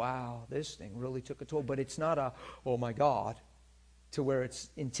think, wow, this thing really took a toll. But it's not a, oh my God, to where it's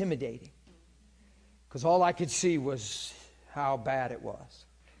intimidating. Because all I could see was how bad it was.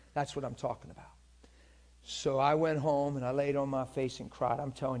 That's what I'm talking about. So I went home and I laid on my face and cried.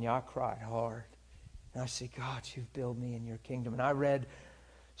 I'm telling you, I cried hard. And I said, God, you've built me in your kingdom. And I read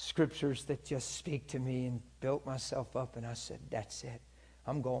scriptures that just speak to me and built myself up. And I said, that's it.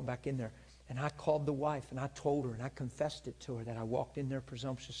 I'm going back in there. And I called the wife and I told her and I confessed it to her that I walked in there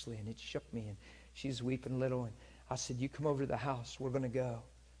presumptuously and it shook me. And she's weeping a little. And I said, you come over to the house. We're going to go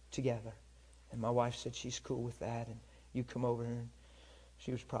together. And my wife said she's cool with that. And you come over here. And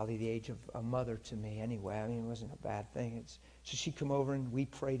she was probably the age of a mother to me anyway. I mean, it wasn't a bad thing. So she come over and we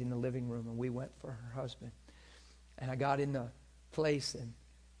prayed in the living room and we went for her husband. And I got in the place and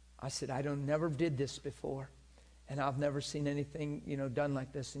I said, never did this before. And I've never seen anything, done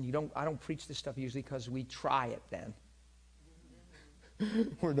like this. And I don't preach this stuff usually because we try it then.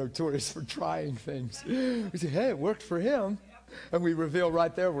 We're notorious for trying things. We say, hey, it worked for him. And we reveal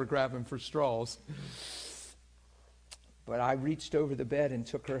right there we're grabbing for straws. But I reached over the bed and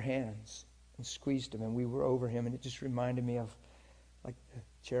took her hands and squeezed them. And we were over him. And it just reminded me of like the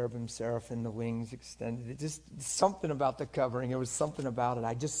cherubim, seraphim, the wings extended. It just something about the covering. It was something about it.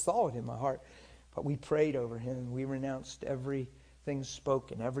 I just saw it in my heart. But we prayed over him. And we renounced everything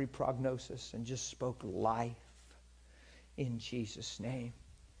spoken, every prognosis, and just spoke life in Jesus' name.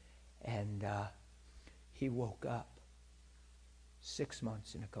 And he woke up 6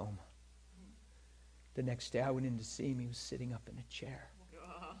 months in a coma. The next day I went in to see him. He was sitting up in a chair.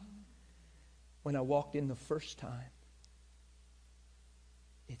 When I walked in the first time,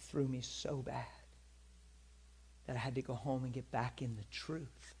 it threw me so bad that I had to go home and get back in the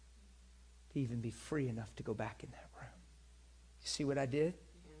truth to even be free enough to go back in that room. You see what I did?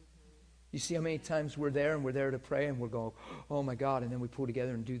 You see how many times we're there and we're there to pray and we're going, oh my God, and then we pull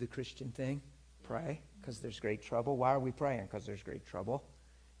together and do the Christian thing. Pray, because there's great trouble. Why are we praying? Because there's great trouble.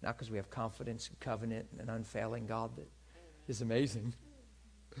 Not because we have confidence and covenant and an unfailing God that is amazing.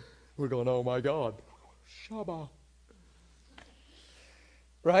 We're going, oh my God. Shabbat.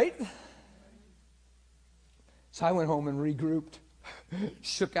 Right? So I went home and regrouped,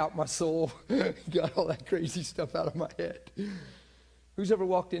 shook out my soul, got all that crazy stuff out of my head. Who's ever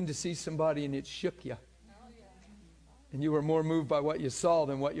walked in to see somebody and it shook you? And you were more moved by what you saw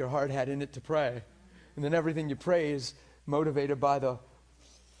than what your heart had in it to pray. And then everything you pray is motivated by the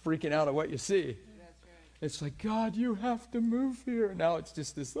freaking out of what you see. That's right. It's like, God, you have to move here. And now it's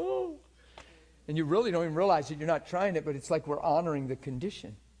just this, oh. And you really don't even realize that you're not trying it, but it's like we're honoring the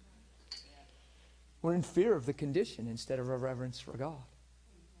condition. We're in fear of the condition instead of a reverence for God.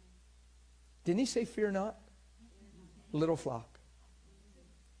 Didn't he say, fear not? Little flock.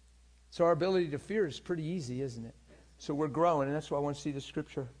 So our ability to fear is pretty easy, isn't it? So we're growing, and that's why I want to see the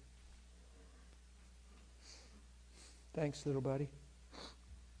scripture. Thanks, little buddy.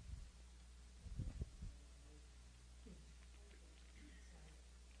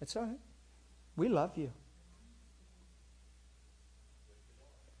 That's all right. We love you.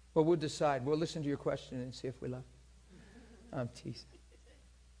 Well, we'll decide. We'll listen to your question and see if we love you. I'm teasing.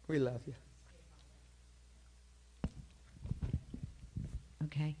 We love you.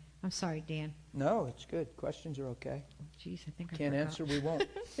 Okay. I'm sorry, Dan. No, it's good. Questions are okay. Jeez, I think I Can't forgot. answer, we won't.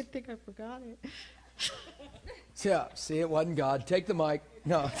 I think I forgot it. Yeah, see, it wasn't God. Take the mic.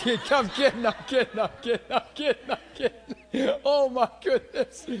 No, I'm kidding. Oh, my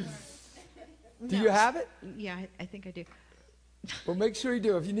goodness. Do you have it? Yeah, I think I do. Well, make sure you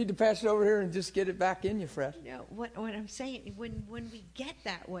do. If you need to pass it over here and just get it back in you, Fred. No, what I'm saying, when we get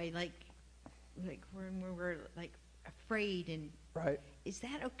that way, like when we're like afraid and Right. Is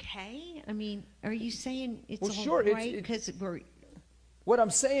that okay? I mean, are you saying it's Well, all sure, right because we're... What I'm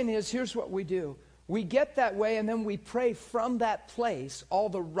saying is, here's what we do. We get that way, and then we pray from that place all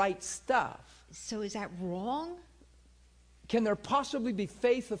the right stuff. So is that wrong? Can there possibly be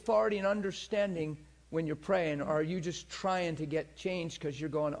faith, authority, and understanding when you're praying? Or are you just trying to get changed because you're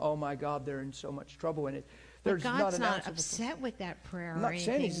going, oh my God, they're in so much trouble in it? But God's an not ounce of upset with that prayer I'm or not anything.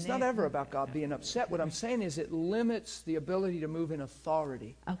 saying it's not ever about God being upset. What I'm saying is it limits the ability to move in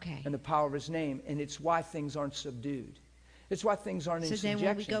authority Okay. and the power of His name, and it's why things aren't subdued. It's why things aren't in So subjection. then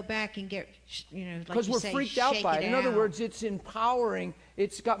when we go back and get, like Because you we're say, freaked out shake by it. In other out. words, it's empowering.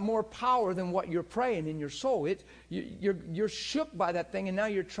 It's got more power than what you're praying in your soul. You're shook by that thing, and now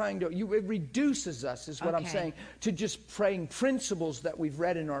you're trying to. It reduces us, is what I'm Okay. saying, to just praying principles that we've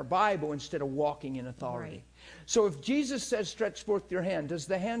read in our Bible instead of walking in authority. Right. So if Jesus says, "Stretch forth your hand," does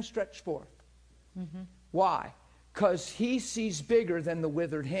the hand stretch forth? Mm-hmm. Why? Because He sees bigger than the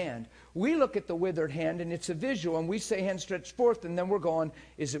withered hand. We look at the withered hand, and it's a visual, and we say hand stretched forth, and then we're going,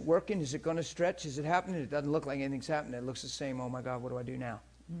 is it working? Is it going to stretch? Is it happening? It doesn't look like anything's happening. It looks the same. Oh, my God, what do I do now?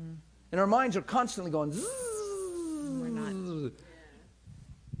 And our minds are constantly going, zzz. We're not.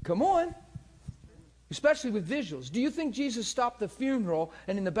 Come on. Especially with visuals. Do you think Jesus stopped the funeral,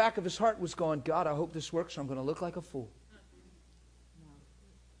 and in the back of His heart was going, God, I hope this works, or I'm going to look like a fool?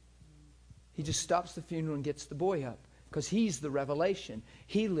 He just stops the funeral and gets the boy up because He's the revelation.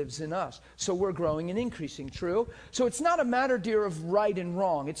 He lives in us. So we're growing and increasing, true? So it's not a matter, dear, of right and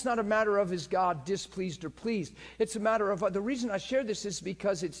wrong. It's not a matter of is God displeased or pleased. It's a matter of, the reason I share this is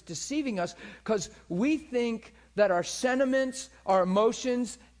because it's deceiving us, because we think that our sentiments, our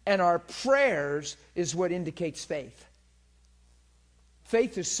emotions, and our prayers is what indicates faith.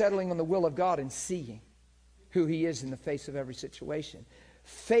 Faith is settling on the will of God and seeing who He is in the face of every situation.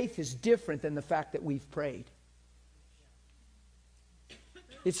 Faith is different than the fact that we've prayed.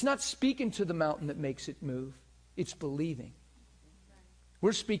 It's not speaking to the mountain that makes it move. It's believing.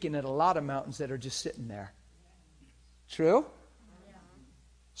 We're speaking at a lot of mountains that are just sitting there. True?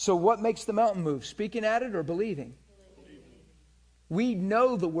 So what makes the mountain move? Speaking at it or believing? We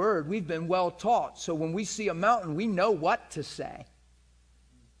know the Word. We've been well taught. So when we see a mountain, we know what to say.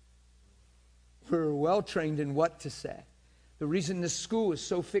 We're well trained in what to say. The reason this school is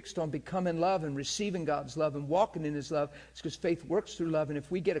so fixed on becoming love and receiving God's love and walking in His love is because faith works through love. And if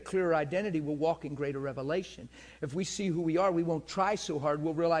we get a clearer identity, we'll walk in greater revelation. If we see who we are, we won't try so hard.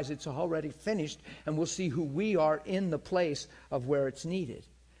 We'll realize it's already finished, and we'll see who we are in the place of where it's needed.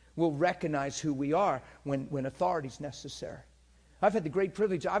 We'll recognize who we are when authority is necessary. I've had the great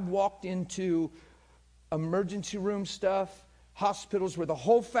privilege. I've walked into emergency room stuff, hospitals where the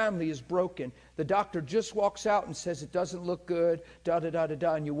whole family is broken. The doctor just walks out and says it doesn't look good,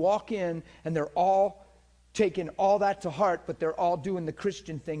 da-da-da-da-da. And you walk in, and they're all taking all that to heart, but they're all doing the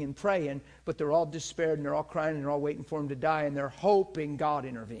Christian thing and praying, but they're all despaired, and they're all crying, and they're all waiting for Him to die, and they're hoping God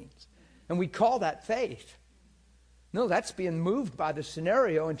intervenes. And we call that faith. No, that's being moved by the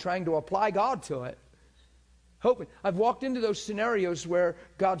scenario and trying to apply God to it. Hoping. I've walked into those scenarios where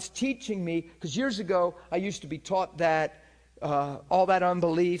God's teaching me, because years ago I used to be taught that all that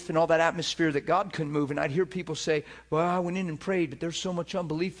unbelief and all that atmosphere that God couldn't move. And I'd hear people say, well, I went in and prayed, but there's so much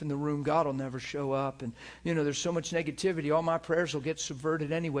unbelief in the room, God will never show up. And, there's so much negativity. All my prayers will get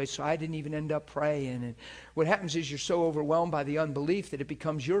subverted anyway, so I didn't even end up praying. And what happens is you're so overwhelmed by the unbelief that it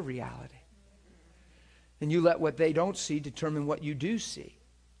becomes your reality. And you let what they don't see determine what you do see.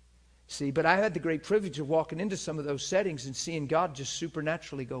 See, but I had the great privilege of walking into some of those settings and seeing God just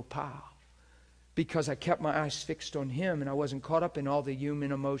supernaturally go pow. Because I kept my eyes fixed on Him, and I wasn't caught up in all the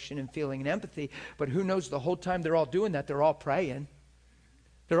human emotion and feeling and empathy. But who knows, the whole time they're all doing that, they're all praying.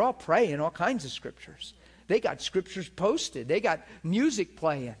 They're all praying all kinds of scriptures. They got scriptures posted. They got music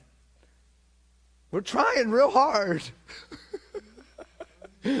playing. We're trying real hard.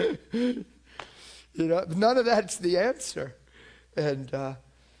 None of that's the answer. And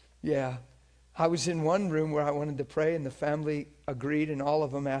I was in one room where I wanted to pray, and the family agreed, and all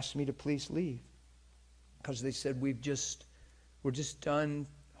of them asked me to please leave. Because they said, we're just done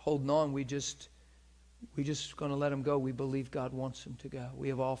holding on. We just going to let them go. We believe God wants them to go. We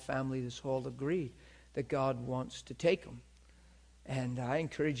have all family this whole agreed that God wants to take them. And I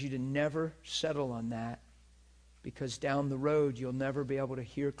encourage you to never settle on that, because down the road you'll never be able to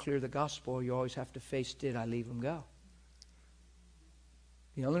hear clear the gospel. You always have to face, did I leave them go?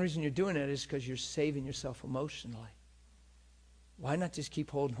 The only reason you're doing it is because you're saving yourself emotionally. Why not just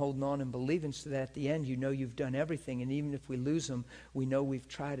keep holding on and believing, so that at the end you know you've done everything, and even if we lose them, we know we've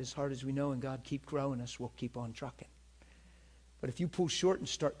tried as hard as we know, and God keep growing us, we'll keep on trucking. But if you pull short and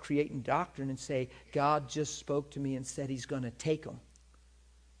start creating doctrine and say, God just spoke to me and said he's going to take them,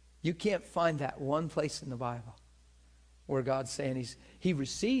 you can't find that one place in the Bible where God's saying he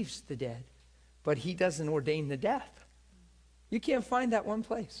receives the dead, but he doesn't ordain the death. You can't find that one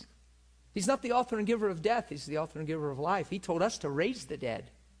place. He's not the author and giver of death. He's the author and giver of life. He told us to raise the dead.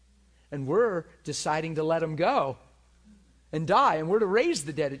 And we're deciding to let them go and die. And we're to raise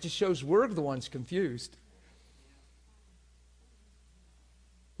the dead. It just shows we're the ones confused.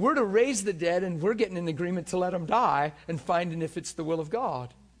 We're to raise the dead, and we're getting in agreement to let them die and finding if it's the will of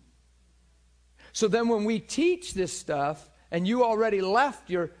God. So then when we teach this stuff, and you already left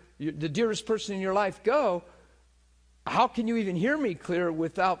the dearest person in your life go, how can you even hear me clear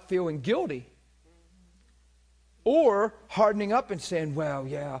without feeling guilty? Or hardening up and saying, well,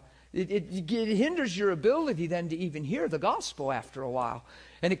 yeah, it hinders your ability then to even hear the gospel after a while.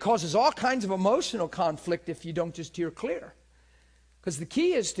 And it causes all kinds of emotional conflict if you don't just hear clear. Because the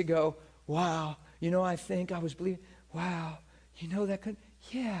key is to go, wow, I think I was believing, wow, that could,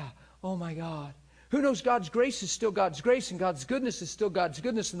 yeah, oh my God. Who knows God's grace is still God's grace, and God's goodness is still God's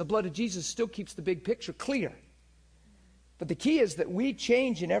goodness, and the blood of Jesus still keeps the big picture clear. But the key is that we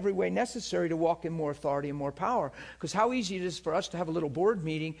change in every way necessary to walk in more authority and more power. Because how easy it is for us to have a little board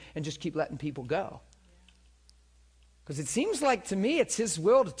meeting and just keep letting people go. Because it seems like to me it's his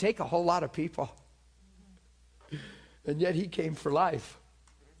will to take a whole lot of people. And yet he came for life,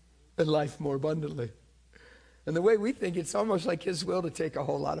 and life more abundantly. And the way we think, it's almost like his will to take a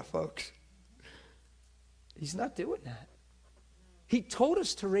whole lot of folks. He's not doing that. He told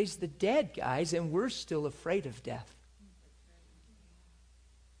us to raise the dead, guys, and we're still afraid of death.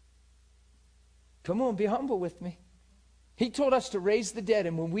 Come on, be humble with me. He told us to raise the dead,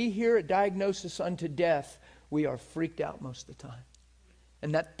 and when we hear a diagnosis unto death, we are freaked out most of the time.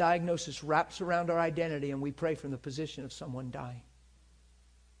 And that diagnosis wraps around our identity, and we pray from the position of someone dying.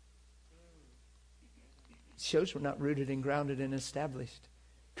 It shows we're not rooted and grounded and established.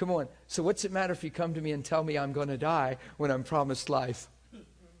 Come on. So what's it matter if you come to me and tell me I'm going to die when I'm promised life?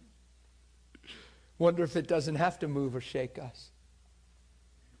 Wonder if it doesn't have to move or shake us.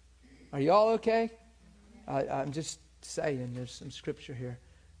 Are you all okay? I'm just saying, there's some scripture here.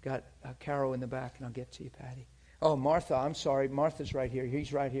 Got Carol in the back, and I'll get to you, Patty. Oh, Martha, I'm sorry. Martha's right here.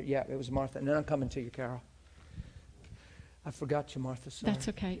 He's right here. Yeah, it was Martha. And then I'm coming to you, Carol. I forgot you, Martha. Sorry. That's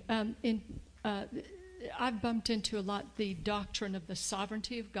okay. I've bumped into a lot the doctrine of the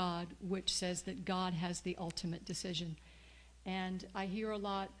sovereignty of God, which says that God has the ultimate decision. And I hear a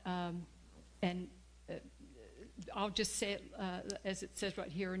lot, I'll just say it as it says right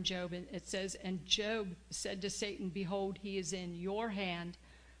here in Job. And it says, and Job said to Satan, behold, he is in your hand,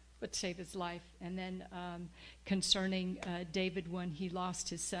 but save his life. And then concerning David, when he lost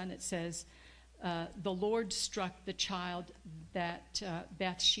his son, it says, the Lord struck the child that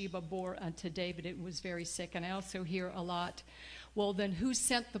Bathsheba bore unto David. It was very sick. And I also hear a lot, well, then who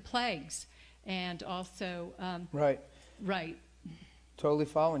sent the plagues? And also... Right. Totally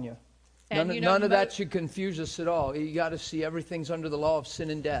following you. None of that should confuse us at all. You got to see everything's under the law of sin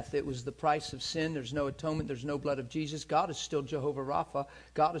and death. It was the price of sin. There's no atonement. There's no blood of Jesus. God is still Jehovah Rapha.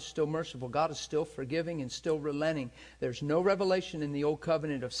 God is still merciful. God is still forgiving and still relenting. There's no revelation in the old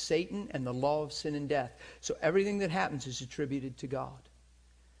covenant of Satan and the law of sin and death. So everything that happens is attributed to God.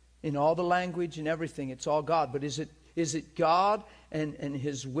 In all the language and everything, it's all God. But is it God and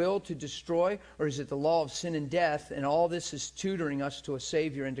his will to destroy, or is it the law of sin and death? And all this is tutoring us to a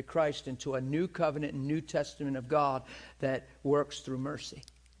Savior and to Christ and to a new covenant and New Testament of God that works through mercy.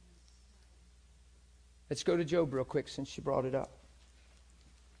 Let's go to Job real quick since she brought it up.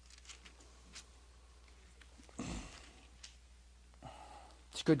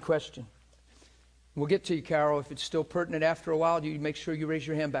 It's a good question. We'll get to you, Carol. If it's still pertinent after a while, you make sure you raise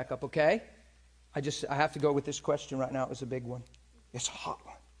your hand back up, okay? I have to go with this question right now. It was a big one. It's a hot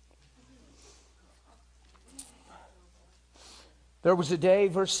one. There was a day,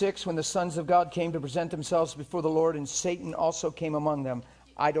 verse 6, when the sons of God came to present themselves before the Lord, and Satan also came among them.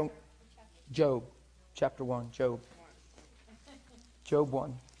 Job, chapter 1, Job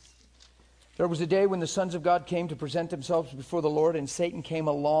 1. There was a day when the sons of God came to present themselves before the Lord, and Satan came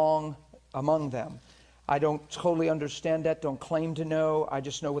along among them. I don't totally understand that, don't claim to know. I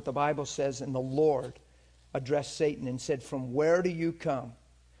just know what the Bible says. And the Lord addressed Satan and said, from where do you come?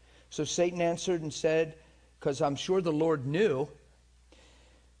 So Satan answered and said, because I'm sure the Lord knew.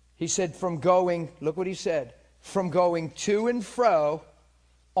 He said, from going, look what he said, from going to and fro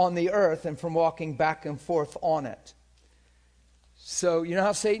on the earth and from walking back and forth on it. So, you know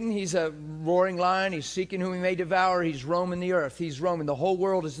how Satan, he's a roaring lion. He's seeking whom he may devour. He's roaming the earth. He's roaming. The whole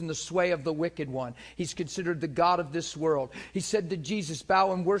world is in the sway of the wicked one. He's considered the god of this world. He said to Jesus,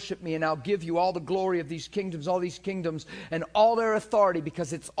 bow and worship me, and I'll give you all the glory of these kingdoms, and all their authority,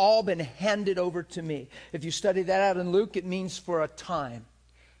 because it's all been handed over to me. If you study that out in Luke, it means for a time.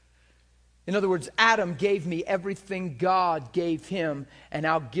 In other words, Adam gave me everything God gave him, and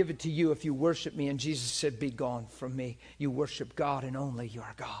I'll give it to you if you worship me. And Jesus said, be gone from me. You worship God and only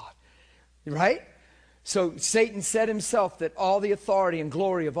your God. Right? So Satan said himself that all the authority and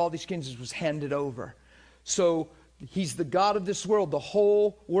glory of all these kingdoms was handed over. So he's the god of this world. The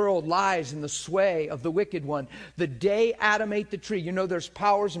whole world lies in the sway of the wicked one. The day Adam ate the tree, you know there's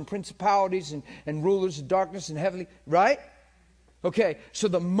powers and principalities and rulers of darkness and heavenly, right? Okay, so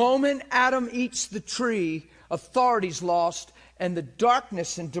the moment Adam eats the tree, authority's lost, and the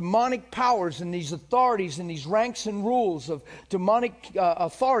darkness and demonic powers and these authorities and these ranks and rules of demonic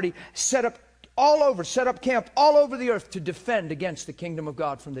authority set up camp all over the earth to defend against the kingdom of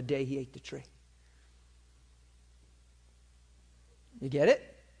God from the day he ate the tree. You get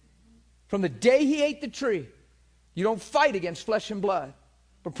it? From the day he ate the tree, you don't fight against flesh and blood,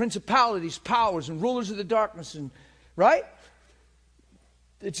 but principalities, powers, and rulers of the darkness, and right?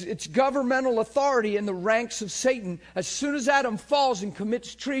 It's governmental authority in the ranks of Satan. As soon as Adam falls and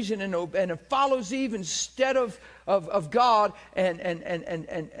commits treason and follows Eve instead of God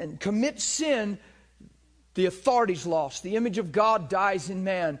and commits sin, the authority's lost. The image of God dies in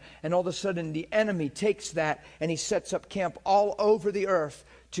man. And all of a sudden the enemy takes that and he sets up camp all over the earth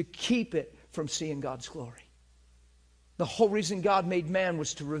to keep it from seeing God's glory. The whole reason God made man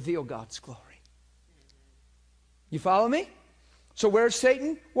was to reveal God's glory. You follow me? So where's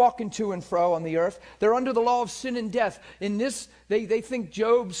Satan? Walking to and fro on the earth. They're under the law of sin and death. In this, they think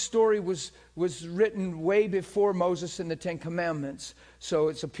Job's story was written way before Moses and the Ten Commandments. So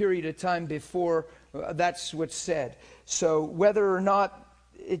it's a period of time before that's what's said. So whether or not,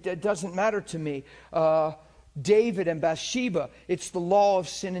 it doesn't matter to me. David and Bathsheba, it's the law of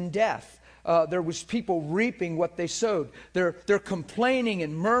sin and death. There was people reaping what they sowed. They're complaining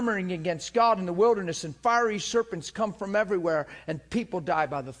and murmuring against God in the wilderness, and fiery serpents come from everywhere, and people die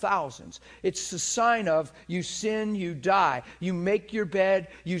by the thousands. It's a sign of you sin, you die. You make your bed,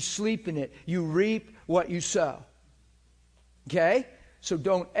 you sleep in it. You reap what you sow. Okay? So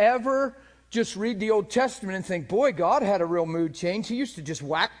don't ever just read the Old Testament and think, boy, God had a real mood change. He used to just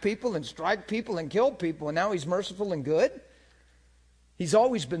whack people and strike people and kill people, and now he's merciful and good. He's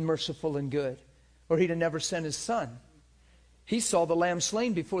always been merciful and good, or he'd have never sent his son. He saw the lamb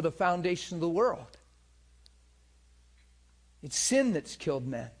slain before the foundation of the world. It's sin that's killed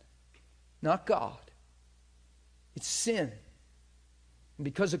men, not God. It's sin. And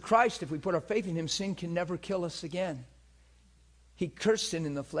because of Christ, if we put our faith in him, sin can never kill us again. He cursed sin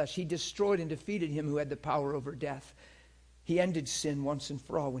in the flesh. He destroyed and defeated him who had the power over death. He ended sin once and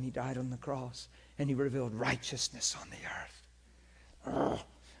for all when he died on the cross, and he revealed righteousness on the earth.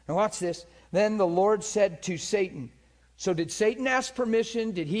 Now watch this. Then the Lord said to Satan. So did Satan ask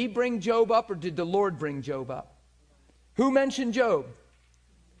permission? Did he bring Job up, or did the Lord bring Job up? Who mentioned Job?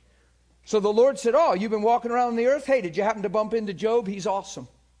 So the Lord said, oh, you've been walking around the earth? Hey, did you happen to bump into Job? He's awesome.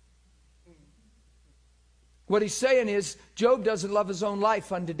 What he's saying is, Job doesn't love his own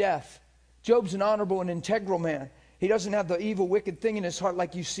life unto death. Job's an honorable and integral man. He doesn't have the evil, wicked thing in his heart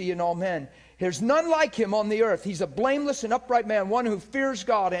like you see in all men. There's none like him on the earth. He's a blameless and upright man, one who fears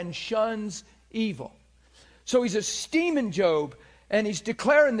God and shuns evil. So he's esteeming Job, and he's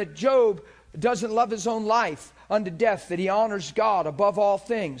declaring that Job doesn't love his own life unto death, that he honors God above all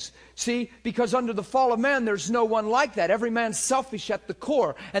things. See, because under the fall of man, there's no one like that. Every man's selfish at the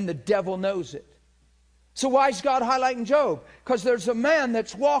core, and the devil knows it. So why is God highlighting Job? Because there's a man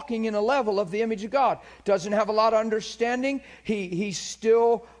that's walking in a level of the image of God. Doesn't have a lot of understanding. He's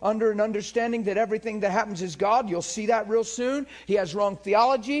still under an understanding that everything that happens is God. You'll see that real soon. He has wrong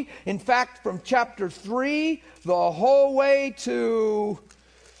theology. In fact, from chapter 3, the whole way to...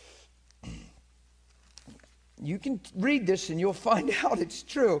 You can read this and you'll find out it's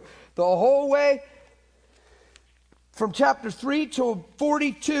true. The whole way from chapter 3 to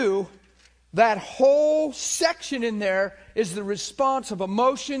 42... that whole section in there is the response of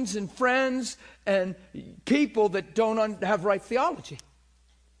emotions and friends and people that don't have right theology.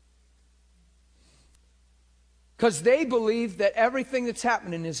 Because they believe that everything that's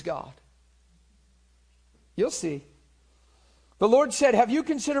happening is God. You'll see. The Lord said, have you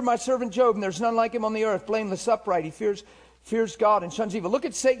considered my servant Job? And there's none like him on the earth, blameless, upright. He fears God and shuns evil. Look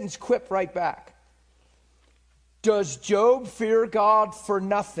at Satan's quip right back. Does Job fear God for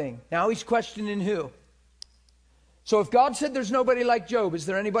nothing? Now he's questioning who? So if God said there's nobody like Job, is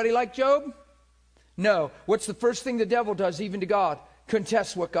there anybody like Job? No. What's the first thing the devil does, even to God?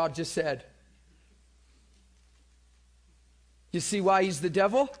 Contest what God just said. You see why he's the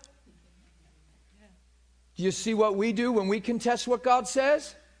devil? Do you see what we do when we contest what God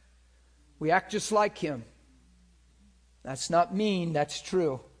says? We act just like him. That's not mean, that's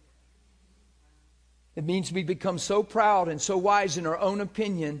true. It means we become so proud and so wise in our own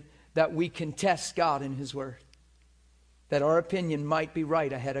opinion that we contest God and his word. That our opinion might be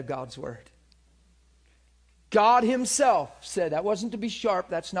right ahead of God's word. God himself said, that wasn't to be sharp,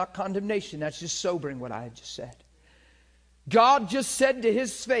 that's not condemnation, that's just sobering what I had just said. God just said to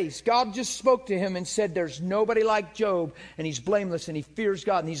his face, God just spoke to him and said, there's nobody like Job, and he's blameless and he fears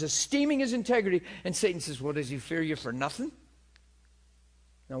God and he's esteeming his integrity. And Satan says, well, does he fear you for nothing?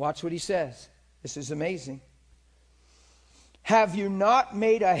 Now watch what he says. This is amazing. Have you not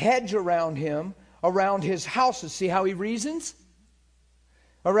made a hedge around him, around his houses? See how he reasons?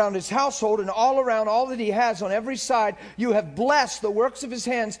 Around his household and all around all that he has on every side. You have blessed the works of his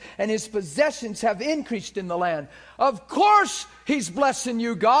hands, and his possessions have increased in the land. Of course he's blessing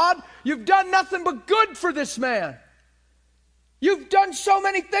you, God. You've done nothing but good for this man. You've done so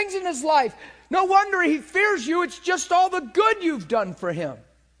many things in his life. No wonder he fears you. It's just all the good you've done for him.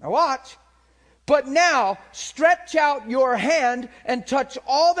 Now watch. But now stretch out your hand and touch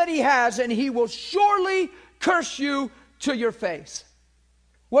all that he has, and he will surely curse you to your face.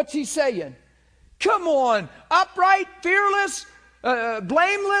 What's he saying? Come on, upright, fearless,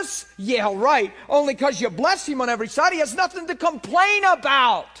 blameless? Yeah, right. Only because you bless him on every side, he has nothing to complain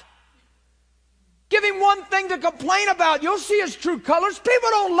about. Give him one thing to complain about. You'll see his true colors. People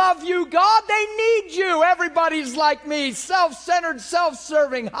don't love you, God. They need you. Everybody's like me. Self-centered,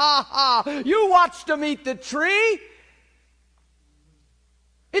 self-serving. Ha ha. You watched them eat the tree.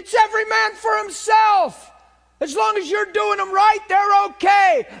 It's every man for himself. As long as you're doing them right, they're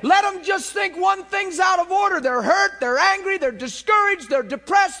okay. Let them just think one thing's out of order. They're hurt, they're angry, they're discouraged, they're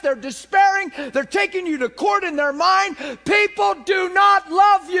depressed, they're despairing. They're taking you to court in their mind. People do not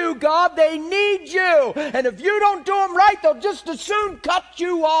love you, God. They need you. And if you don't do them right, they'll just as soon cut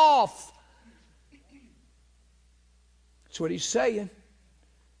you off. That's what he's saying.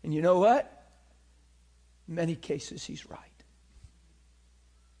 And you know what? In many cases, he's right.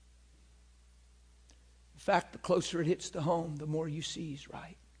 In fact, the closer it hits the home, the more you see he's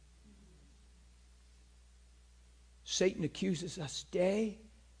right. Satan accuses us day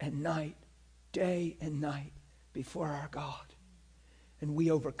and night before our God. And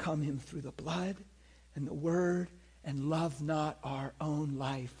we overcome him through the blood and the word and love not our own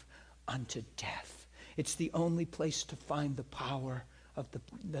life unto death. It's the only place to find the power of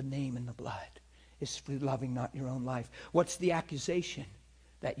the name and the blood. Is through loving not your own life. What's the accusation?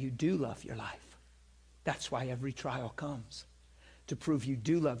 That you do love your life. That's why every trial comes. To prove you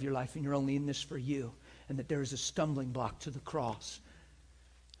do love your life and you're only in this for you. And that there is a stumbling block to the cross.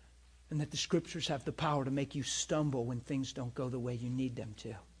 And that the scriptures have the power to make you stumble when things don't go the way you need them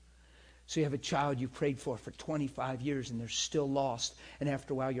to. So you have a child you prayed for 25 years and they're still lost. And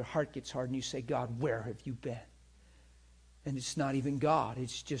after a while your heart gets hard and you say, God, where have you been? And it's not even God.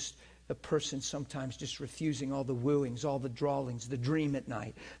 It's just the person sometimes just refusing all the wooings, all the drawlings, the dream at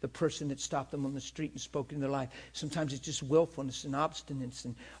night. The person that stopped them on the street and spoke into their life. Sometimes it's just willfulness and obstinance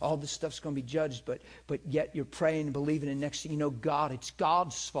and all this stuff's going to be judged. But yet you're praying and believing and next thing you know, God, it's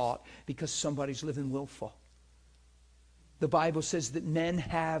God's fault because somebody's living willful. The Bible says that men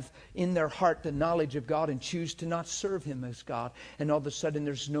have in their heart the knowledge of God and choose to not serve him as God. And all of a sudden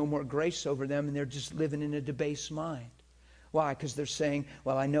there's no more grace over them and they're just living in a debased mind. Why? Because they're saying,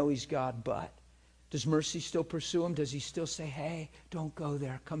 well, I know he's God, but. Does mercy still pursue him? Does he still say, hey, don't go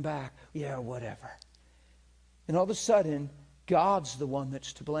there, come back? Yeah, whatever. And all of a sudden, God's the one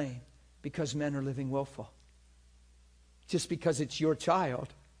that's to blame because men are living willful. Just because it's your child.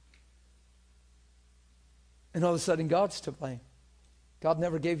 And all of a sudden, God's to blame. God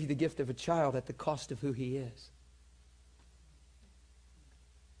never gave you the gift of a child at the cost of who he is.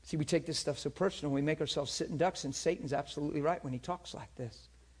 See, we take this stuff so personal. We make ourselves sitting ducks, and Satan's absolutely right when he talks like this.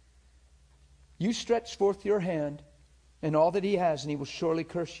 You stretch forth your hand and all that he has, and he will surely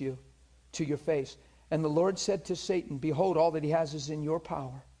curse you to your face. And the Lord said to Satan, behold, all that he has is in your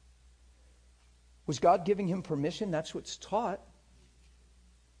power. Was God giving him permission? That's what's taught.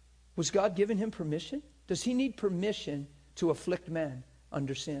 Was God giving him permission? Does he need permission to afflict men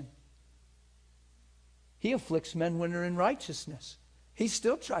under sin? He afflicts men when they're in righteousness. He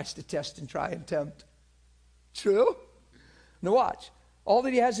still tries to test and try and tempt. True? Now watch. All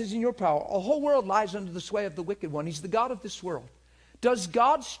that he has is in your power. A whole world lies under the sway of the wicked one. He's the God of this world. Does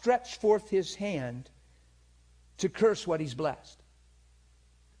God stretch forth his hand to curse what he's blessed?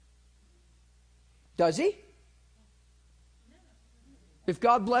 Does he? If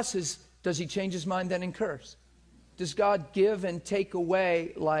God blesses, does he change his mind then and curse? Does God give and take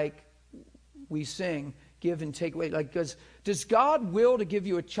away like we sing? Give and take away. Like, does God will to give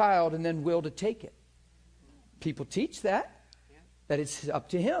you a child and then will to take it? People teach that it's up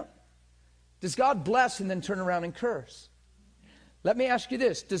to him. Does God bless and then turn around and curse? Let me ask you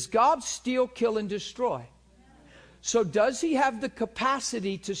this. Does God steal, kill, and destroy? So does he have the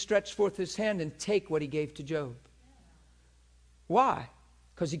capacity to stretch forth his hand and take what he gave to Job? Why?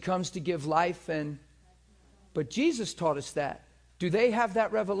 Because he comes to give life and... But Jesus taught us that. Do they have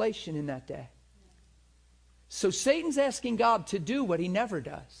that revelation in that day? So Satan's asking God to do what he never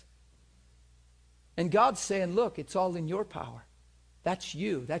does. And God's saying, look, it's all in your power. That's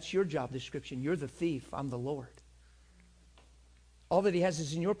you. That's your job description. You're the thief. I'm the Lord. All that he has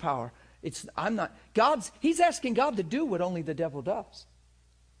is in your power. He's asking God to do what only the devil does.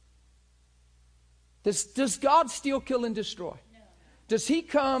 Does God steal, kill, and destroy? No. Does he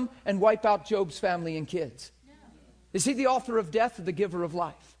come and wipe out Job's family and kids? No. Is he the author of death or the giver of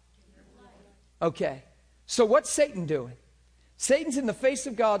life? Okay. So what's Satan doing? Satan's in the face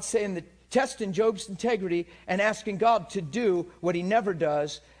of God saying that testing Job's integrity and asking God to do what he never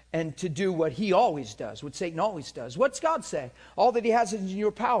does and to do what he always does, what Satan always does. What's God say? All that he has is in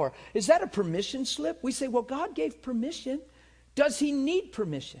your power. Is that a permission slip? We say, well, God gave permission. Does he need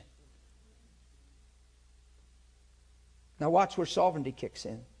permission? Now watch where sovereignty kicks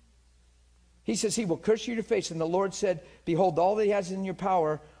in. He says he will curse you to your face. And the Lord said, behold, all that he has is in your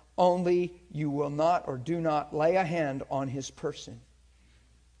power, only you will not or do not lay a hand on his person.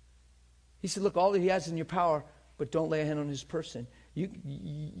 He said, look, all that he has is in your power, but don't lay a hand on his person.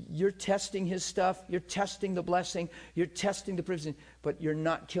 You're testing his stuff. You're testing the blessing. You're testing the provision, but you're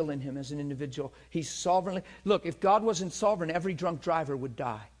not killing him as an individual. He's sovereignly. Look, if God wasn't sovereign, every drunk driver would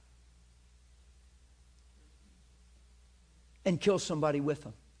die and kill somebody with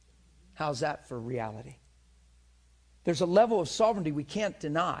him. How's that for reality? There's a level of sovereignty we can't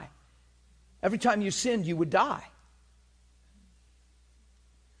deny. Every time you sinned, you would die.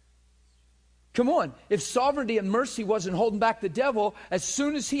 Come on. If sovereignty and mercy wasn't holding back the devil, as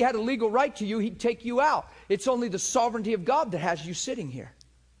soon as he had a legal right to you, he'd take you out. It's only the sovereignty of God that has you sitting here.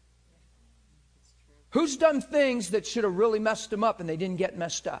 Who's done things that should have really messed them up and they didn't get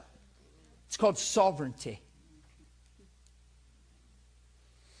messed up? It's called sovereignty.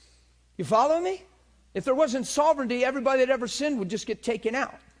 You follow me? If there wasn't sovereignty, everybody that ever sinned would just get taken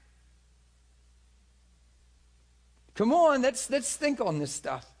out. Come on, let's think on this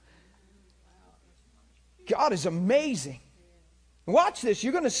stuff. God is amazing. Watch this.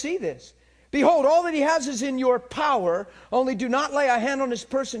 You're going to see this. Behold, all that he has is in your power. Only do not lay a hand on his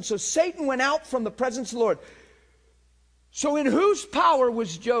person. So Satan went out from the presence of the Lord. So in whose power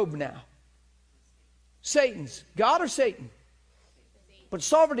was Job now? Satan's. God or Satan? But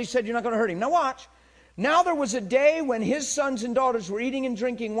sovereignty said you're not going to hurt him. Now watch. Now there was a day when his sons and daughters were eating and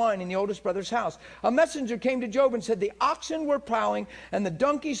drinking wine in the oldest brother's house. A messenger came to Job and said, the oxen were plowing and the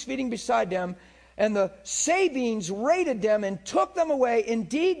donkeys feeding beside them, and the Sabines raided them and took them away.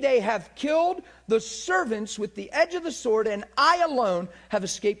 Indeed, they have killed the servants with the edge of the sword, and I alone have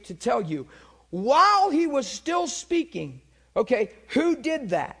escaped to tell you. While he was still speaking, okay, who did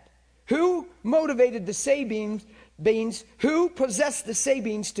that? Who motivated the Sabines? Who possessed the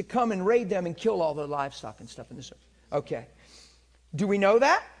Sabines to come and raid them and kill all the livestock and stuff in the servants? Okay. Do we know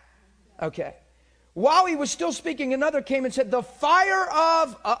that? Okay. While he was still speaking, another came and said, the fire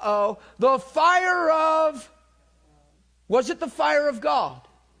of, was it the fire of God?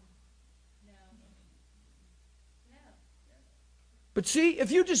 No. But see,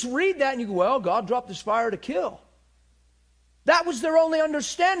 if you just read that and you go, well, God dropped this fire to kill. That was their only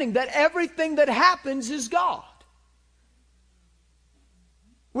understanding, that everything that happens is God.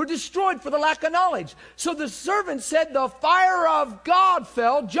 We're destroyed for the lack of knowledge. So the servant said, the fire of God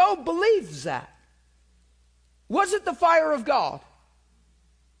fell. Job believes that. Was it the fire of God?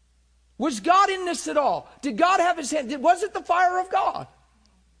 Was God in this at all? Did God have his hand? Was it the fire of God?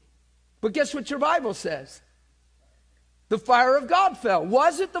 But guess what your Bible says? The fire of God fell.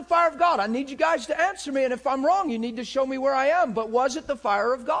 Was it the fire of God? I need you guys to answer me, and if I'm wrong, you need to show me where I am. But was it the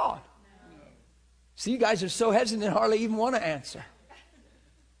fire of God? No. See, you guys are so hesitant, hardly even want to answer.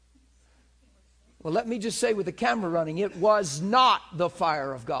 Well, let me just say with the camera running, it was not the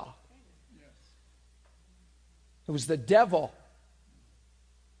fire of God. It was the devil.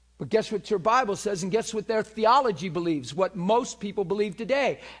 But guess what your Bible says, and guess what their theology believes, what most people believe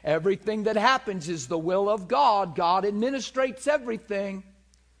today. Everything that happens is the will of God. God administrates everything.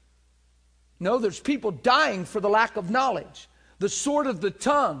 No, there's people dying for the lack of knowledge. The sword of the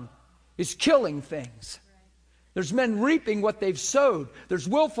tongue is killing things. There's men reaping what they've sowed. There's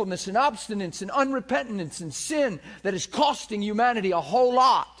willfulness and obstinance and unrepentance and sin that is costing humanity a whole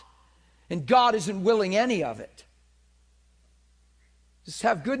lot. And God isn't willing any of it. Just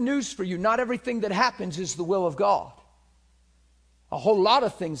have good news for you. Not everything that happens is the will of God. A whole lot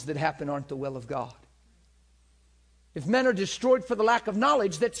of things that happen aren't the will of God. If men are destroyed for the lack of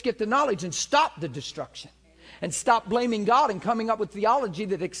knowledge, let's get the knowledge and stop the destruction. And stop blaming God and coming up with theology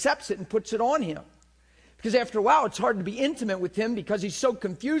that accepts it and puts it on Him. Because after a while, it's hard to be intimate with Him because He's so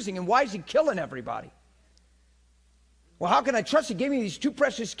confusing. And why is He killing everybody? Well, how can I trust? He gave me these two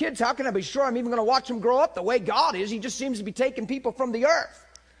precious kids. How can I be sure I'm even going to watch them grow up the way God is? He just seems to be taking people from the earth.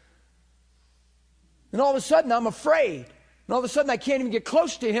 And all of a sudden, I'm afraid. And all of a sudden, I can't even get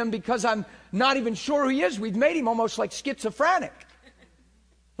close to Him because I'm not even sure who He is. We've made Him almost like schizophrenic.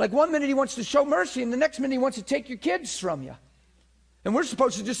 Like one minute He wants to show mercy, and the next minute He wants to take your kids from you. And we're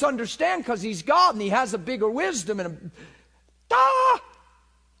supposed to just understand because He's God and He has a bigger wisdom.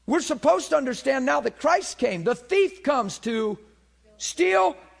 We're supposed to understand now that Christ came. The thief comes to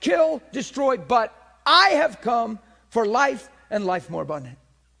steal, kill, destroy, but I have come for life and life more abundant.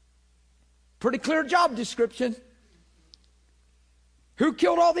 Pretty clear job description. Who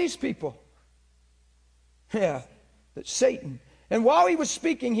killed all these people? Yeah, that's Satan. And while he was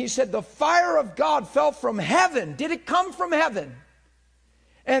speaking, he said, the fire of God fell from heaven. Did it come from heaven?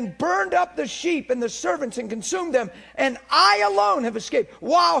 And burned up the sheep and the servants and consumed them. And I alone have escaped.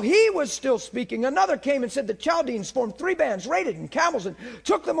 While he was still speaking, another came and said, the Chaldeans formed 3 bands, raided and camels, and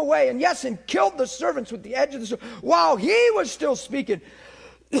took them away. And yes, and killed the servants with the edge of the sword. While he was still speaking,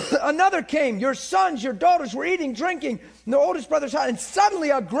 another came. Your sons, your daughters were eating, drinking in the oldest brother's house. And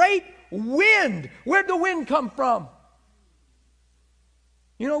suddenly a great wind. Where'd the wind come from?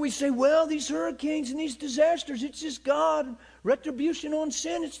 You know, we say, well, these hurricanes and these disasters, it's just God. Retribution on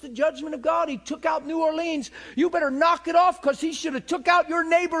sin, it's the judgment of God. He took out New Orleans. You better knock it off because He should have took out your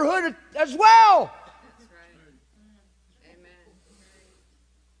neighborhood as well. That's right.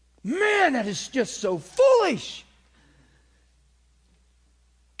 Amen. Man, that is just so foolish.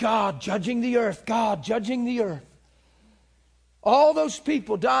 God judging the earth. God judging the earth. All those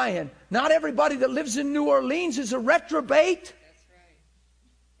people dying. Not everybody that lives in New Orleans is a reprobate.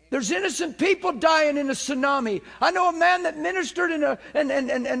 There's innocent people dying in a tsunami. I know a man that ministered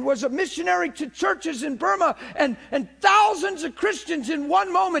and was a missionary to churches in Burma, and thousands of Christians in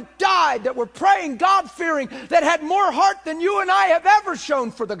one moment died that were praying, God-fearing, that had more heart than you and I have ever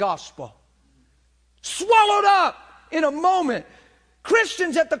shown for the gospel. Swallowed up in a moment.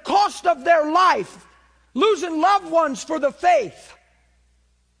 Christians at the cost of their life, losing loved ones for the faith.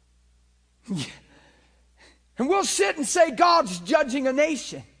 And we'll sit and say God's judging a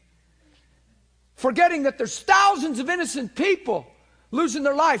nation, forgetting that there's thousands of innocent people losing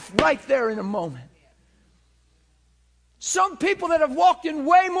their life right there in a moment. Some people that have walked in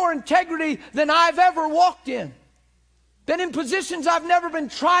way more integrity than I've ever walked in. Been in positions I've never been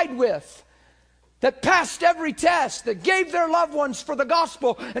tried with. That passed every test. That gave their loved ones for the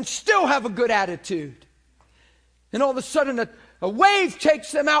gospel and still have a good attitude. And all of a sudden a wave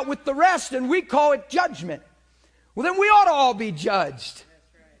takes them out with the rest and we call it judgment. Well, then we ought to all be judged.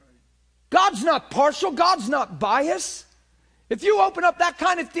 God's not partial. God's not biased. If you open up that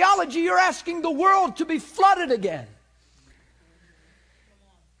kind of theology, you're asking the world to be flooded again.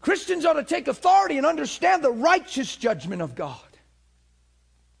 Christians ought to take authority and understand the righteous judgment of God.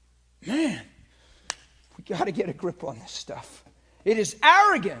 Man, we got to get a grip on this stuff. It is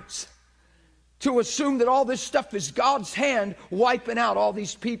arrogance to assume that all this stuff is God's hand wiping out all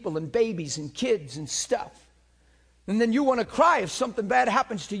these people and babies and kids and stuff. And then you want to cry if something bad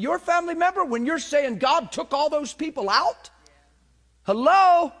happens to your family member when you're saying God took all those people out?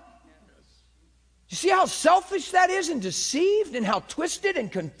 Hello? You see how selfish that is and deceived and how twisted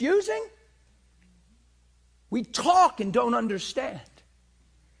and confusing? We talk and don't understand.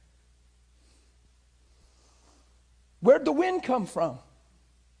 Where'd the wind come from?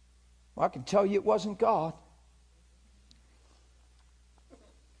 Well, I can tell you it wasn't God.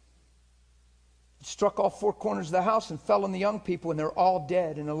 It struck all 4 corners of the house and fell on the young people, and they're all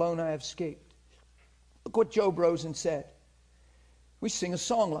dead, and alone I have escaped. Look what Job rose and said. We sing a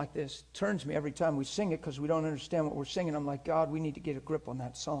song like this. It turns me every time we sing it because we don't understand what we're singing. I'm like, God, we need to get a grip on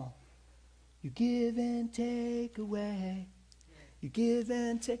that song. You give and take away. You give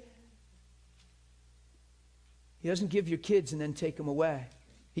and take. He doesn't give your kids and then take them away.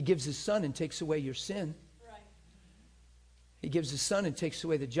 He gives His Son and takes away your sin. Right. He gives His Son and takes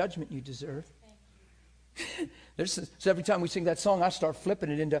away the judgment you deserve. So every time we sing that song, I start flipping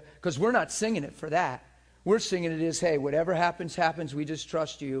it into, because we're not singing it for that. We're singing it as, hey, whatever happens, happens. We just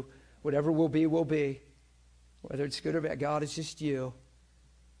trust you. Whatever will be, will be. Whether it's good or bad, God, it's just you.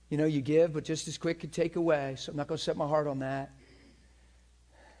 You know, you give, but just as quick could take away. So I'm not going to set my heart on that.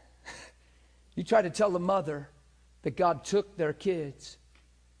 You try to tell the mother that God took their kids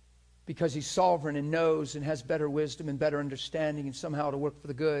because he's sovereign and knows and has better wisdom and better understanding and somehow to work for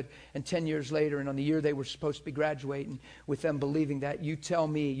the good. And 10 years later, and on the year they were supposed to be graduating, with them believing that, you tell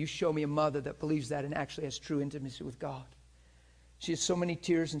me, you show me a mother that believes that and actually has true intimacy with God. She has so many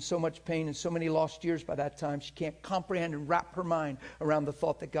tears and so much pain and so many lost years by that time, she can't comprehend and wrap her mind around the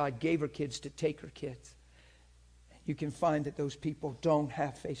thought that God gave her kids to take her kids. You can find that those people don't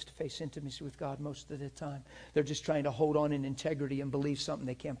have face-to-face intimacy with God most of the time. They're just trying to hold on in integrity and believe something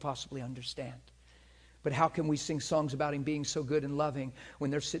they can't possibly understand. But how can we sing songs about him being so good and loving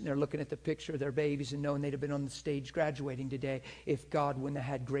when they're sitting there looking at the picture of their babies and knowing they'd have been on the stage graduating today if God wouldn't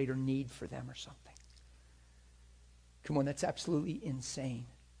have had greater need for them or something? Come on, that's absolutely insane.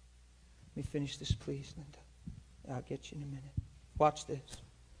 Let me finish this, please, Linda. I'll get you in a minute. Watch this.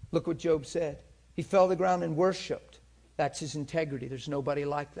 Look what Job said. He fell to the ground and worshipped. That's his integrity. There's nobody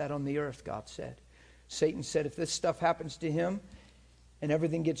like that on the earth, God said. Satan said, if this stuff happens to him and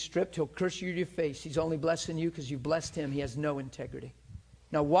everything gets stripped, he'll curse you to your face. He's only blessing you because you blessed him. He has no integrity.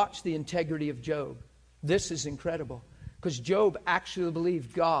 Now watch the integrity of Job. This is incredible because Job actually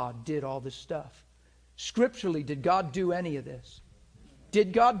believed God did all this stuff. Scripturally, did God do any of this?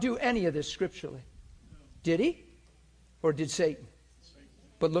 Did God do any of this scripturally? Did he? Or did Satan?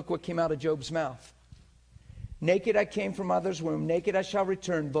 But look what came out of Job's mouth. Naked I came from mother's womb, naked I shall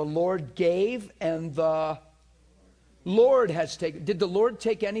return. The Lord gave and the Lord has taken. Did the Lord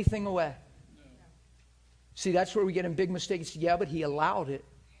take anything away? See, that's where we get in big mistakes. Yeah, but he allowed it.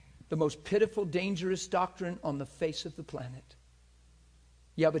 The most pitiful, dangerous doctrine on the face of the planet.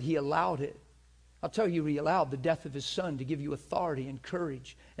 Yeah, but he allowed it. I'll tell you, he allowed the death of his son to give you authority and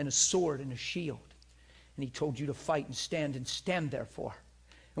courage and a sword and a shield. And he told you to fight and stand therefore.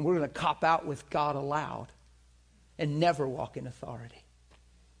 And we're going to cop out with God allowed and never walk in authority.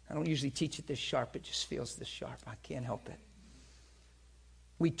 I don't usually teach it this sharp. It just feels this sharp. I can't help it.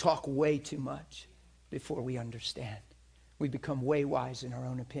 We talk way too much before we understand. We become way wise in our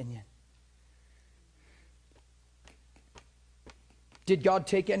own opinion. Did God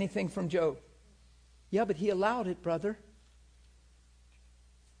take anything from Job? Yeah, but he allowed it, brother.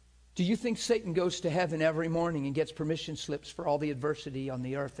 Do you think Satan goes to heaven every morning and gets permission slips for all the adversity on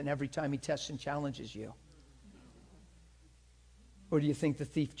the earth and every time he tests and challenges you? Or do you think the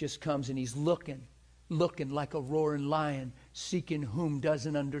thief just comes and he's looking like a roaring lion, seeking whom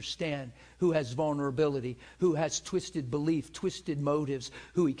doesn't understand, who has vulnerability, who has twisted belief, twisted motives,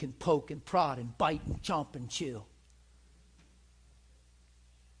 who he can poke and prod and bite and chomp and chew?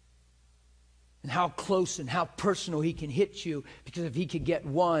 And how close and how personal he can hit you, because if he could get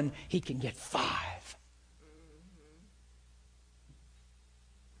one, he can get 5.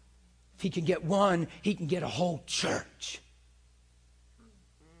 If he can get one, he can get a whole church.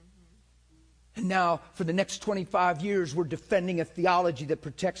 And now, for the next 25 years, we're defending a theology that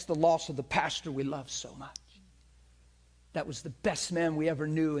protects the loss of the pastor we love so much. That was the best man we ever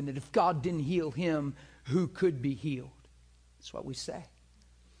knew, and that if God didn't heal him, who could be healed? That's what we say.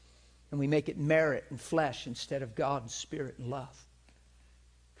 And we make it merit and flesh instead of God and spirit and love.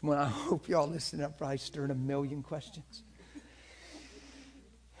 Come on, I hope y'all listen up, probably stirring a million questions.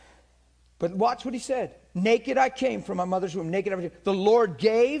 But watch what he said. Naked I came from my mother's womb. Naked I returned. The Lord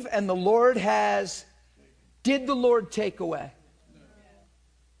gave and the Lord has. Did the Lord take away?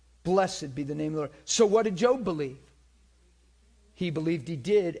 Blessed be the name of the Lord. So what did Job believe? He believed he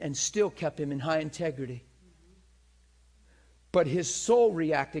did and still kept him in high integrity. But his soul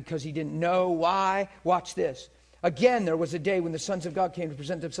reacted because he didn't know why. Watch this. Again, there was a day when the sons of God came to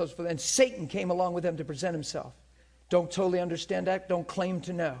present themselves for them, and Satan came along with them to present himself. Don't totally understand that. Don't claim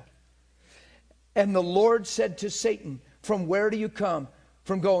to know. And the Lord said to Satan, from where do you come?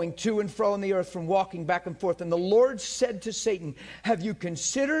 From going to and fro on the earth, from walking back and forth. And the Lord said to Satan, have you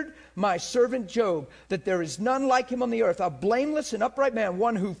considered my servant Job, that there is none like him on the earth, a blameless and upright man,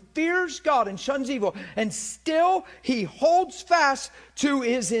 one who fears God and shuns evil, and still he holds fast to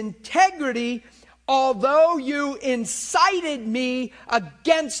his integrity, although you incited me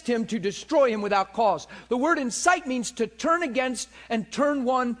against him to destroy him without cause. The word incite means to turn against and turn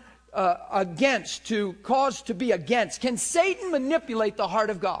one against, to cause to be against. Can Satan manipulate the heart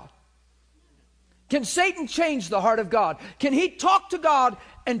of God? Can Satan change the heart of God? Can he talk to God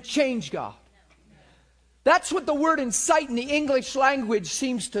and change God? That's what the word incite in the English language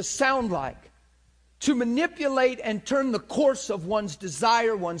seems to sound like. to manipulate and turn the course of one's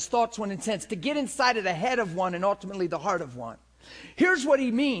desire, one's thoughts, one's intents, to get inside of the head of one and ultimately the heart of one. Here's what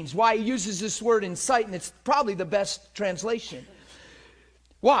he means, why he uses this word incite, and it's probably the best translation.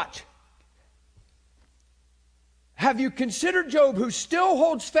 Watch. Have you considered Job, who still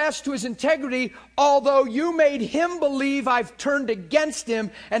holds fast to his integrity, although you made him believe I've turned against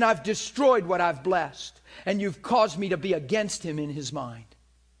him and I've destroyed what I've blessed, and you've caused me to be against him in his mind?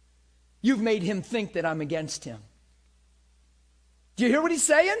 You've made him think that I'm against him. Do you hear what he's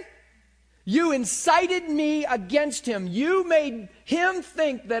saying? You incited me against him. You made him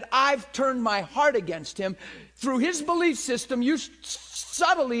think that I've turned my heart against him. Through his belief system, you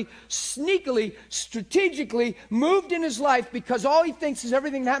subtly, sneakily, strategically moved in his life because all he thinks is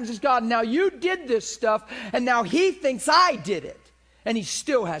everything that happens is God. Now you did this stuff, and now he thinks I did it, and he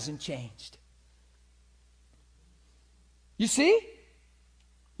still hasn't changed. You see?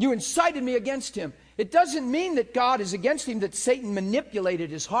 You incited me against him. It doesn't mean that God is against him, that Satan manipulated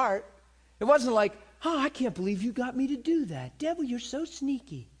his heart. It wasn't like, oh, I can't believe you got me to do that. Devil, you're so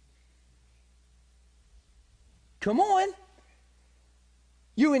sneaky. Come on.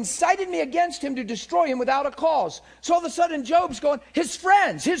 You incited me against him to destroy him without a cause. So all of a sudden Job's going, his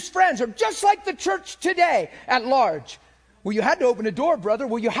friends are just like the church today at large. Well, you had to open a door, brother.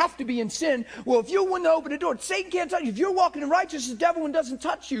 Well, you have to be in sin. Well, if you wouldn't open a door, Satan can't touch you. If you're walking in righteousness, the devil doesn't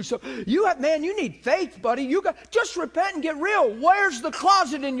touch you. So you need faith, buddy. Just repent and get real. Where's the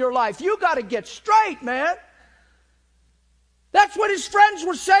closet in your life? You got to get straight, man. That's what his friends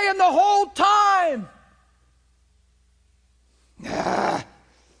were saying the whole time.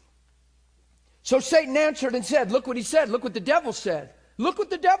 So Satan answered and said, look what he said. Look what the devil said. Look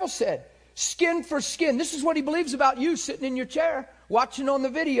what the devil said. Skin for skin. This is what he believes about you sitting in your chair, watching on the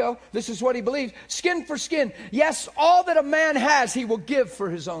video. This is what he believes. Skin for skin. Yes, all that a man has, he will give for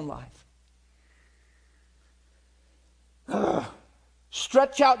his own life.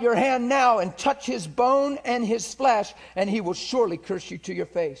 Stretch out your hand now and touch his bone and his flesh, and he will surely curse you to your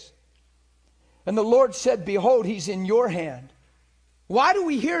face. And the Lord said, behold, he's in your hand. Why do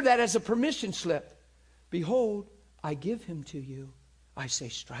we hear that as a permission slip? Behold, I give him to you. I say,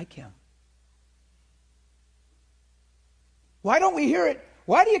 strike him. Why don't we hear it?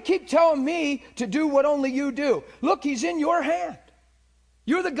 Why do you keep telling me to do what only you do? Look, he's in your hand.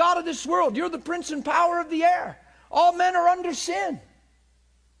 You're the God of this world. You're the prince and power of the air. All men are under sin.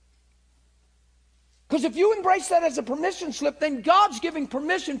 Because if you embrace that as a permission slip, then God's giving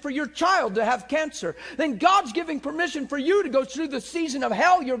permission for your child to have cancer. Then God's giving permission for you to go through the season of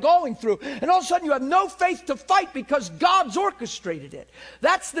hell you're going through. And all of a sudden you have no faith to fight because God's orchestrated it.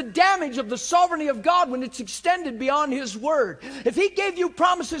 That's the damage of the sovereignty of God when it's extended beyond his word. If he gave you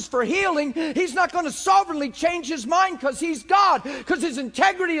promises for healing, he's not going to sovereignly change his mind because he's God. Because his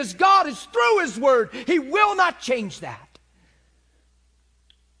integrity as God is through his word. He will not change that.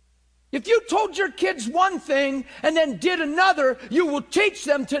 If you told your kids one thing and then did another, you will teach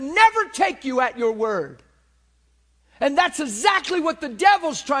them to never take you at your word. And that's exactly what the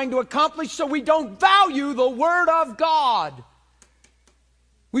devil's trying to accomplish, so we don't value the word of God.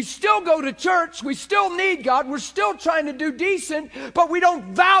 We still go to church, we still need God, we're still trying to do decent, but we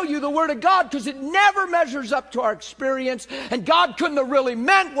don't value the word of God because it never measures up to our experience, and God couldn't have really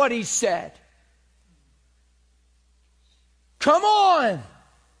meant what he said. Come on!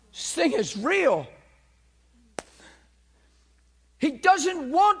 This thing is real. He doesn't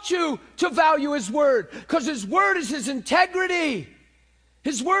want you to value his word because his word is his integrity.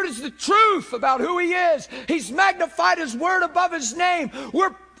 His word is the truth about who he is. He's magnified his word above his name.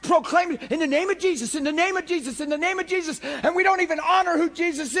 We're proclaiming in the name of Jesus, in the name of Jesus, in the name of Jesus. And we don't even honor who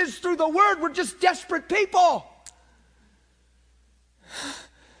Jesus is through the word. We're just desperate people.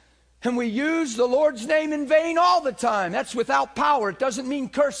 And we use the Lord's name in vain all the time. That's without power. It doesn't mean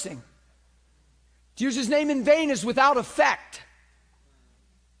cursing. To use his name in vain is without effect.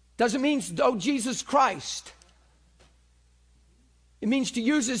 Doesn't mean, oh, Jesus Christ. It means to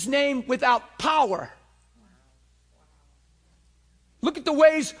use his name without power. Look at the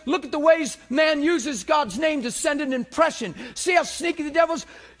ways man uses God's name to send an impression. See how sneaky the devil's?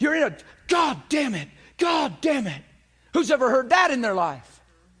 You're in a, God damn it, God damn it. Who's ever heard that in their life?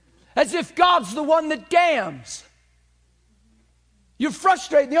 As if God's the one that damns. You're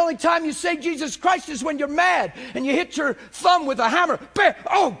frustrated. The only time you say Jesus Christ is when you're mad and you hit your thumb with a hammer. Bam!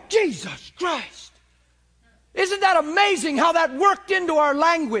 Oh, Jesus Christ. Isn't that amazing how that worked into our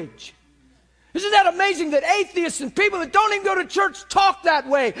language? Isn't that amazing that atheists and people that don't even go to church talk that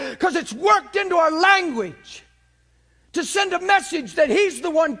way? Because it's worked into our language. To send a message that he's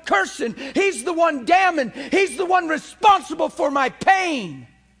the one cursing. He's the one damning. He's the one responsible for my pain.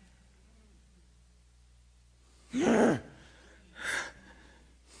 It's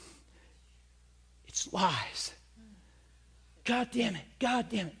lies. God damn it. God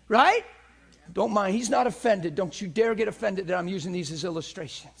damn it. Right? Don't mind. He's not offended. Don't you dare get offended that I'm using these as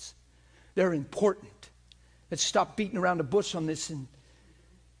illustrations. They're important. Let's stop beating around the bush on this and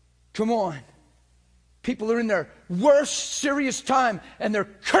come on. People are in their worst serious time and they're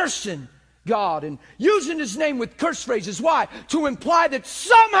cursing God and using his name with curse phrases. Why? To imply that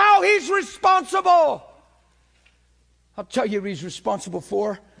somehow he's responsible. I'll tell you what he's responsible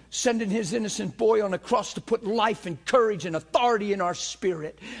for. Sending his innocent boy on a cross to put life and courage and authority in our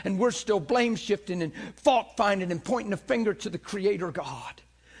spirit. And we're still blame shifting and fault finding and pointing a finger to the Creator God.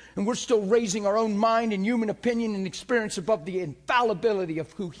 And we're still raising our own mind and human opinion and experience above the infallibility of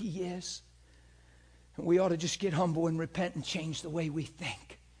who he is. And we ought to just get humble and repent and change the way we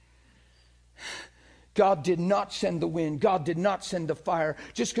think. God did not send the wind. God did not send the fire.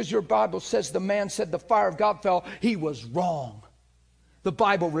 Just because your Bible says the man said the fire of God fell, he was wrong. The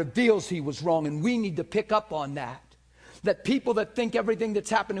Bible reveals he was wrong, and we need to pick up on that. That people that think everything that's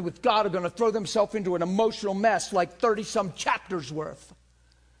happening with God are going to throw themselves into an emotional mess like 30-some chapters worth.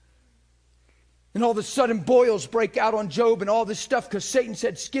 And all of a sudden boils break out on Job and all this stuff because Satan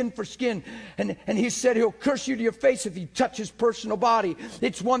said skin for skin. And he said he'll curse you to your face if you touch his personal body.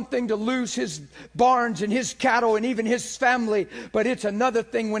 It's one thing to lose his barns and his cattle and even his family, but it's another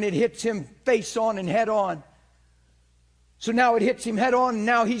thing when it hits him face on and head on. So now it hits him head on, and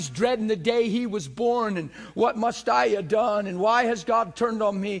now he's dreading the day he was born, and what must I have done, and why has God turned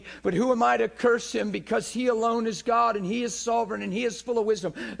on me? But who am I to curse him, because he alone is God, and he is sovereign, and he is full of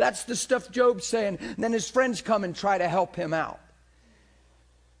wisdom. That's the stuff Job's saying. And then his friends come and try to help him out.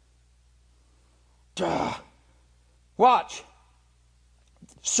 Watch.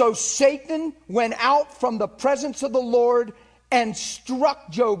 So Satan went out from the presence of the Lord and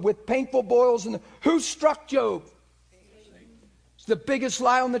struck Job with painful boils. Who struck Job? It's the biggest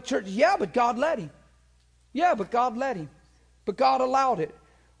lie on the church. Yeah, but God let him. Yeah, but God let him. But God allowed it.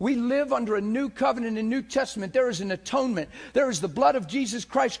 We live under a new covenant and New Testament. There is an atonement. There is the blood of Jesus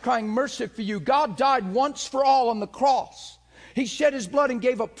Christ crying mercy for you. God died once for all on the cross. He shed his blood and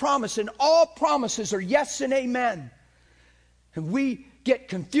gave a promise, and all promises are yes and amen. And we get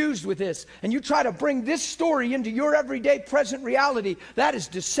confused with this, and you try to bring this story into your everyday present reality. That is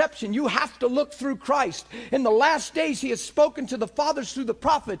deception. You have to look through Christ. In the last days he has spoken to the fathers through the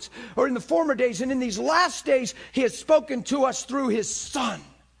prophets, or in the former days, and in these last days he has spoken to us through his Son.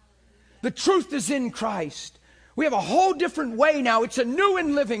 The truth is in Christ. We have a whole different way now. It's a new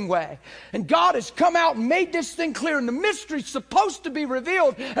and living way. And God has come out and made this thing clear, and the mystery's supposed to be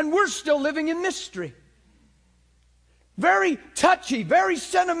revealed, and we're still living in mystery. Very touchy, very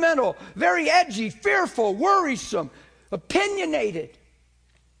sentimental, very edgy, fearful, worrisome, opinionated.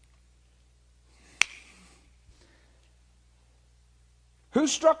 Who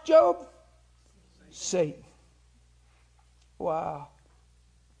struck Job? Satan. Wow.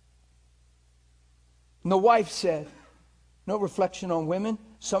 And the wife said, no reflection on women.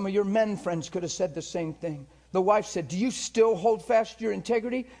 Some of your men friends could have said the same thing. The wife said, do you still hold fast to your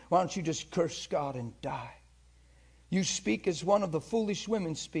integrity? Why don't you just curse God and die? You speak as one of the foolish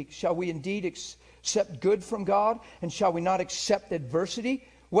women speak. Shall we indeed accept good from God? And shall we not accept adversity?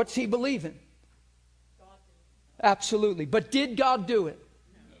 What's he believing? Absolutely. But did God do it?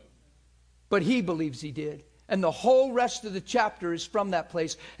 No. But he believes he did. And the whole rest of the chapter is from that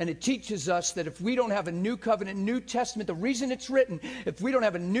place. And it teaches us that if we don't have a new covenant, New Testament, the reason it's written, if we don't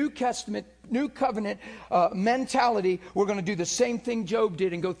have a New Testament, New Covenant mentality, we're going to do the same thing Job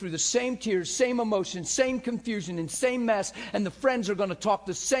did and go through the same tears, same emotions, same confusion, and same mess. And the friends are going to talk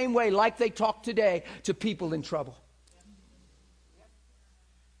the same way like they talk today to people in trouble.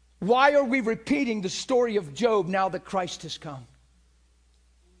 Why are we repeating the story of Job now that Christ has come?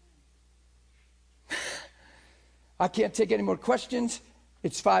 I can't take any more questions.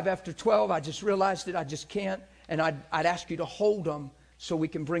 It's 5 after 12. I just realized it. I just can't. And I'd ask you to hold them so we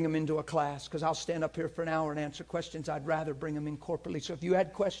can bring them into a class, because I'll stand up here for an hour and answer questions. I'd rather bring them in corporately. So if you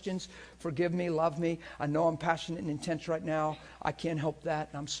had questions, forgive me, love me. I know I'm passionate and intense right now. I can't help that,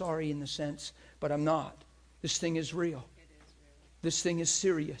 and I'm sorry in the sense, but I'm not. This thing is real. This thing is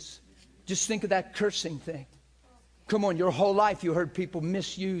serious. Just think of that cursing thing. Come on, your whole life you heard people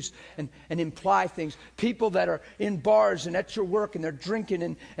misuse and imply things. People that are in bars and at your work and they're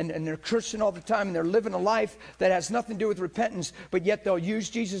drinking and they're cursing all the time and they're living a life that has nothing to do with repentance, but yet they'll use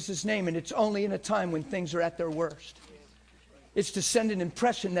Jesus' name, and it's only in a time when things are at their worst. It's to send an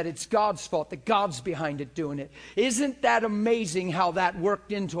impression that it's God's fault, that God's behind it doing it. Isn't that amazing how that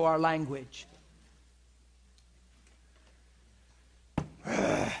worked into our language?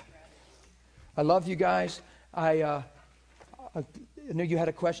 I love you guys. I knew you had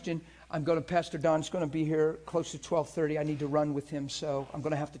a question. Pastor Don's going to be here close to 12:30. I need to run with him, so I'm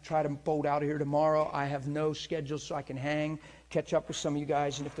going to have to try to bolt out of here tomorrow. I have no schedule, so I can catch up with some of you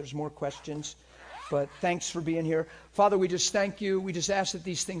guys, and if there's more questions. But thanks for being here. Father, we just thank you. We just ask that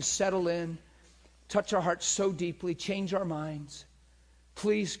these things settle in, touch our hearts so deeply, change our minds.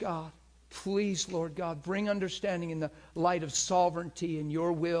 Please, God, please, Lord God, bring understanding in the light of sovereignty and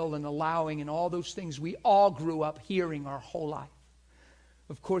your will and allowing and all those things we all grew up hearing our whole life.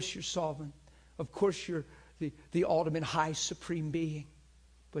 Of course you're sovereign. Of course you're the ultimate high supreme being.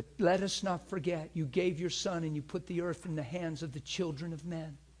 But let us not forget, you gave your Son and you put the earth in the hands of the children of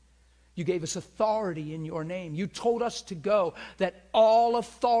men. You gave us authority in your name. You told us to go, that all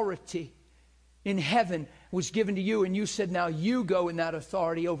authority in heaven was given to you. And you said, now you go in that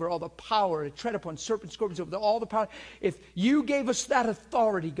authority over all the power, to tread upon serpents, scorpions, over all the power. If you gave us that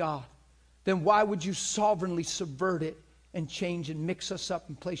authority, God, then why would you sovereignly subvert it and change and mix us up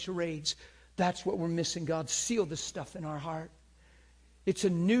and place charades? That's what we're missing, God. Seal this stuff in our heart. It's a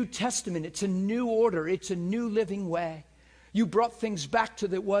new testament. It's a new order. It's a new living way. You brought things back to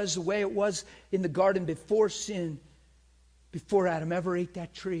the way it was in the garden before sin, before Adam ever ate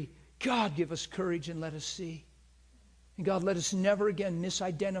that tree. God, give us courage and let us see. And God, let us never again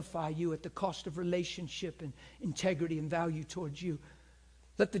misidentify you at the cost of relationship and integrity and value towards you.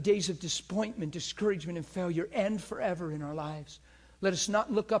 Let the days of disappointment, discouragement, and failure end forever in our lives. Let us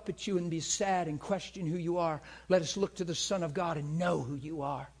not look up at you and be sad and question who you are. Let us look to the Son of God and know who you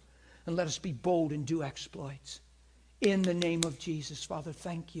are. And let us be bold and do exploits. In the name of Jesus, Father,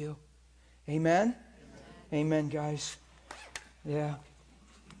 thank you. Amen? Amen, guys. Yeah.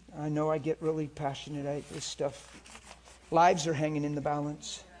 I know I get really passionate. This stuff. Lives are hanging in the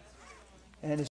balance. And it's